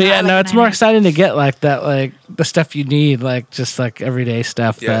 Raiders. But yeah, I no, like it's more Niners. exciting to get like that, like the stuff you need, like just like everyday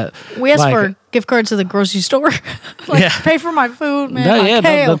stuff. Yeah. That We asked like, for gift cards to the grocery store. Like, Yeah. pay for my food, man. No, my yeah,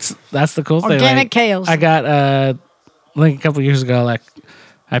 kale. that's the cool thing. Organic Like, kales. I got like a couple years ago, like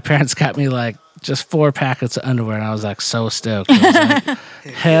my parents got me like just 4 packets of underwear, and I was like so stoked. I was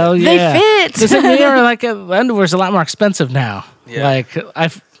like, hell yeah, fit. Does it mean or like the underwear's a lot more expensive now? Yeah. Like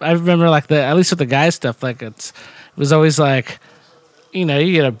I remember like at least with the guys stuff, like it was always like, you know,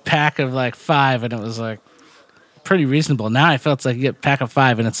 you get a pack of like 5, and it was like pretty reasonable. Now I feel it's like you get a pack of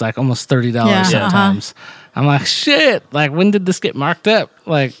 5, and it's like almost $30 Yeah. sometimes. I'm like, shit. Like when did this get marked up?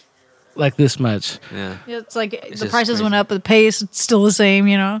 Like this much? Yeah. It's like the just prices crazy. went up, but the pace it's still the same,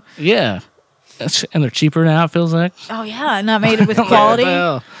 you know? Yeah. And they're cheaper now, it feels like. Oh, yeah. Not made with quality.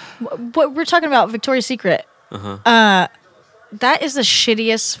 Well, But we're talking about Victoria's Secret. That is the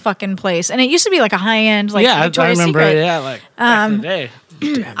shittiest fucking place. And it used to be like a high end, like yeah, I Victoria's remember. Secret. Yeah, like back in the day.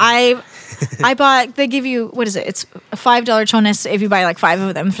 I bought. They give you what is it? It's a $5 chones if you buy like 5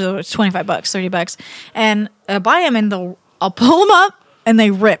 of them for $25, $30, and I buy them and I'll pull them up and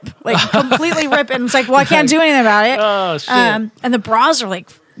they rip, like completely rip, and it's like, well, I can't do anything about it. Oh shit. And the bras are like,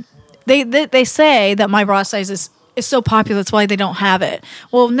 they say that my bra size is so popular, that's why they don't have it.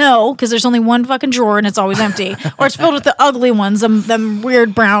 Well, no, because there's only one fucking drawer and it's always empty, or it's filled with the ugly ones, them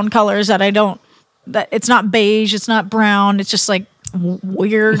weird brown colors that I don't. That it's not beige, it's not brown, it's just like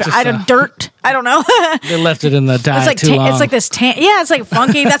weird. Just I don't dirt. I don't know. They left it in the dye It's like too long. it's like this tan. Yeah, it's like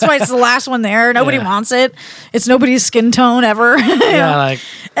funky. That's why it's the last one there. Nobody Yeah. wants it. It's nobody's skin tone ever. Yeah, like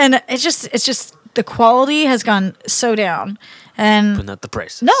And it's just the quality has gone so down. And But not the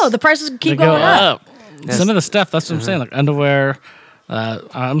price. no, the prices they keep go going up. Some of the stuff, that's what I'm saying, like underwear.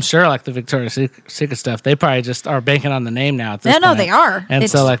 I'm sure, like the Victoria's Secret stuff, they probably just are banking on the name now. At this Yeah, no, point. they are. and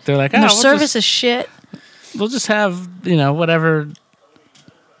so like they're like, and oh, their we'll service just, is shit. we'll just have whatever.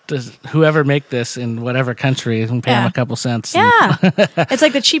 Does whoever make this in whatever country and pay them Yeah. a couple cents? Yeah, it's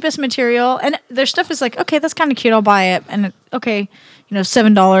like the cheapest material, and their stuff is like, okay, that's kind of cute. I'll buy it, and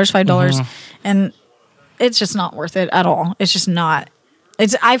 $7, $5, and it's just not worth it at all. It's just not.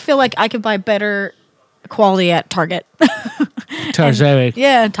 I feel like I could buy better quality at Target. Target.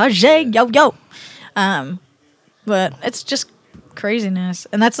 Yeah, Target, yo. But it's just craziness,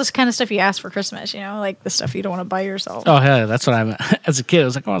 and that's this kind of stuff you ask for Christmas. Like the stuff you don't want to buy yourself. Oh hell, that's what I'm. As a kid, I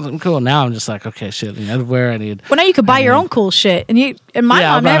was like, oh, something cool. Now I'm just like, okay, shit. Underwear I need. Well, now you could buy your own cool shit, and my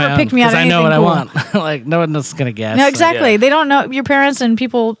I'll mom buy my never own, picked me out 'cause of I anything know what cool. I want. Like no one else is gonna guess. No, Like, exactly. yeah. They don't know. Your parents and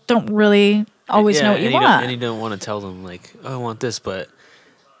people don't really always know what you and want. and you don't want to tell them like, oh, I want this, but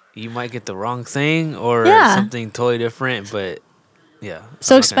you might get the wrong thing or Yeah. something totally different. But yeah, So I'm not gonna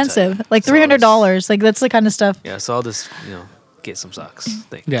tell you. expensive, like So I'll just- $300. Like that's the kind of stuff. Yeah, so I'll just get some socks.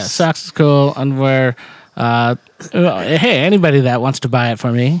 Thanks. Yeah, socks is cool. Underwear. Hey, anybody that wants to buy it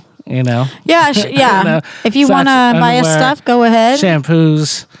for me, Yeah, You know, if you socks, want to buy us underwear, stuff, go ahead.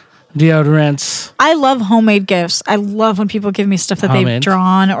 shampoos, deodorants. I love homemade gifts. I love when people give me stuff that they've Homemade.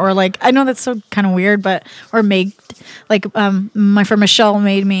 drawn, or like I know that's so kind of weird, but or made. Like my friend Michelle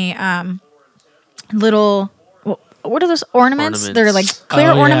made me little. What are those ornaments? They're like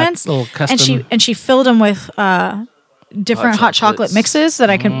clear Oh, yeah, ornaments, little custom- and she filled them with different hot chocolate chocolates. mixes that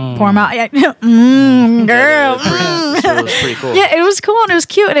I could pour them out. Girl, It was pretty cool. yeah, it was cool and it was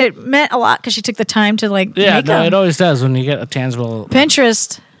cute and it meant a lot because she took the time to like Yeah, make no, them. it always does when you get a tangible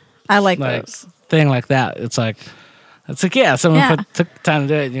Pinterest, I like like those. thing like that. It's like yeah, someone Yeah. took the time to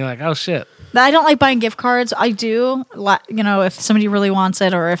do it, and you're like, oh shit. I don't like buying gift cards. I do, if somebody really wants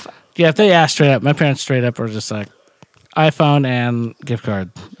it or if Yeah, if they ask straight up, my parents straight up were just like, iPhone and gift card.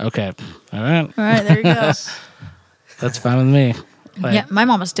 Okay, all right, all right, there you go. that's fine with me. Like, Yeah, my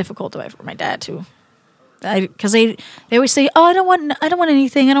mom was difficult to buy for my dad too. Because they always say, "Oh, I don't want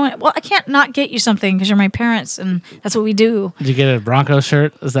anything. I don't want." Well, I can't not get you something because you're my parents, and that's what we do. Did you get a Broncos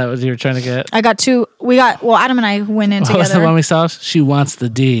shirt? Is that what you were trying to get? I got two. Adam and I went in What was the together. one we saw? She wants the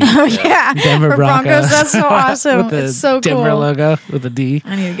D. Oh yeah, Denver for Broncos. That's so awesome. With the It's so Denver cool. logo with the D.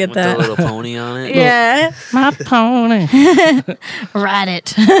 I need to get With that. the little pony on it. Yeah, My pony. ride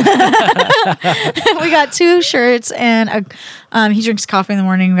it. We got 2 shirts and he drinks coffee in the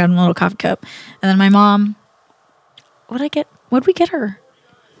morning. We got him a little coffee cup, and then my mom. What'd we get her?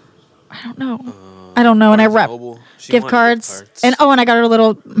 I don't know. And I rep Mobile. She gift wanted cards. And I got her a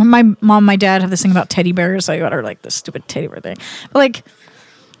little. My mom, and my dad have this thing about teddy bears. So I got her like this stupid teddy bear thing. But like,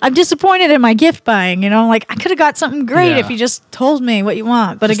 I'm disappointed in my gift buying. Like I could have got something great if you just told me what you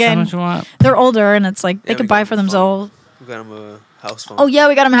want. But Just tell again, me what you want. they're older, and it's like they Yeah, could we buy got for them a themselves. We got him a house phone. Oh yeah,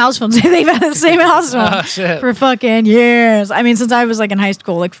 we got them house phones. They've had the same house phone Oh, shit. for fucking years. I mean, since I was like in high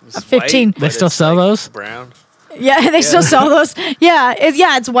school, like It's 15. white, They but still it's, sell like, those? Brown. Yeah, they still sell those. Yeah,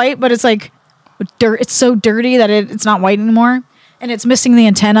 it's white, but it's like dirt. It's so dirty that it's not white anymore, and it's missing the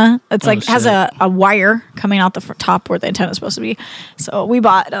antenna. It's like has shit. a wire coming out the top where the antenna is supposed to be. So we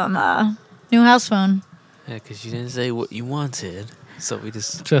bought a new house phone. Yeah, because you didn't say what you wanted, so we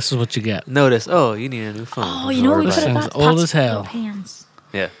just This is what you get. noticed. Oh, you need a new phone. Oh, you know what we This could have thing's bought? old Pots as hell. and pans.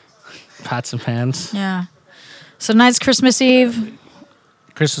 Yeah. Pots and pans. Yeah. So tonight's Christmas Eve.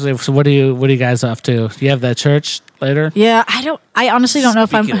 Christmas Eve. So what are you guys off to? Do you have that church later? Yeah, I honestly don't know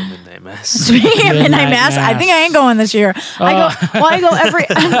if I'm. Speaking of midnight mass. Speaking of midnight mass, I think I ain't going this year. I go every.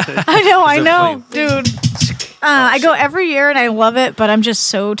 I know, dude. I go every year and I love it, but I'm just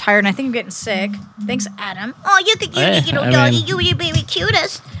so tired and I think I'm getting sick. Thanks, Adam. Oh, you could, Hey, you know, I doggy, mean- you were your baby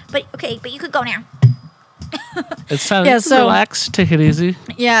cutest. But okay, but you could go now. It's time Yeah, to so- relax, take it easy.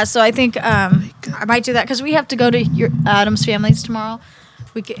 Yeah, so I think I might do that because we have to go to Adam's family's tomorrow.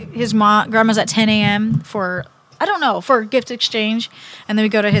 His grandma's at 10 a.m. for gift exchange, and then we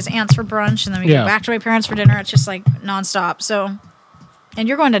go to his aunt's for brunch, and then we Yeah. go back to my parents for dinner. It's just like nonstop. So, and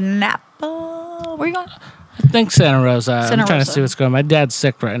you're going to Napa? Where are you going? I think Santa Rosa. Santa I'm trying to Rosa. see what's going on. My dad's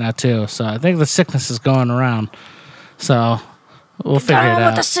sick right now, too. So I think the sickness is going around. So we'll figure it With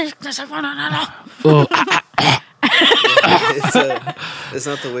out. the sickness, I want to know. Oh, It's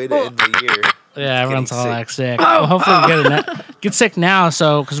not the way to end the year. yeah, everyone's Getting all sick. like sick. Well, hopefully we get sick now,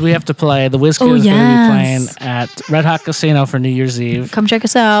 so because we have to play. The Whiz Kid Oh, is going to be playing yes. at Red Hot Casino for New Year's Eve. Come check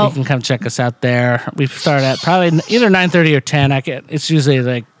us You out. can come check us out there. We start at probably either 9:30 or 10. It's usually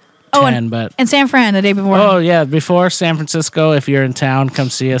like 10, but And San Fran the day before. oh yeah, before San Francisco. If you're in town, come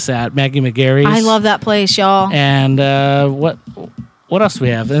see us at Maggie McGarry's. I love that place, y'all. And what else do we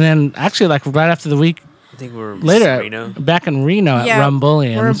have? And then actually, like right after the week I think we're later, Reno. back in Reno at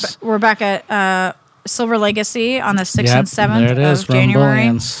Rumbullians. We're back at Silver Legacy on the 6th Yep, and 7th there it is, of January.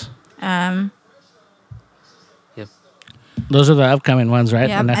 Rumbullians. Yep. Those are the upcoming ones, right?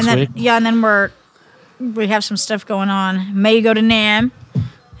 Yeah, The next and then week. and then we have some stuff going on. May go to Nam,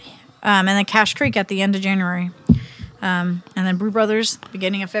 and then Cache Creek at the end of January, and then Brew Brothers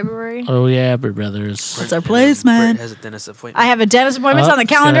beginning of February. Oh yeah, Brew Brothers. That's our place, man. Brett has a dentist appointment. I have a dentist appointment on the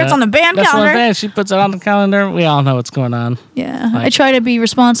calendar. It's on the band that's calendar. What I'm saying. She puts it on the calendar. We all know what's going on. Yeah, I Like- try to be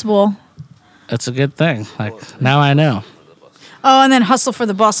responsible. That's a good thing. Like now I know. Oh, and then Hustle for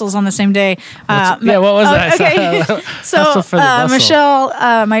the Bustles on the same day. What was that? Okay, Hustle so for the Bustle. Michelle,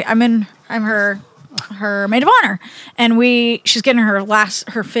 I'm her maid of honor, and she's getting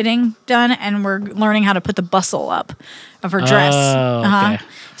her fitting done, and we're learning how to put the bustle up of her dress. Oh, okay.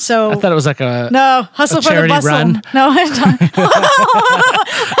 So I thought it was like a no hustle a for the charity bustle. run. No, it's not.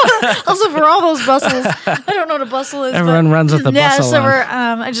 Hustle for all those bustles. I don't know what a bustle is. Everyone but- runs with the yeah, bustle so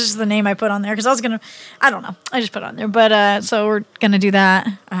on. we're it's just the name I put on there because I was gonna. I don't know. I just put it on there, but so we're gonna do that.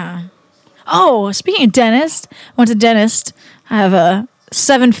 Oh, speaking of dentist, went to dentist. I have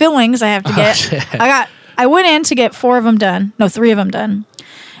 7 fillings I have to get. shit. I went in to get 4 of them done. No, 3 of them done.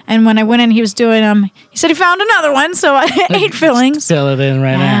 And when I went in, he was doing them. He said he found another one, so 8 fillings. fill it in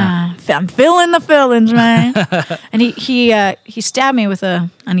right now. Yeah, I'm filling the fillings, man. And he stabbed me with a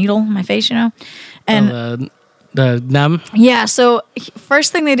needle in my face, And The numb. yeah, so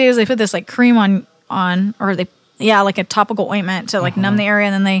first thing they do is they put this like cream on or like a topical ointment to like numb the area,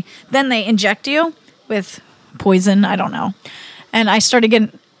 and then they inject you with poison. I don't know. And I started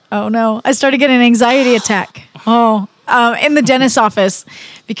getting an anxiety attack. In the dentist's office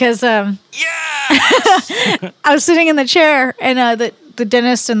because I was sitting in the chair and the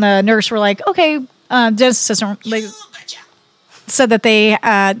dentist and the nurse were like, okay, dentist assistant said that they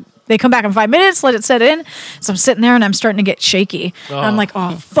come back in 5 minutes, let it set in. So I'm sitting there and I'm starting to get shaky. And I'm like,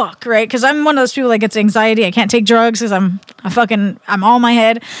 oh fuck, right? Because I'm one of those people that gets anxiety. I can't take drugs because I'm all in my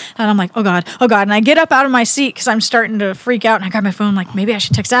head. And I'm like, oh god. And I get up out of my seat because I'm starting to freak out. And I grab my phone, like maybe I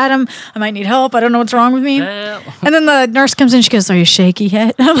should text Adam. I might need help. I don't know what's wrong with me. And then the nurse comes in. She goes, "Are you shaky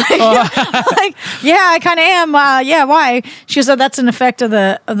yet?" And I'm like, yeah, I kind of am. Yeah, why? She goes, "Oh, that's an effect of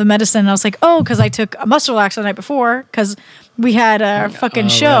the medicine." And I was like, oh, because I took a muscle relaxer the night before because we had a fucking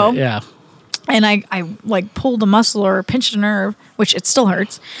show. Right. Yeah. And I like pulled a muscle or pinched a nerve, which it still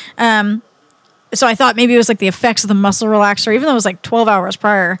hurts. And so I thought maybe it was like the effects of the muscle relaxer, even though it was like 12 hours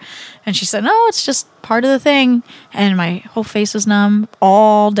prior. And she said, no, it's just part of the thing. And my whole face was numb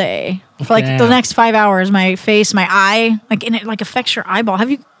all day for like the next 5 hours. My face, my eye, like, and it like affects your eyeball.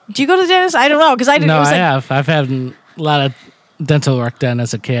 Do you go to the dentist? I don't know. Cause I didn't. No, I have. I've had a lot of dental work done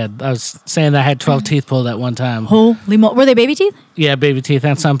as a kid. I was saying that I had 12 teeth pulled at one time. Holy moly. Were they baby teeth? Yeah, baby teeth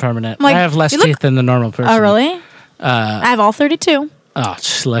and some permanent. Like, I have less teeth than the normal person. Oh, really? I have all 32. Oh,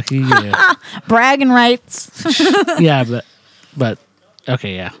 lucky you. Bragging rights. Yeah, but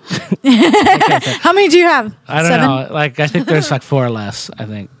okay, yeah. How many do you have? I don't 7? know. Like, I think there's like 4 less, I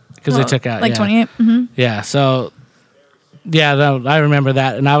think, because they took out. Like 28? Mm-hmm. Yeah, so, yeah, I remember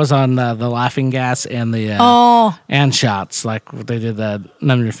that. And I was on the laughing gas and the and shots, like they did the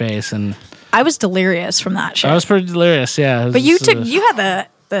numb your face. And I was delirious from that shit. I was pretty delirious, yeah. But you had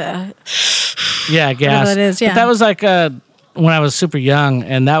the yeah, gas. Whatever that is, yeah. But that was like when I was super young,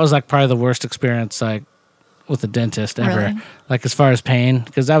 and that was like probably the worst experience like with a dentist ever. Really? Like as far as pain,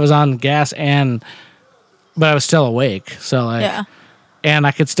 because I was on gas but I was still awake. So like, and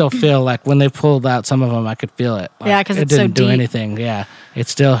I could still feel like when they pulled out some of them, I could feel it. Like, yeah, because it it's so didn't do deep. anything. Yeah, it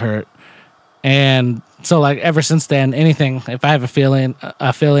still hurt. And so like ever since then, anything if I have a feeling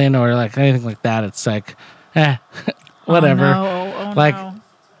or like anything like that, it's like, whatever. Oh, like.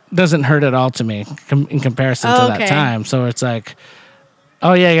 Doesn't hurt at all to me in comparison to that time. So it's like,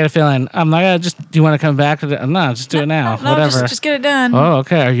 oh yeah, I got a feeling. I'm like, do you want to come back? No, just do it now. No, whatever. Just get it done. Oh,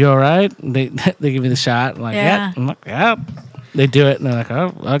 okay. Are you all right? They give me the shot. I'm like, yeah. I'm like, yeah. They do it, and they're like,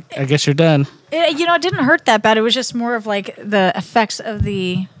 oh, I guess you're done. It didn't hurt that bad. It was just more of like the effects of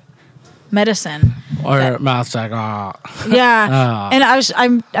the medicine. Or your mouth's like, oh. Yeah. And I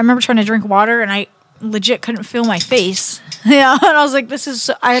remember trying to drink water, and I legit couldn't feel my face. Yeah, and I was like,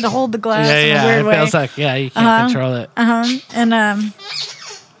 I had to hold the glass in a weird way. It feels like, you can't control it. And I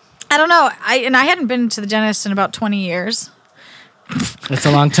don't know. I hadn't been to the dentist in about 20 years. It's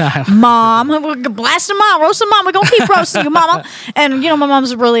a long time. Mom, we're blasting mom, roasting mom. We're gonna keep roasting you, mama. And my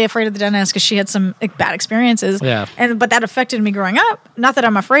mom's really afraid of the dentist because she had some bad experiences. Yeah. But that affected me growing up. Not that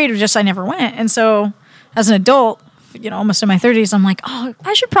I'm afraid, it was just I never went. And so, as an adult, almost in my 30s, I'm like, oh,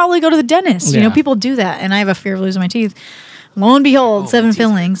 I should probably go to the dentist. Yeah. People do that, and I have a fear of losing my teeth. Lo and behold, 7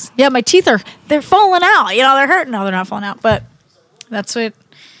 fillings. Yeah, my teeth they're falling out. They're hurting. No, they're not falling out. But that's what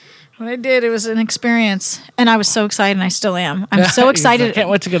I did. It was an experience, and I was so excited, and I still am. I'm so excited. I can't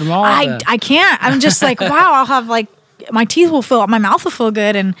wait to get them all. I can't. I'm just like, wow. I'll have like my teeth will feel, my mouth will feel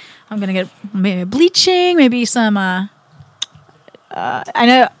good, and I'm gonna get maybe bleaching, maybe some. I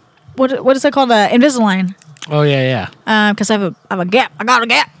know what is that called? Invisalign. Oh yeah. Because I have a gap. I got a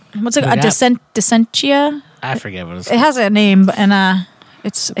gap. What's it? A gap? Dissentia. I forget what it's It has a name, and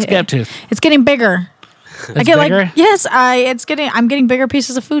it's gap tooth. It's getting bigger. I get bigger? like yes, I'm getting bigger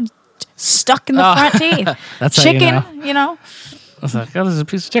pieces of food stuck in the front teeth. That's chicken, how you know. I was like, oh, there's a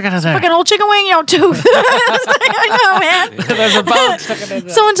piece of chicken in there. Fucking old chicken wing, tooth. I know, man. There's a bone stuck in there.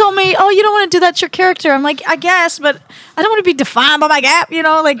 Someone told me, oh, you don't want to do that to your character. I'm like, I guess, but I don't want to be defined by my gap.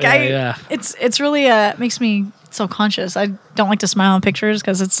 Yeah. It's really makes me so conscious. I don't like to smile in pictures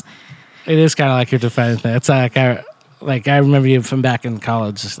because it is kind of like your defining thing. It's like I remember you from back in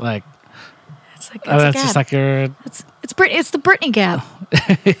college, just like. That's just like your. It's the Britney gap.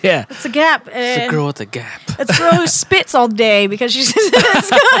 Yeah, it's the gap. It's the girl with the gap. It's the girl who spits all day because she's coming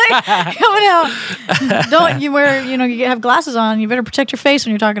out. Don't you wear? You have glasses on. You better protect your face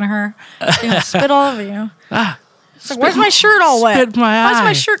when you're talking to her. She's gonna spit all over you. It's like, where's my shirt all wet? Spit my eye. Why's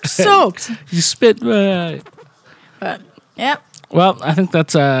my shirt soaked? You spit my eye. But yep. Well, I think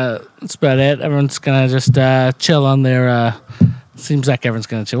that's about it. Everyone's gonna just chill on their. Seems like everyone's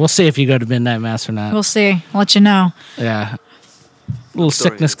going to chill. We'll see if you go to midnight mass or not. We'll see. I'll let you know. Yeah. A little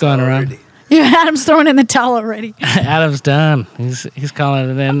sickness going around. Yeah, Adam's throwing in the towel already. Adam's done. He's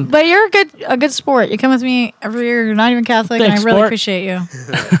calling it in. But you're a good sport. You come with me every year. You're not even Catholic, Thanks, and I really sport. appreciate you.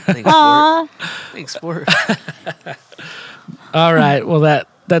 Thanks, sport. All right. Well, that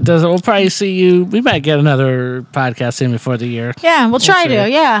does it. We'll probably see you. We might get another podcast in before the year. Yeah, we'll try to.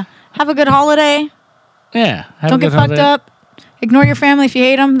 Yeah. Have a good holiday. Yeah. Don't get fucked up. Ignore your family if you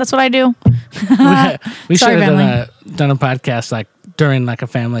hate them. That's what I do. we should have done a podcast like during like a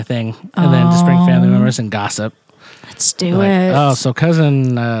family thing, and then just bring family members and gossip. Let's do it. Oh, so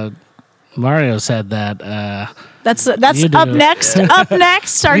cousin Mario said that. That's up next. Up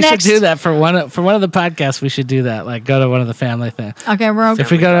next. We should do that for one of the podcasts. We should do that. Like go to one of the family things. Okay, we're okay. If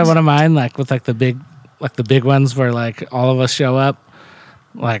we go to one of mine, like with like the big ones where like all of us show up,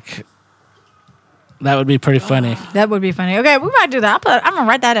 like. That would be pretty funny. That would be funny. Okay, we might do that. I'm gonna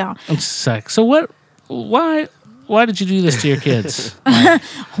write that down. I'm just like, so what? Why Why did you do this to your kids?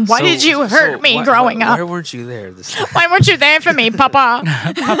 Why did you hurt me growing up? Why weren't you there this time? Why weren't you there for me, Papa?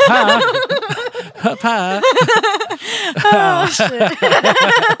 Papa. Oh, shit.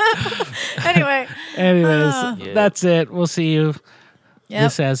 Anyways, that's it. We'll see you. Yep.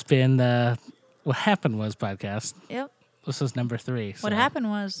 This has been the What Happened Was podcast. Yep. This is number 3. What happened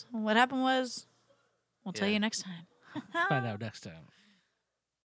was, we'll tell you next time. Find out next time.